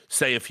to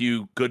say a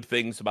few good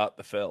things about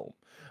the film,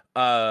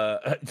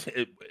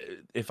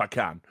 if I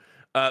can.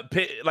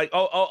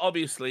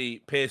 Obviously,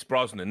 Pierce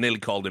Brosnan, nearly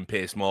called him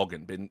Pierce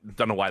Morgan.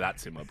 Don't know why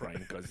that's in my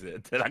brain because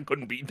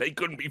they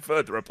couldn't be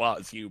further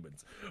apart as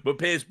humans. But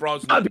Pierce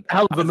Brosnan, that'd be a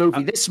hell of a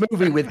movie. This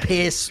movie with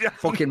Pierce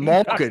fucking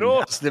Morgan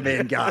as the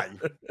main guy.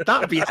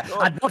 That'd be.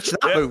 I'd watch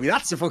that movie.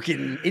 That's a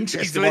fucking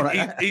interesting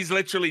one. He's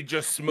literally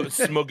just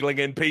smuggling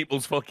in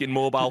people's fucking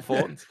mobile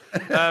phones.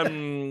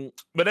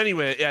 But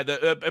anyway, yeah,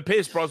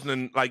 Pierce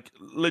Brosnan, like,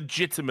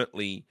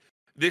 legitimately.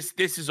 This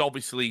is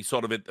obviously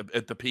sort of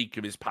at the peak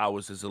of his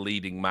powers as a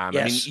leading man.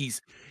 Yes. I mean,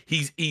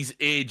 he's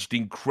aged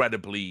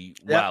incredibly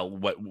well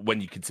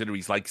when you consider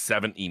he's like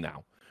 70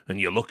 now. And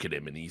you look at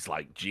him and he's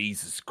like,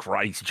 Jesus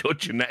Christ, your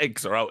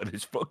genetics are out of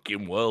this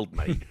fucking world,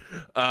 mate.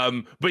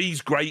 But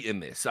he's great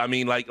in this. I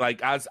mean,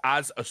 like as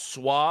a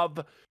suave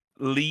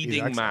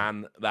leading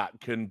man that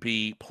can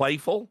be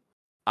playful.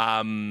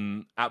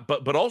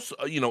 But also,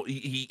 you know,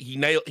 he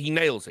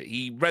nails it.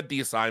 He read the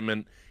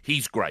assignment.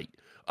 He's great.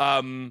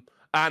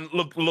 And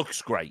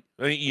looks great,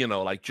 you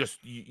know, like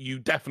just you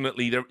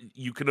definitely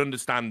you can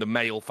understand the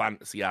male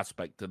fantasy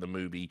aspect of the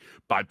movie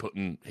by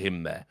putting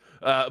him there.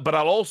 But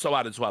I'll also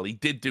add as well, he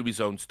did do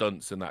his own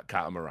stunts in that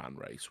catamaran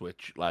race,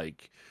 which,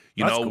 like,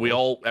 you know,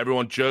 cool.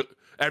 everyone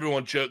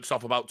jerks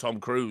off about Tom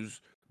Cruise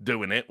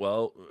doing it.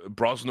 Well,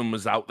 Brosnan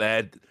was out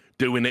there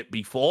doing it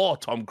before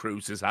Tom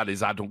Cruise has had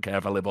his "I don't care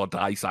if I live or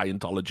die"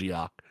 Scientology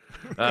arc.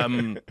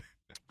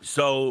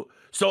 So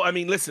I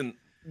mean, listen.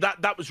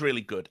 That was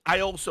really good. I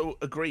also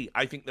agree.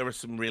 I think there are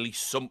some really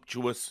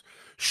sumptuous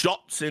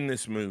shots in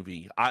this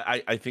movie.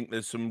 I think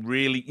there's some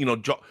really, you know,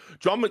 John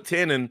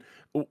McTiernan,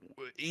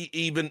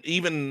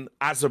 even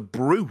as a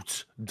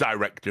brute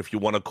director, if you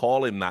want to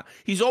call him that,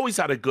 he's always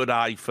had a good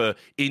eye for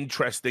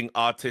interesting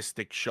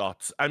artistic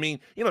shots. I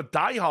mean, you know,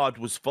 Die Hard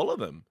was full of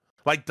them.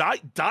 Like,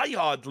 Die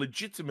Hard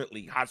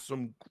legitimately has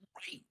some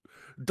great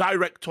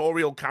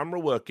directorial camera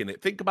work in it.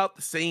 Think about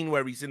the scene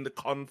where he's in the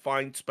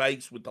confined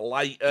space with the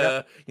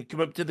lighter. You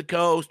come up to the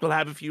coast, we'll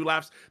have a few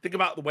laughs. Think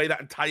about the way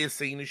that entire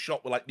scene is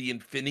shot with like the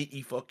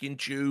infinity fucking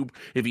tube.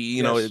 If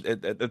you know,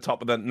 at the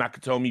top of the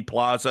Nakatomi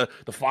Plaza,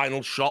 the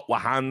final shot with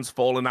hands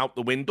falling out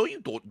the window. You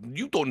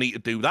don't need to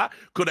do that.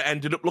 Could have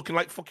ended up looking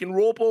like fucking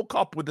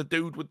RoboCop with the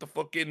dude with the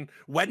fucking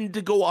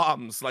Wendigo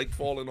arms like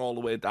falling all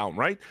the way down,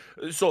 right?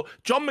 So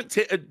John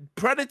McTiernan,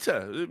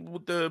 Predator,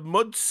 with the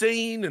mud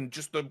scene and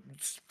just the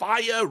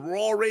fire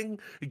roaring,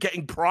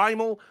 getting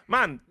primal.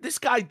 Man, this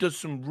guy does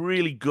some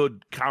really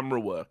good camera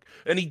work,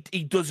 and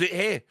he does it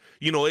here.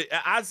 You know,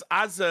 as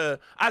a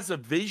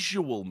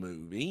visual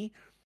movie,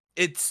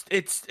 it's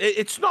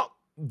not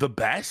the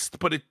best,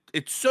 but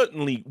it's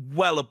certainly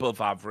well above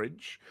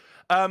average.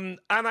 And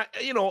I,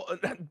 you know,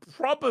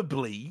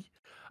 probably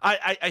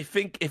I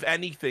think, if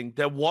anything,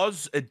 there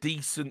was a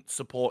decent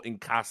supporting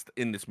cast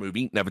in this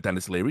movie. Never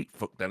Dennis Leary.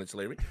 Fuck Dennis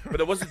Leary. But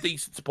there was a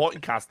decent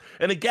supporting cast.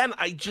 And again,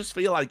 I just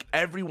feel like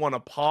everyone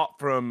apart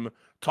from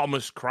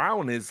Thomas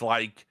Crown is,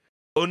 like,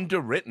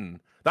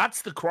 underwritten.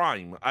 That's the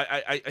crime.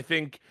 I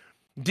think,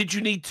 did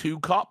you need 2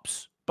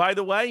 cops, by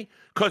the way?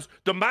 Because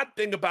the mad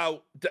thing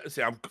about,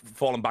 see, I'm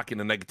falling back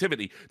into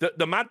negativity.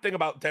 The mad thing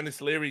about Dennis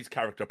Leary's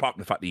character, apart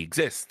from the fact that he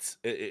exists,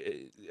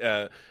 is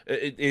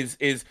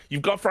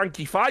you've got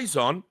Frankie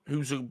Faison,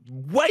 who's a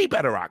way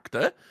better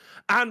actor,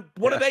 and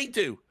what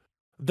do?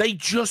 They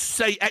just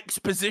say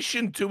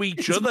exposition to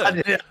each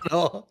other.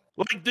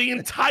 Like the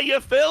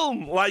entire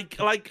film, like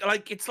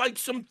it's like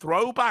some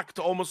throwback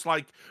to almost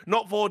like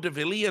not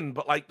vaudevillian,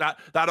 but like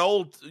that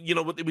old, you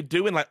know, what they were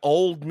doing, like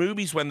old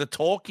movies when the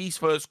talkies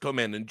first come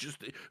in, and just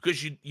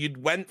because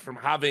you'd went from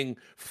having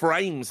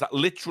frames that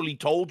literally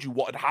told you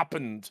what had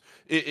happened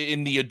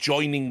in the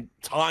adjoining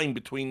time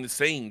between the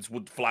scenes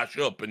would flash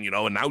up, and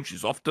and now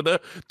she's off to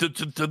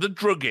the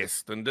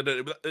druggist, and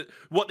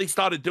what they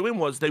started doing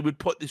was they would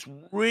put this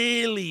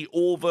really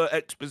over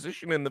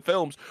exposition in the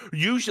films,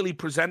 usually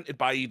presented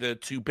by either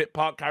 2 bit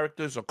part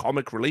characters or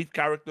comic relief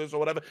characters or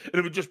whatever, and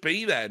it would just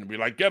be there and be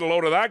like, get a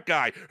load of that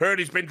guy, heard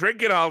he's been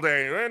drinking all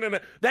day.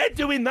 They're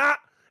doing that,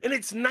 and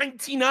it's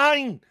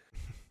 99,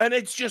 and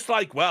it's just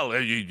like, well,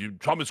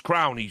 Thomas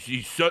Crown,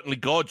 he's certainly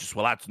gorgeous.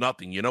 Well, that's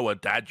nothing. Her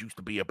dad used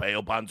to be a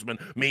bail bondsman,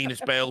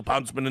 meanest bail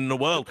bondsman in the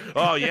world.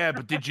 Oh yeah,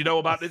 but did you know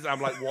about this? I'm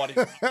like, what?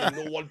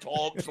 No one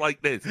talks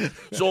like this.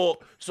 So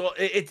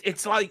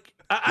it's like,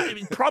 I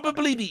mean,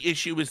 probably the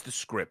issue is the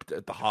script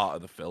at the heart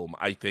of the film.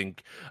 I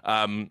think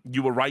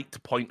you were right to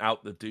point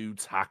out the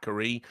dude's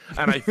hackery,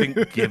 and I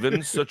think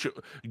given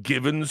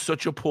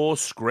such a poor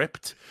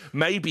script,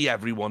 maybe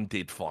everyone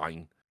did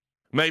fine.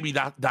 Maybe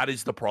that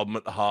is the problem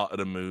at the heart of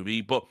the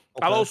movie. But okay.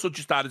 I'll also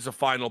just add as a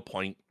final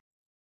point,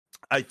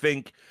 I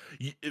think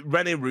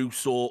Renee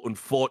Russo,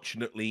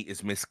 unfortunately,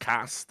 is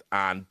miscast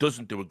and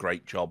doesn't do a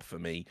great job for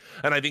me.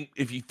 And I think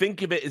if you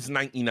think of it as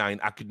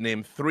 99, I could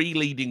name 3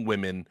 leading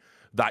women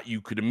that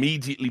you could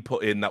immediately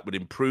put in that would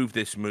improve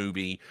this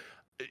movie.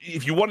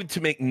 If you wanted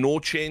to make no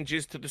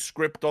changes to the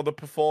script or the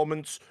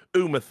performance,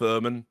 Uma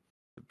Thurman,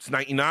 it's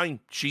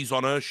 99. She's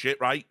on her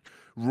shit, right?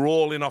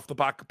 Rolling off the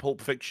back of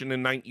Pulp Fiction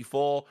in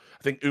 94.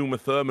 I think Uma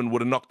Thurman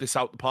would have knocked this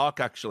out the park,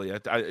 actually.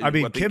 I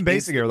mean, Kim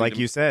Basinger, like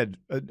you said,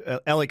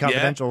 LA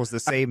Confidential was the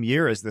same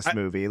year as this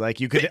movie. Like,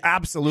 you could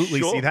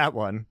absolutely see that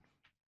one.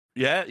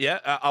 Yeah.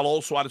 I'll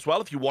also add as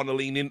well, if you want to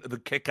lean into the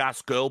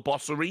kick-ass girl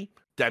bossery,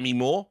 Demi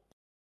Moore.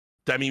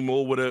 Demi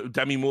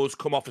Moore's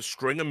come off a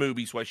string of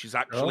movies where she's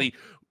actually,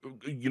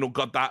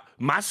 got that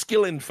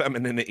masculine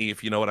femininity,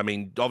 if you know what I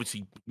mean.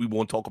 Obviously, we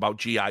won't talk about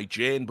G.I.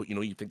 Jane, but,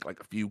 you think like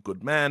A Few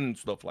Good Men and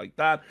stuff like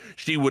that.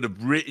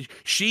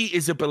 She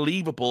is a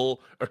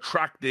believable,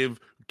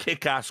 attractive,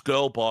 kick-ass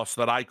girl boss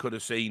that I could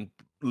have seen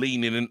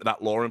leaning into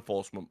that law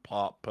enforcement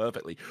part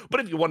perfectly. But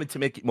if you wanted to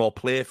make it more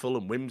playful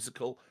and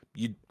whimsical,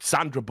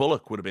 Sandra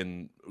Bullock would have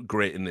been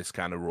great in this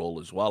kind of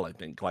role as well, I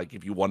think. Like,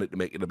 if you wanted to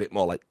make it a bit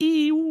more like,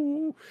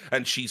 ew,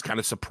 and she's kind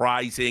of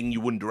surprising,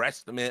 you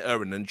underestimate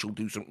her, and then she'll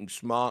do something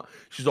smart.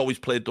 She's always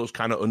played those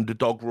kind of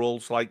underdog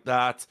roles like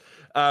that.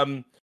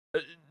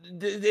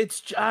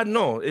 It's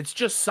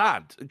just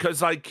sad,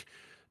 because, like,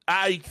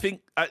 I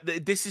think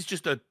this is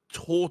just a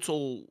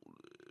total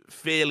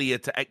failure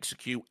to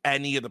execute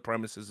any of the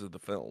premises of the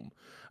film,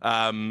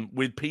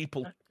 with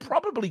people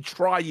probably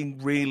trying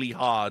really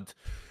hard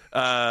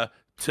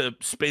to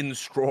spin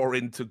straw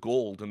into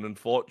gold, and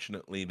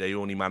unfortunately they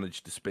only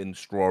managed to spin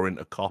straw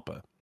into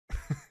copper.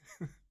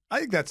 I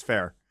think that's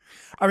fair.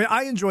 I mean,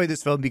 I enjoy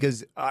this film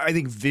because I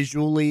think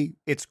visually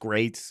it's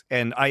great,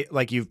 and I,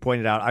 like you've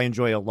pointed out, I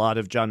enjoy a lot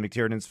of John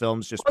McTiernan's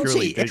films just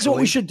purely visually. It's what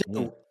we should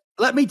do.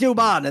 Let me do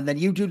mine, and then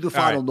you do the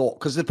final note.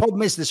 Because the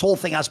problem is, this whole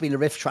thing has been a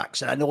riff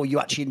tracks, and I know you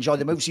actually enjoy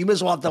the movie, so you may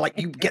as well have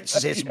you get to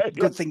say some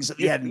good things at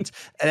the end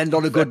and end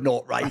on a good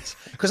note, right?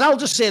 Because I'll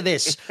just say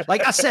this.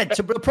 Like I said,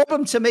 the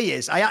problem to me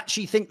is, I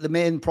actually think the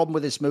main problem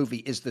with this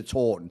movie is the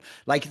tone.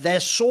 Like, they're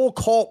so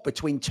caught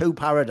between 2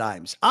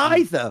 paradigms.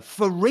 Either,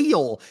 for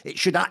real, it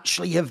should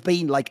actually have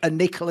been like a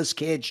Nicolas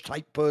Cage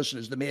type person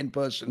as the main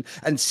person,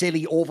 and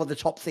silly,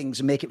 over-the-top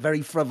things, and make it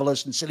very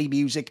frivolous and silly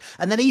music,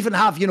 and then even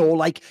have,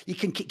 like, you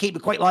can keep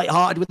it quite light-hearted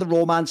with the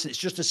romance, and it's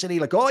just a silly,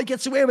 like, oh, he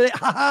gets away with it,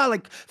 haha,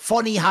 like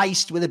funny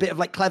heist with a bit of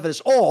like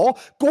cleverness, or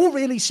go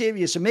really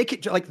serious and make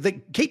it like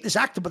keep this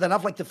actor, but then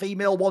have like the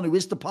female one who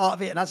is the part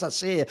of it, and as I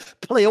say,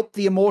 play up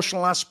the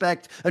emotional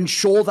aspect and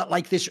show that,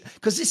 like, this,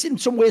 because this in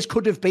some ways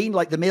could have been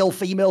like the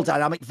male-female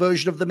dynamic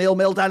version of the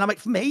male-male dynamic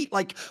from Heat.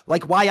 Like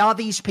why are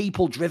these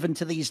people driven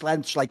to these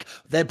lengths? Like,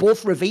 they're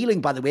both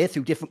revealing, by the way,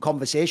 through different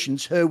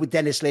conversations, her with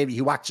Dennis Leary,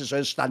 who acts as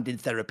her stand-in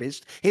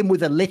therapist, him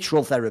with a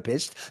literal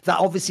therapist, that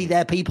obviously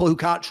they're people who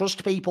can't can't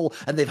trust people,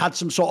 and they've had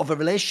some sort of a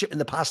relationship in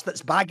the past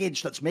that's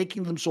baggage, that's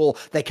making them so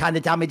they're kind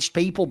of damaged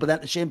people, but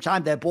at the same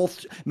time, they're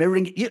both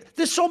mirroring.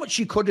 There's so much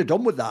you could have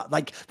done with that.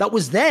 Like, that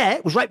was there,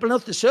 it was right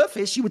beneath the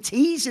surface, you were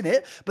teasing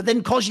it, but then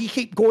because you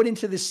keep going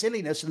into this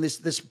silliness and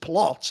this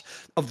plot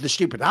of the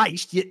stupid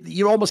heist,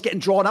 you're almost getting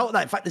drawn out of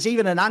that. In fact, there's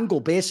even an angle,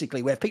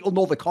 basically, where people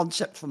know the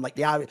concept from, like,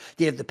 the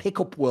idea of the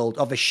pickup world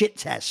of a shit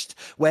test,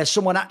 where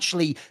someone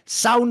actually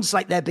sounds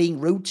like they're being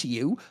rude to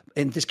you,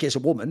 in this case a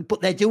woman,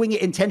 but they're doing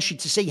it intentionally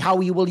to see how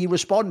will you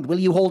respond? Will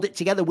you hold it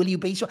together? Will you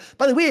be so?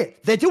 By the way,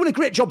 they're doing a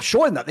great job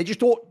showing that. They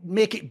just don't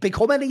make it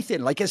become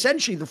anything. Like,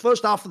 essentially, the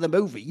first half of the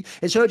movie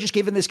is her just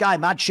giving this guy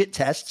mad shit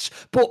tests,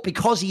 but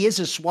because he is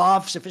a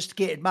suave,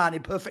 sophisticated man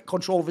in perfect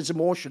control of his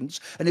emotions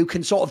and who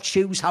can sort of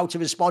choose how to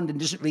respond and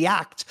doesn't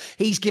react,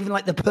 he's giving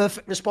like the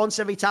perfect response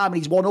every time, and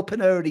he's one-upping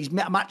her and he's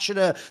matching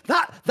her.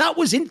 That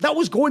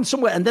was going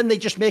somewhere, and then they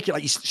just make it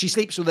like she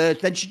sleeps with her,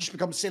 then she just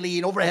becomes silly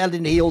and over her head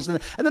in heels,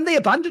 and then they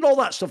abandon all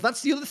that stuff.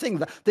 That's the other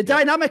thing. The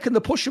dynamic and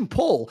the push and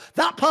pull,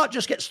 that part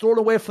just gets thrown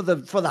away for the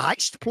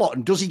heist plot.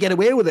 And does he get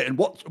away with it? And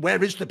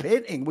where is the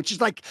painting? Which is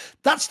like,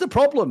 that's the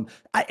problem.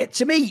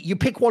 To me, you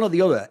pick one or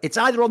the other. It's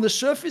either on the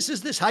surface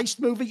as this heist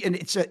movie, and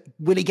it's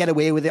will he get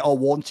away with it or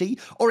won't he?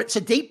 Or it's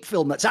a deep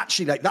film that's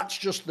actually like, that's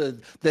just the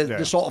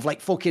sort of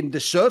like fucking the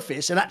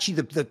surface. And actually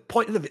the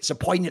point of it's a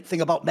poignant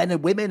thing about men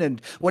and women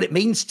and what it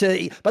means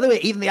to, by the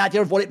way, even the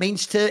idea of what it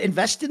means to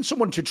invest in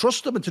someone, to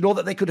trust them and to know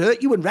that they could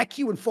hurt you and wreck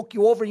you and fuck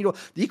you over. You know,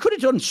 you could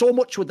have done so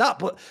much with that,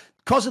 but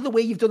because of the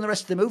way you've done the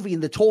rest of the movie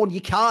and the tone,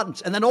 you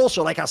can't. And then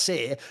also, like I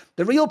say,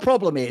 the real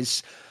problem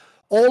is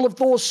all of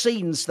those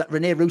scenes that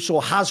Renee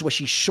Russo has where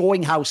she's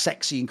showing how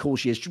sexy and cool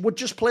she is would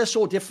just play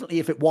so differently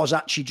if it was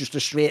actually just a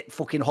straight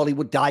fucking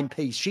Hollywood dime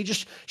piece. She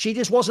just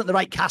wasn't the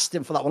right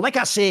casting for that one. Like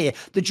I say,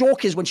 the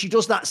joke is when she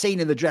does that scene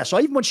in the dress, or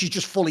even when she's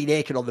just fully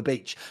naked on the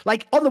beach.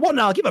 Like, on the one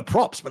hand, I'll give her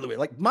props, by the way.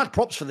 Like, mad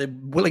props for the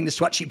willingness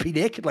to actually be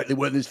naked like they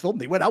were in this film.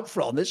 They went out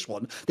for it on this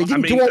one. They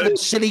didn't do all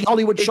those silly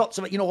Hollywood shots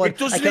of it, you know. It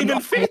doesn't even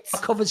fit.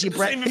 Covers your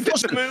breath. It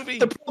doesn't.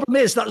 The problem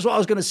is, that's what I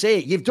was going to say.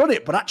 You've done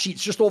it, but actually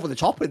it's just over the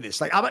top in this.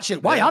 Like, I'm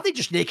actually, why are they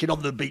just naked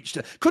on the beach?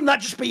 Couldn't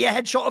that just be a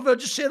headshot of her?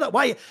 Just say that.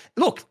 Why?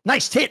 Look,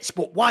 nice tits,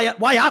 but why am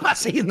I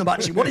seeing them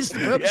actually? What is the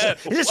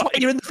purpose? Is this why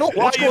you're in the film?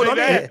 What's going on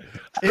here?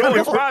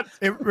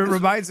 It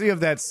reminds me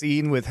of that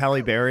scene with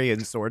Halle Berry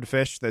and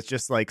Swordfish that's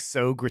just like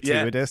so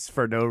gratuitous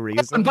for no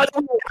reason. But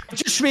I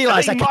just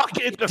realised I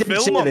marketed the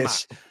film on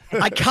this.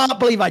 I can't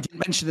believe I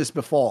didn't mention this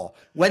before.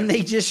 When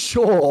they just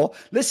show,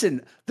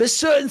 listen, there's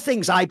certain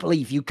things I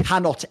believe you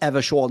cannot ever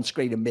show on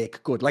screen and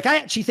make good. Like, I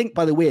actually think,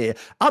 by the way,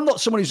 I'm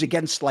not someone who's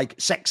against like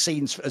sex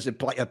scenes as a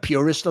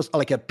purist, or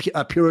like a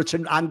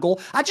Puritan angle.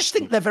 I just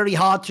think they're very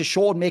hard to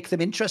show and make them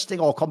interesting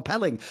or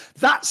compelling.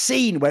 That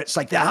scene where it's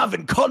like they're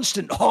having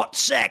constant hot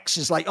sex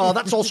is like, oh,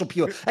 that's also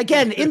pure.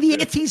 Again, in the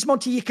 80s,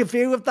 Monty, you can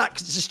feel with that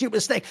because it's the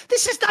stupidest thing.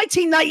 This is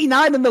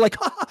 1999 and they're like,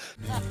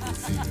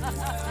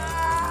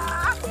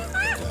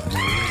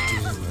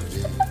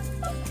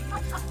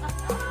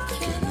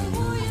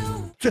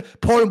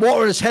 pouring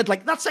water in his head,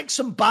 like that's like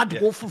some bad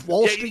Wolf of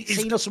Wall Street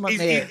scene or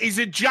something. He's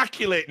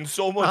ejaculating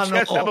so much. He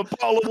has to have a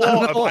bottle of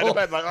water by the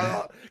bed, like,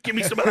 oh, give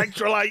me some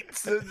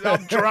electrolytes.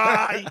 I'm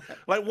dry.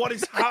 Like, what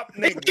is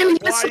happening?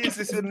 Why is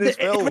this in this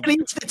film? It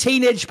really is the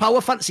teenage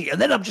power fantasy, and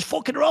then I'm just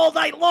fucking her all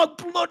night long.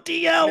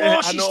 Bloody hell!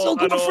 Oh, she's still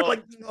going for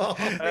it.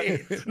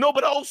 Like, no,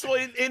 but also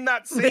in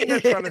that scene, they're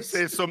trying to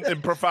say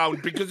something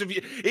profound because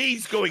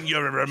he's going,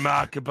 "You're a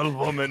remarkable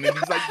woman," and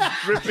he's like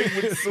dripping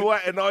with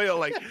sweat and oil,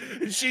 like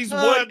she's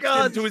worked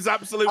to his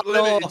absolute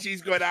limit, and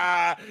she's going,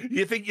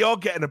 you think you're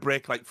getting a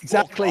break? Like,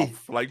 exactly.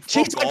 Off. Like,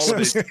 she's like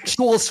some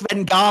sexual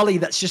Svengali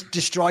that's just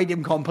destroyed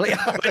him completely.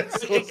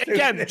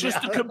 Again,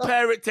 just to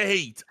compare it to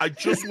Heat, I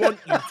just want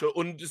you to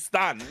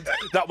understand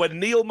that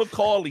when Neil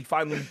McCauley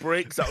finally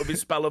breaks out of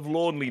his spell of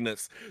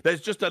loneliness,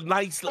 there's just a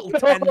nice little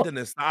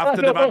tenderness that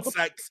after they've had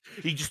sex,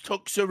 he just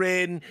tucks her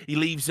in, he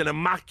leaves an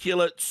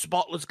immaculate,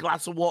 spotless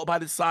glass of water by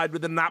the side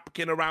with a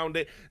napkin around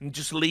it, and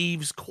just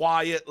leaves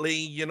quietly,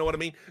 you know what I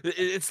mean?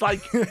 It's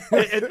like...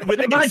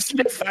 Imagine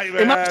if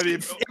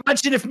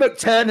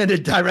McTiernan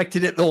had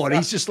directed it though, and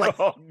he's just like,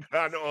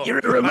 "You're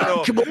a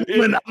remarkable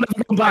woman."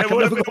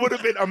 It would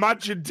have been,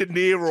 imagine De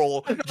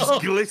Niro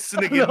just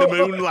glistening in the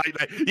moonlight.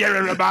 Like, "You're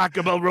a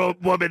remarkable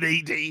woman,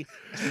 Edie.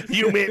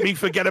 You make me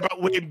forget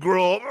about Wayne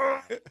Grove."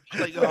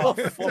 Like, oh,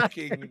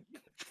 fucking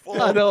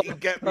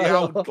get me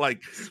out.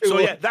 Like, so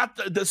yeah,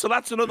 so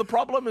that's another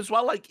problem as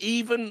well. Like,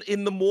 even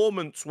in the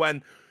moments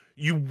when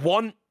you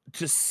want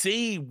to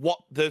see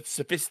what the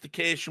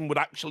sophistication would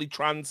actually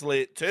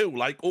translate to,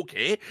 like,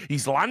 okay,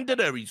 he's landed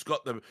her, he's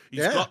got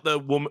the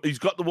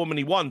woman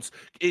he wants.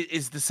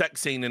 Is the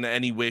sex scene in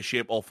any way,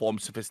 shape, or form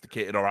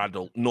sophisticated or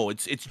adult? No,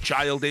 it's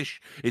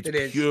childish, it's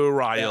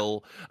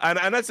puerile, and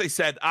as I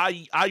said,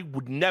 I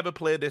would never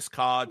play this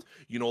card.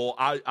 You know,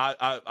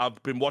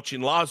 I've been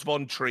watching Lars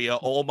von Trier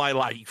all my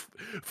life.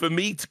 For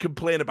me to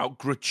complain about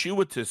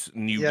gratuitous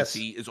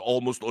nudity is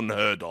almost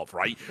unheard of,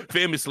 right?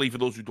 Famously, for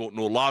those who don't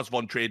know, Lars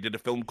von Trier did a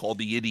film film called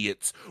The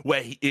Idiots,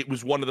 where it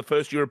was one of the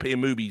first European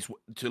movies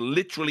to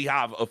literally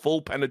have a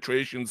full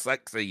penetration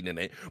sex scene in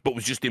it, but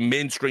was just in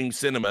mainstream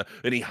cinema,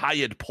 and he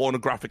hired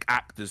pornographic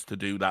actors to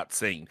do that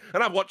scene.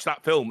 And I've watched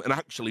that film, and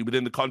actually,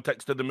 within the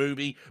context of the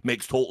movie,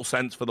 makes total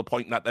sense for the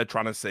point that they're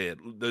trying to say it.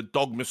 The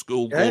Dogma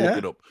School, go look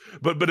it up.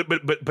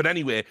 But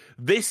anyway,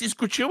 this is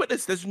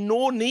gratuitous. There's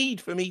no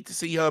need for me to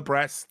see her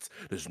breasts.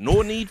 There's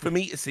no need for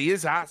me to see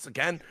his ass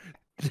again.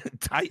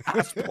 Tight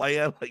ass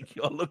player, like,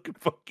 you're looking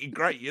fucking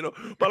great, you know.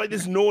 But like,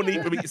 there's no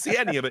need for me to see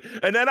any of it.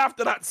 And then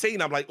after that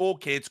scene, I'm like,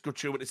 okay, it's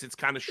gratuitous. It's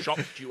kind of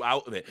shocked you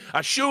out of it.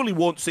 I surely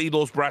won't see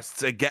those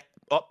breasts again.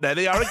 Up there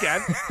they are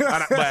again.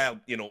 And well,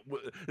 you know,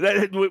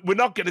 we're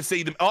not going to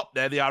see them. Up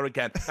there they are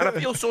again. And I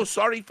feel so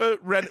sorry for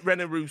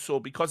Renee Russo,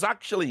 because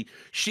actually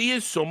she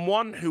is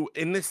someone who,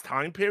 in this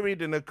time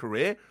period in her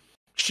career,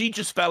 she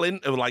just fell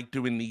into like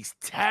doing these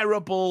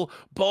terrible,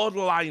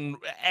 borderline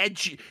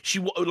edgy,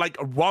 like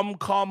a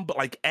rom-com, but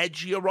like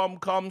edgier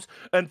rom-coms.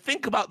 And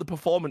think about the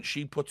performance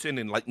she puts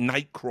in like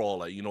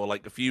Nightcrawler, you know,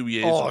 like a few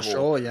years ago. Oh,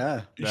 sure,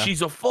 yeah.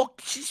 She's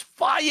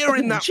fire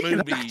in that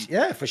movie.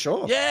 Yeah, for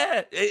sure.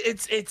 Yeah,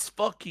 it's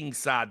fucking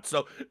sad.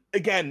 So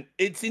again,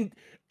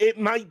 it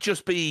might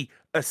just be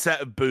a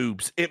set of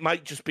boobs. It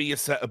might just be a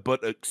set of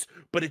buttocks,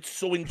 but it's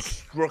so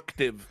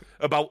instructive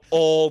about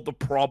all the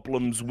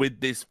problems with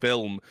this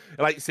film.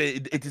 Like I say,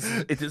 it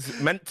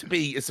is meant to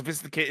be a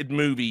sophisticated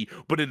movie,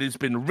 but it has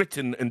been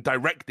written and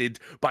directed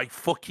by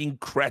fucking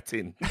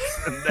cretins.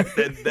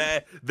 And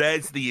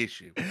there's the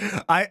issue.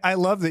 I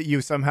love that you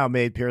somehow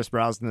made Pierce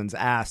Brosnan's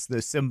ass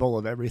the symbol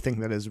of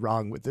everything that is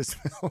wrong with this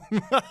film.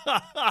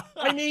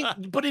 I mean,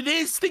 but it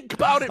is. Think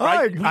about it,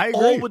 right? I we agree.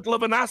 all would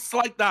love an ass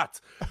like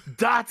that.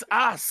 That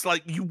ass,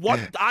 like you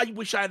want. I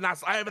wish I had an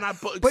ass. I haven't had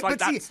buttocks like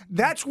that. See,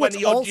 that's what's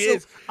 20 odd also.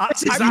 years.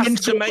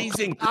 It's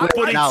amazing. But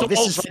Now, it's this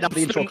all is right now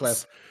the intro clip.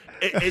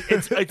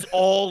 substance. It's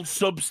all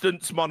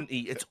substance, Monty.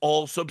 It's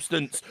all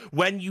substance.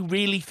 When you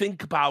really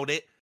think about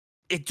it,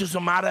 it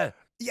doesn't matter.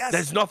 Yes.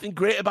 There's nothing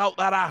great about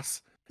that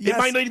ass. Yes. It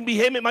might not even be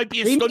him. It might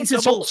be a He stunt needs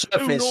a double.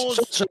 surface, Who knows?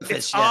 surface,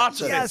 It's yeah,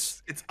 artifice.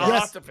 Yes. It's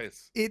Yes.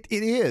 artifice. It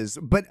is,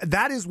 but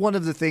that is one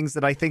of the things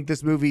that I think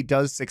this movie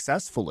does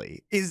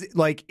successfully. Is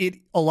like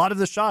a lot of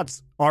the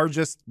shots are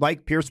just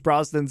like Pierce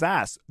Brosnan's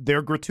ass.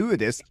 They're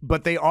gratuitous,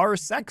 but they are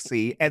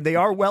sexy and they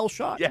are well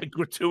shot. Yeah,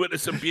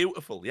 gratuitous and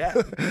beautiful. Yeah.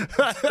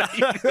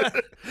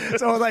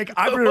 So like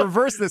I'm going to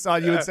reverse this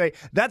on you and say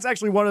that's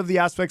actually one of the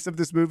aspects of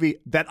this movie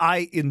that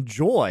I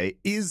enjoy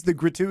is the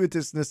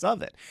gratuitousness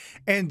of it.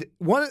 And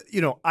one,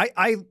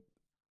 I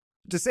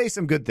to say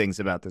some good things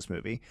about this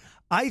movie,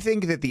 I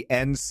think that the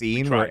end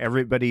scene where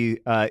everybody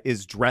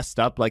is dressed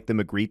up like the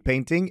Magritte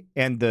painting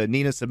and the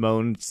Nina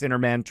Simone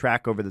Sinnerman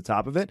track over the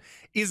top of it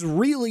is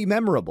really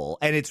memorable,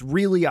 and it's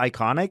really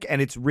iconic,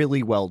 and it's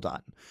really well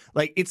done.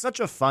 Like, it's such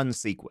a fun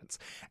sequence.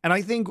 And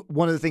I think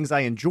one of the things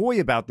I enjoy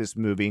about this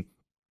movie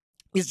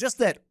is just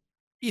that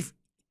if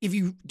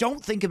you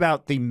don't think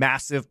about the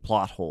massive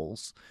plot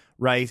holes,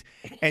 right,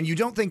 and you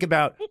don't think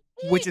about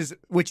which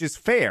is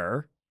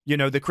fair.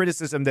 The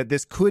criticism that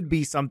this could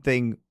be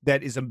something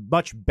that is a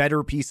much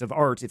better piece of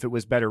art if it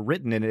was better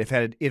written, and if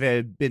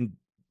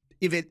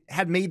it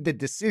had made the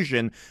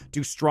decision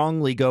to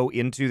strongly go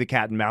into the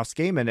cat and mouse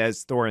game, and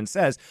as Thorin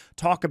says,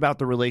 talk about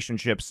the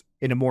relationships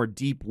in a more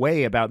deep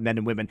way about men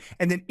and women,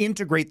 and then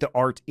integrate the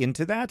art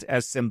into that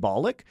as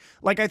symbolic.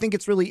 Like, I think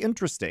it's really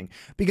interesting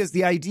because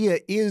the idea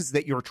is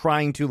that you're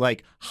trying to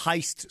like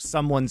heist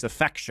someone's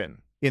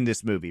affection in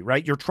this movie,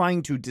 right? You're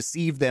trying to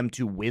deceive them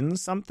to win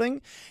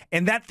something.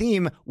 And that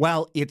theme,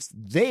 while it's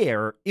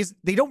there,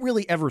 they don't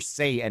really ever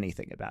say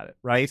anything about it,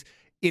 right?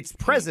 It's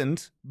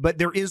present, but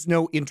there is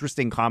no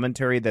interesting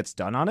commentary that's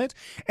done on it.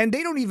 And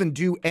they don't even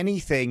do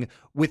anything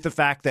with the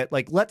fact that,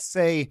 like, let's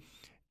say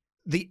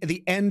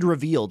the end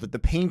reveal that the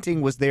painting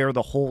was there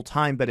the whole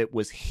time, but it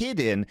was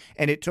hidden,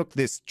 and it took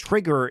this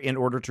trigger in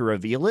order to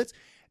reveal it.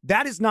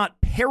 That is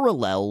not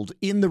paralleled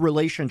in the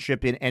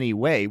relationship in any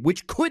way,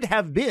 which could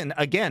have been,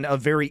 again, a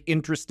very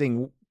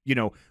interesting,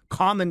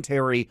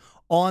 commentary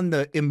on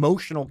the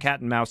emotional cat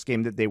and mouse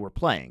game that they were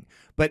playing.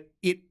 But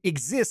it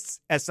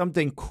exists as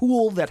something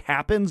cool that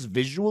happens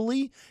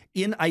visually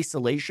in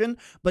isolation,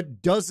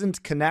 but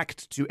doesn't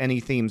connect to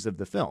any themes of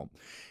the film.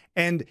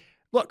 And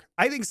look,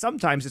 I think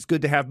sometimes it's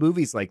good to have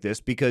movies like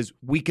this because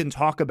we can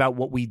talk about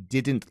what we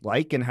didn't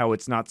like and how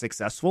it's not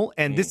successful.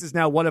 And this is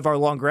now one of our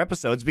longer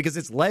episodes because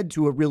it's led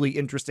to a really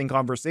interesting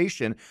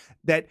conversation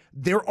that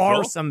there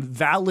are some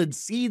valid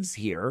seeds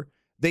here.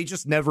 They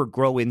just never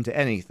grow into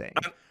anything.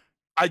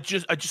 I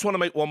just want to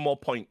make one more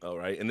point, though,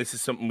 right? And this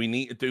is something we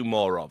need to do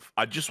more of.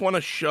 I just want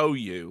to show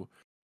you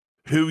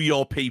who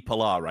your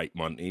people are, right,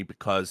 Monty?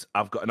 Because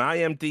I've got an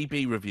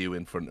IMDb review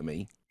in front of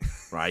me,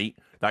 right?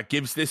 That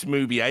gives this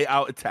movie 8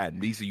 out of 10.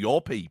 These are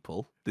your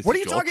people. What are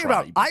you talking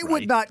about? I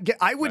would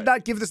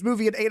not give this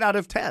movie an 8 out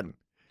of 10.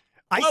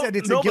 I said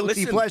it's a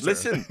guilty pleasure.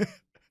 Listen,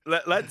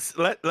 let's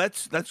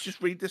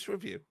just read this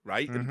review,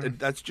 right?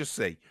 And let's just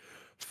see.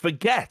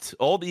 Forget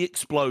all the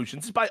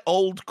explosions. It's by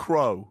Old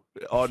Crow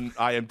on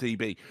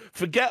IMDb.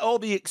 Forget all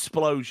the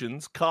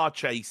explosions, car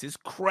chases,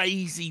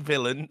 crazy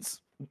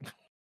villains,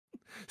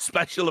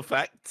 Special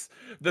effects.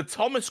 The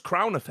Thomas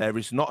Crown Affair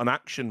is not an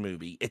action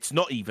movie. It's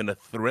not even a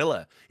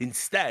thriller.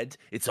 Instead,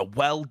 it's a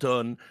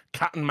well-done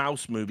cat and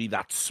mouse movie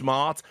that's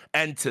smart,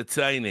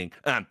 entertaining,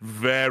 and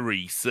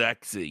very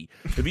sexy.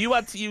 If you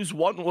had to use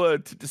one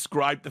word to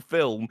describe the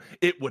film,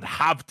 it would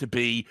have to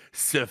be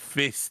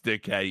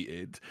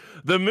sophisticated.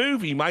 The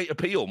movie might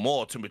appeal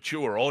more to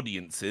mature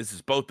audiences,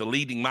 as both the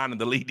leading man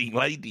and the leading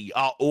lady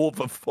are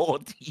over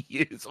 40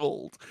 years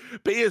old.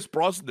 Pierce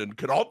Brosnan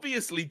could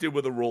obviously do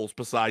other roles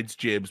besides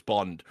James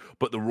Bond,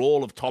 but the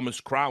role of Thomas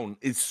Crown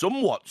is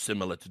somewhat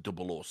similar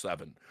to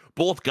 007.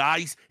 Both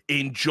guys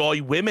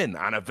enjoy women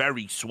and are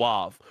very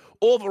suave.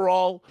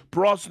 Overall,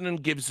 Brosnan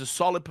gives a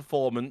solid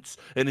performance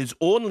and is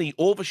only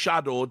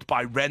overshadowed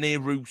by Renee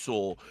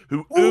Russo,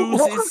 who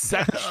oozes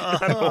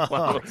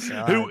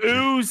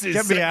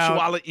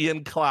sexuality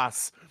and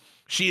class.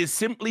 She is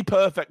simply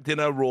perfect in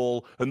her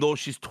role, and though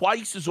she's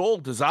twice as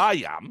old as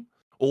I am,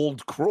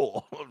 old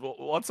crow.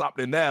 What's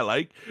happening there?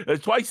 Like,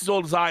 twice as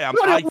old as I am.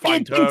 What I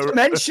find her.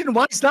 Dimension.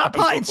 Why is that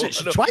part? She's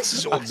twice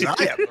as old as I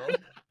am.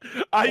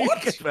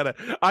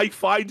 I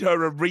find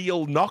her a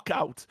real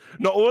knockout.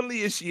 Not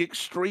only is she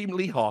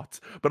extremely hot,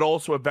 but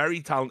also a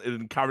very talented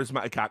and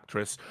charismatic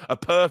actress. A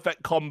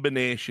perfect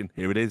combination.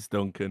 Here it is,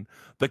 Duncan.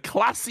 The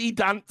classy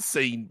dance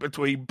scene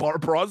between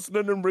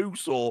Brosnan and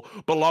Russo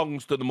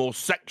belongs to the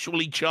most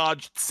sexually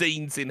charged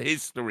scenes in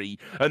history,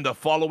 and the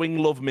following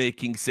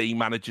lovemaking scene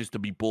manages to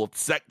be both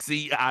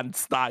sexy and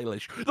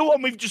stylish. The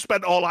one we've just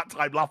spent all that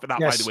time laughing at,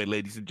 by the way,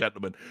 ladies and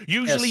gentlemen.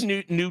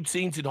 Usually nude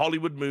scenes in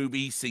Hollywood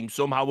movies seem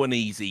somehow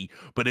uneasy,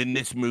 but in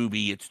this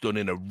movie, it's done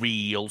in a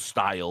real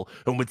style,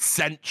 and with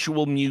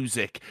sensual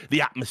music,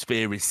 the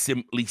atmosphere is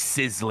simply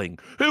sizzling.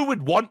 Who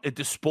would want a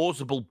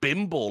disposable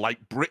bimbo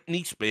like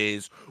Britney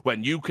Spears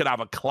when you could have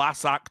a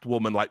class act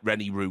woman like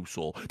Renee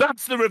Russo?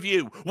 That's the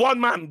review. One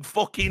man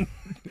fucking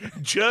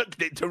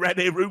jerked it to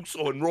Renee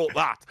Russo and wrote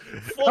that.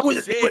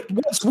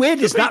 What's weird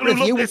is that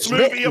review was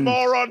written. Are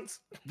morons.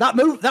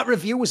 That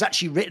review was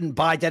actually written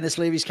by Dennis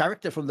Leary's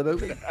character from the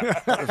movie.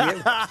 That's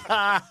actually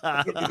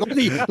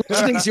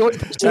a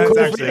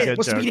good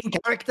must joke. be in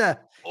character.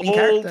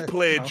 Old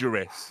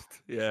plagiarist.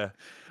 Yeah.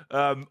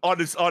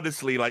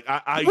 Honestly, like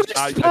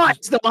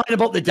It's the line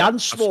about the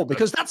dance floor,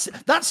 because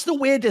that's the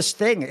weirdest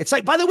thing. It's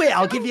like, by the way,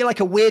 I'll give you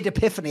like a weird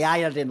epiphany I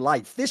had in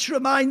life. This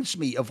reminds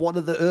me of one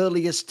of the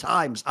earliest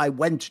times I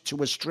went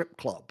to a strip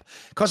club,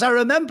 because I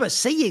remember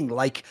seeing,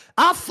 like,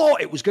 I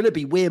thought it was going to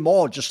be way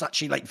more just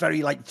actually like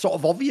very like sort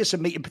of obvious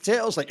and meat and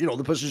potatoes, like, you know,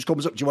 the person just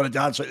comes up, do you want to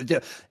dance?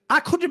 I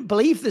couldn't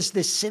believe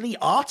this silly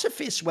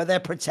artifice where they're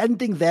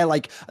pretending they're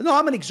like, no,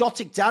 I'm an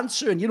exotic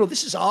dancer, and you know,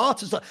 this is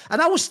art and stuff.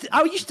 And I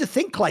used to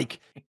think like,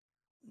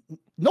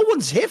 no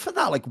one's here for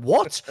that. Like,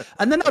 what?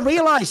 And then I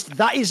realized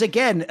that is,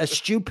 again, a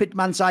stupid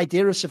man's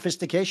idea of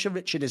sophistication,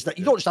 Richard, is that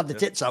you don't just have the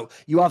tits out.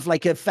 You have,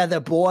 like, a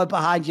feather boa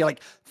behind you. Like,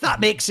 that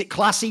makes it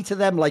classy to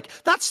them. Like,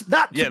 that's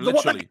that. Yeah,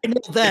 literally.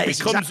 There it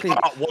becomes exactly,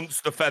 art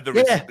once the feather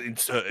is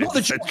inserted. Not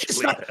the joke is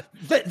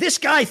that this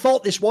guy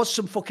thought this was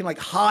some fucking, like,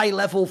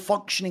 high-level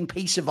functioning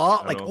piece of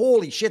art. Like,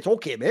 holy shit,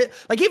 okay, mate.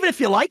 Like, even if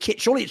you like it,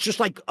 surely it's just,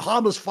 like,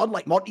 harmless fun,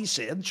 like Monty's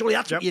saying. Surely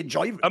that's what you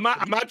enjoy.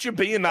 Imagine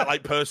being that,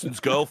 like,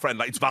 person's girlfriend.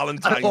 Like, it's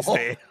Valentine's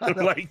Day.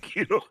 Like,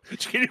 you know,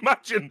 can you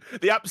imagine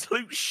the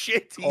absolute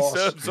shit he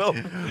serves up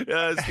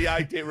as the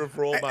idea of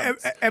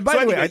romance? And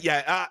by the way,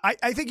 yeah,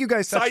 I think you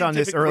guys touched on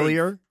this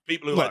earlier.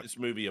 People who like this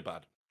movie are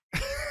bad.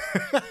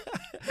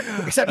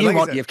 Except you,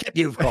 Monty. You've kept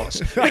you, of course.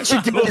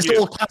 Richard did this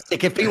little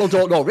classic. If people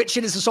don't know,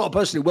 Richard is the sort of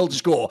person who will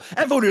just go,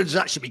 everyone will just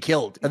actually be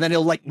killed. And then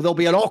there'll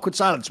be an awkward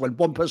silence when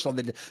one person on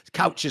the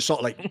couch is sort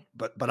of like,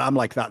 but I'm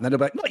like that. And then they'll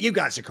be like, not you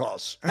guys, of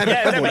course.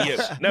 Yeah,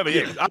 never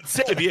you. I'd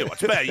save you. I'd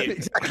spare you.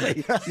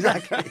 Exactly.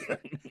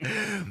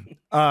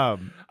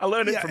 I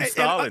learned it from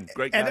Stalin.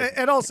 Great guy.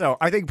 And also,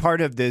 I think part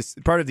of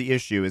the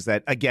issue is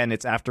that, again,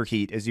 it's after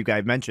Heat, as you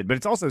guys mentioned, but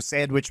it's also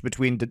sandwiched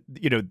between,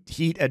 you know,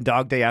 Heat and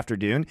Dog Day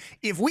Afternoon.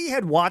 If we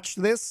had watched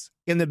this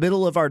in the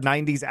middle of our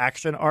 90s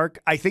action arc,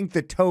 I think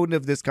the tone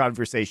of this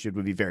conversation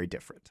would be very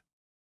different.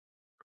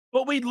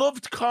 But we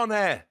loved Con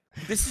Air.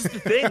 This is the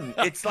thing.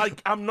 It's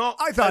like, I'm not.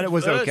 I thought it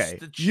was okay.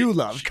 You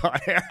love Con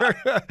Air.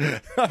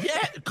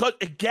 Yeah,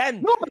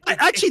 again. No, but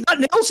actually, that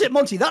nails it,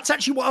 Monty. That's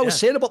actually what I was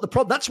saying about the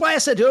problem. That's why I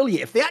said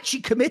earlier, if they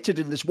actually committed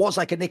and this was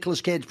like a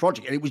Nicolas Cage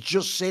project and it was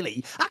just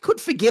silly, I could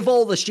forgive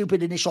all the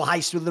stupid initial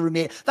heist with the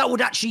remake.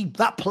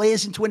 That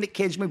plays into a Nick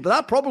Cage movie. But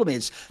that problem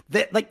is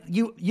that, like,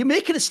 you're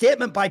making a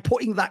statement by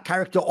putting that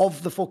character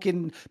of the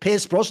fucking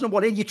Pierce Brosnan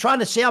one in. You're trying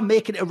to say I'm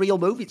making it a real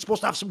movie. It's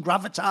supposed to have some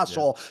gravitas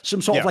or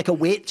some sort of like a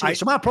weight to it.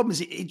 So my problem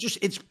is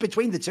it's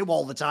between the two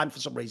all the time for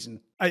some reason.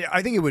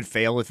 I think it would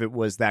fail if it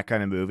was that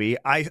kind of movie.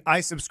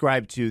 I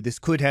subscribe to this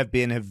could have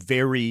been a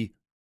very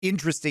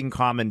interesting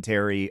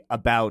commentary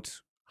about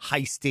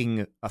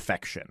heisting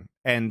affection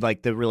and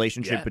like the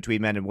relationship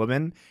between men and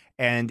women.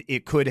 And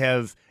it could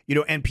have, you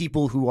know, and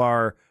people who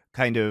are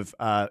kind of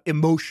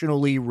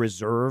emotionally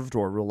reserved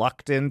or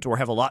reluctant or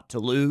have a lot to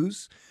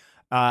lose.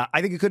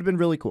 I think it could have been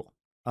really cool.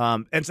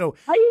 And so,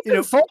 I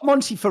even thought,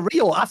 Monty, for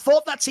real, I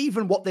thought that's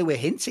even what they were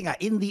hinting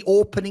at in the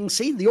opening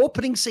scene. The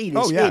opening scene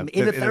is him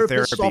in a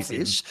therapist's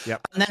office.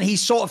 Yep. And then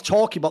he's sort of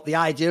talking about the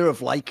idea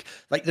of like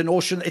the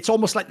notion, it's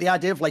almost like the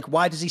idea of like,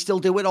 why does he still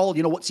do it all?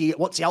 You know, what's he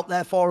out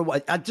there for?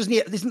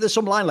 Isn't there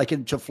some line like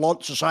to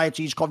flaunt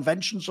society's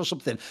conventions or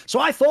something? So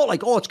I thought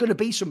like, oh, it's going to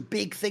be some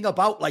big thing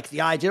about like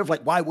the idea of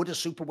like, why would a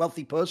super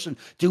wealthy person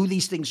do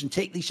these things and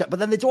take these steps? But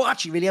then they don't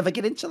actually really ever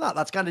get into that.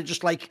 That's kind of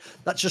just like,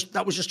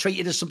 that was just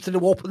treated as something to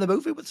open the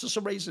movie with for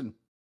some reason.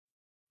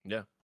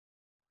 Yeah.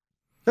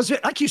 Because,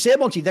 like you say,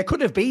 Monty, there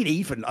could have been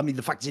even, I mean,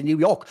 the fact it's in New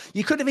York,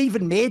 you could have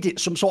even made it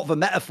some sort of a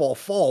metaphor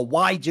for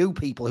why do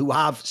people who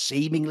have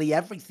seemingly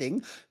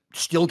everything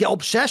still get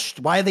obsessed?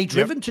 Why are they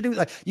driven to do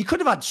that? You could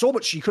have had so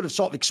much, you could have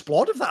sort of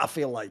explored of that, I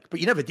feel like, but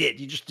you never did.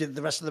 You just did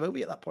the rest of the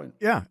movie at that point.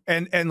 Yeah.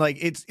 And like,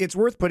 it's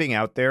worth putting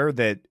out there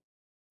that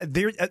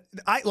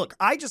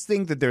I just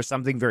think that there's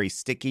something very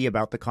sticky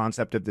about the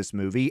concept of this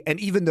movie. And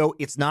even though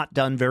it's not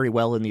done very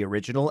well in the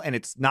original and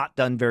it's not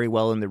done very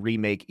well in the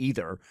remake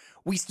either,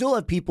 we still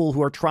have people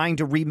who are trying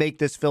to remake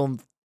this film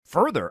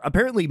further.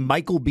 Apparently,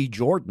 Michael B.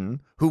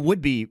 Jordan, who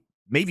would be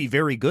maybe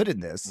very good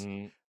in this,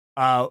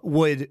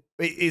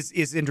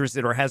 is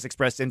interested or has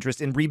expressed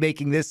interest in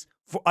remaking this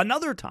for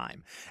another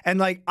time. And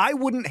like, I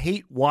wouldn't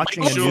hate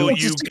watching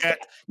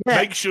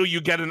make sure you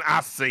get an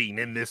ass scene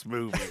in this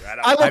movie. Right?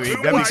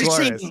 I would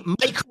see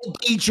Michael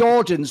B.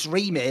 Jordan's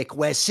remake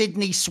where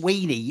Sydney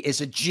Sweeney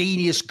is a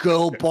genius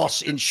girl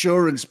boss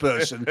insurance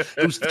person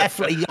who's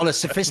definitely on a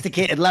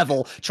sophisticated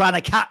level trying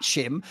to catch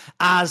him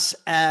as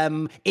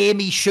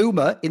Amy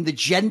Schumer in the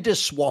gender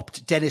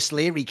swapped Dennis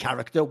Leary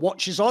character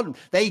watches on.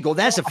 There you go.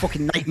 There's a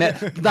fucking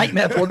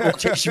nightmare blunt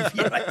rotation for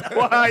you right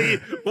now.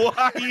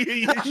 Why are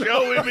you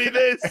showing me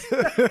this?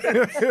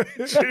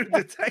 True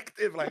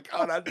Detective, like,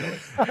 oh,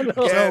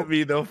 get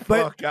me the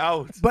fuck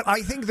out. But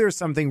I think there's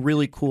something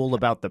really cool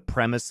about the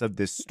premise of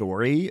this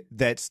story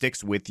that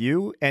sticks with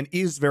you and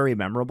is very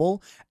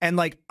memorable. And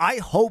like, I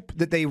hope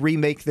that they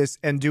remake this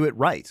and do it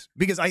right,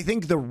 because I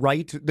think the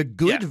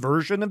good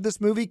version of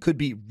this movie could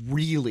be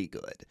really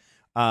good.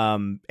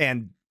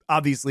 And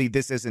obviously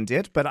this isn't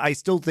it, but I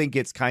still think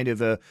it's kind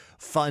of a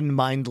fun,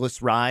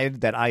 mindless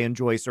ride that I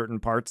enjoy certain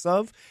parts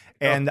of.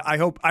 And I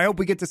hope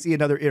we get to see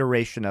another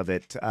iteration of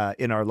it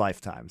in our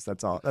lifetimes.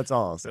 That's all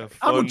I'll say.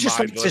 I would just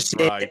like to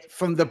say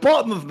from the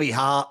bottom of my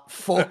heart,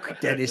 fuck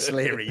Dennis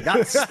Leary.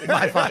 That's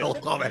my final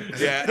comment.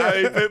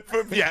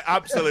 Yeah,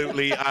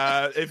 absolutely.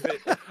 I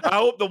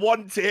hope the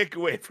one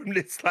takeaway from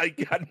this,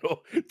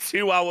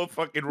 2-hour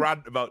fucking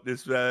rant about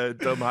this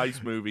dumb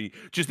heist movie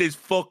just is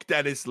fuck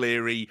Dennis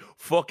Leary,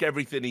 fuck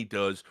everything he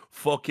does,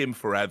 fuck him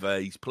forever.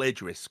 He's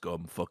plagiarist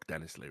scum. Fuck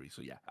Dennis Leary.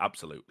 So yeah,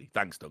 absolutely.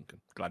 Thanks, Duncan.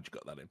 Glad you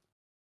got that in.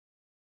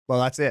 Well,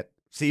 that's it.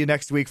 See you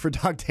next week for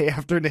Dog Day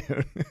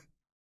Afternoon.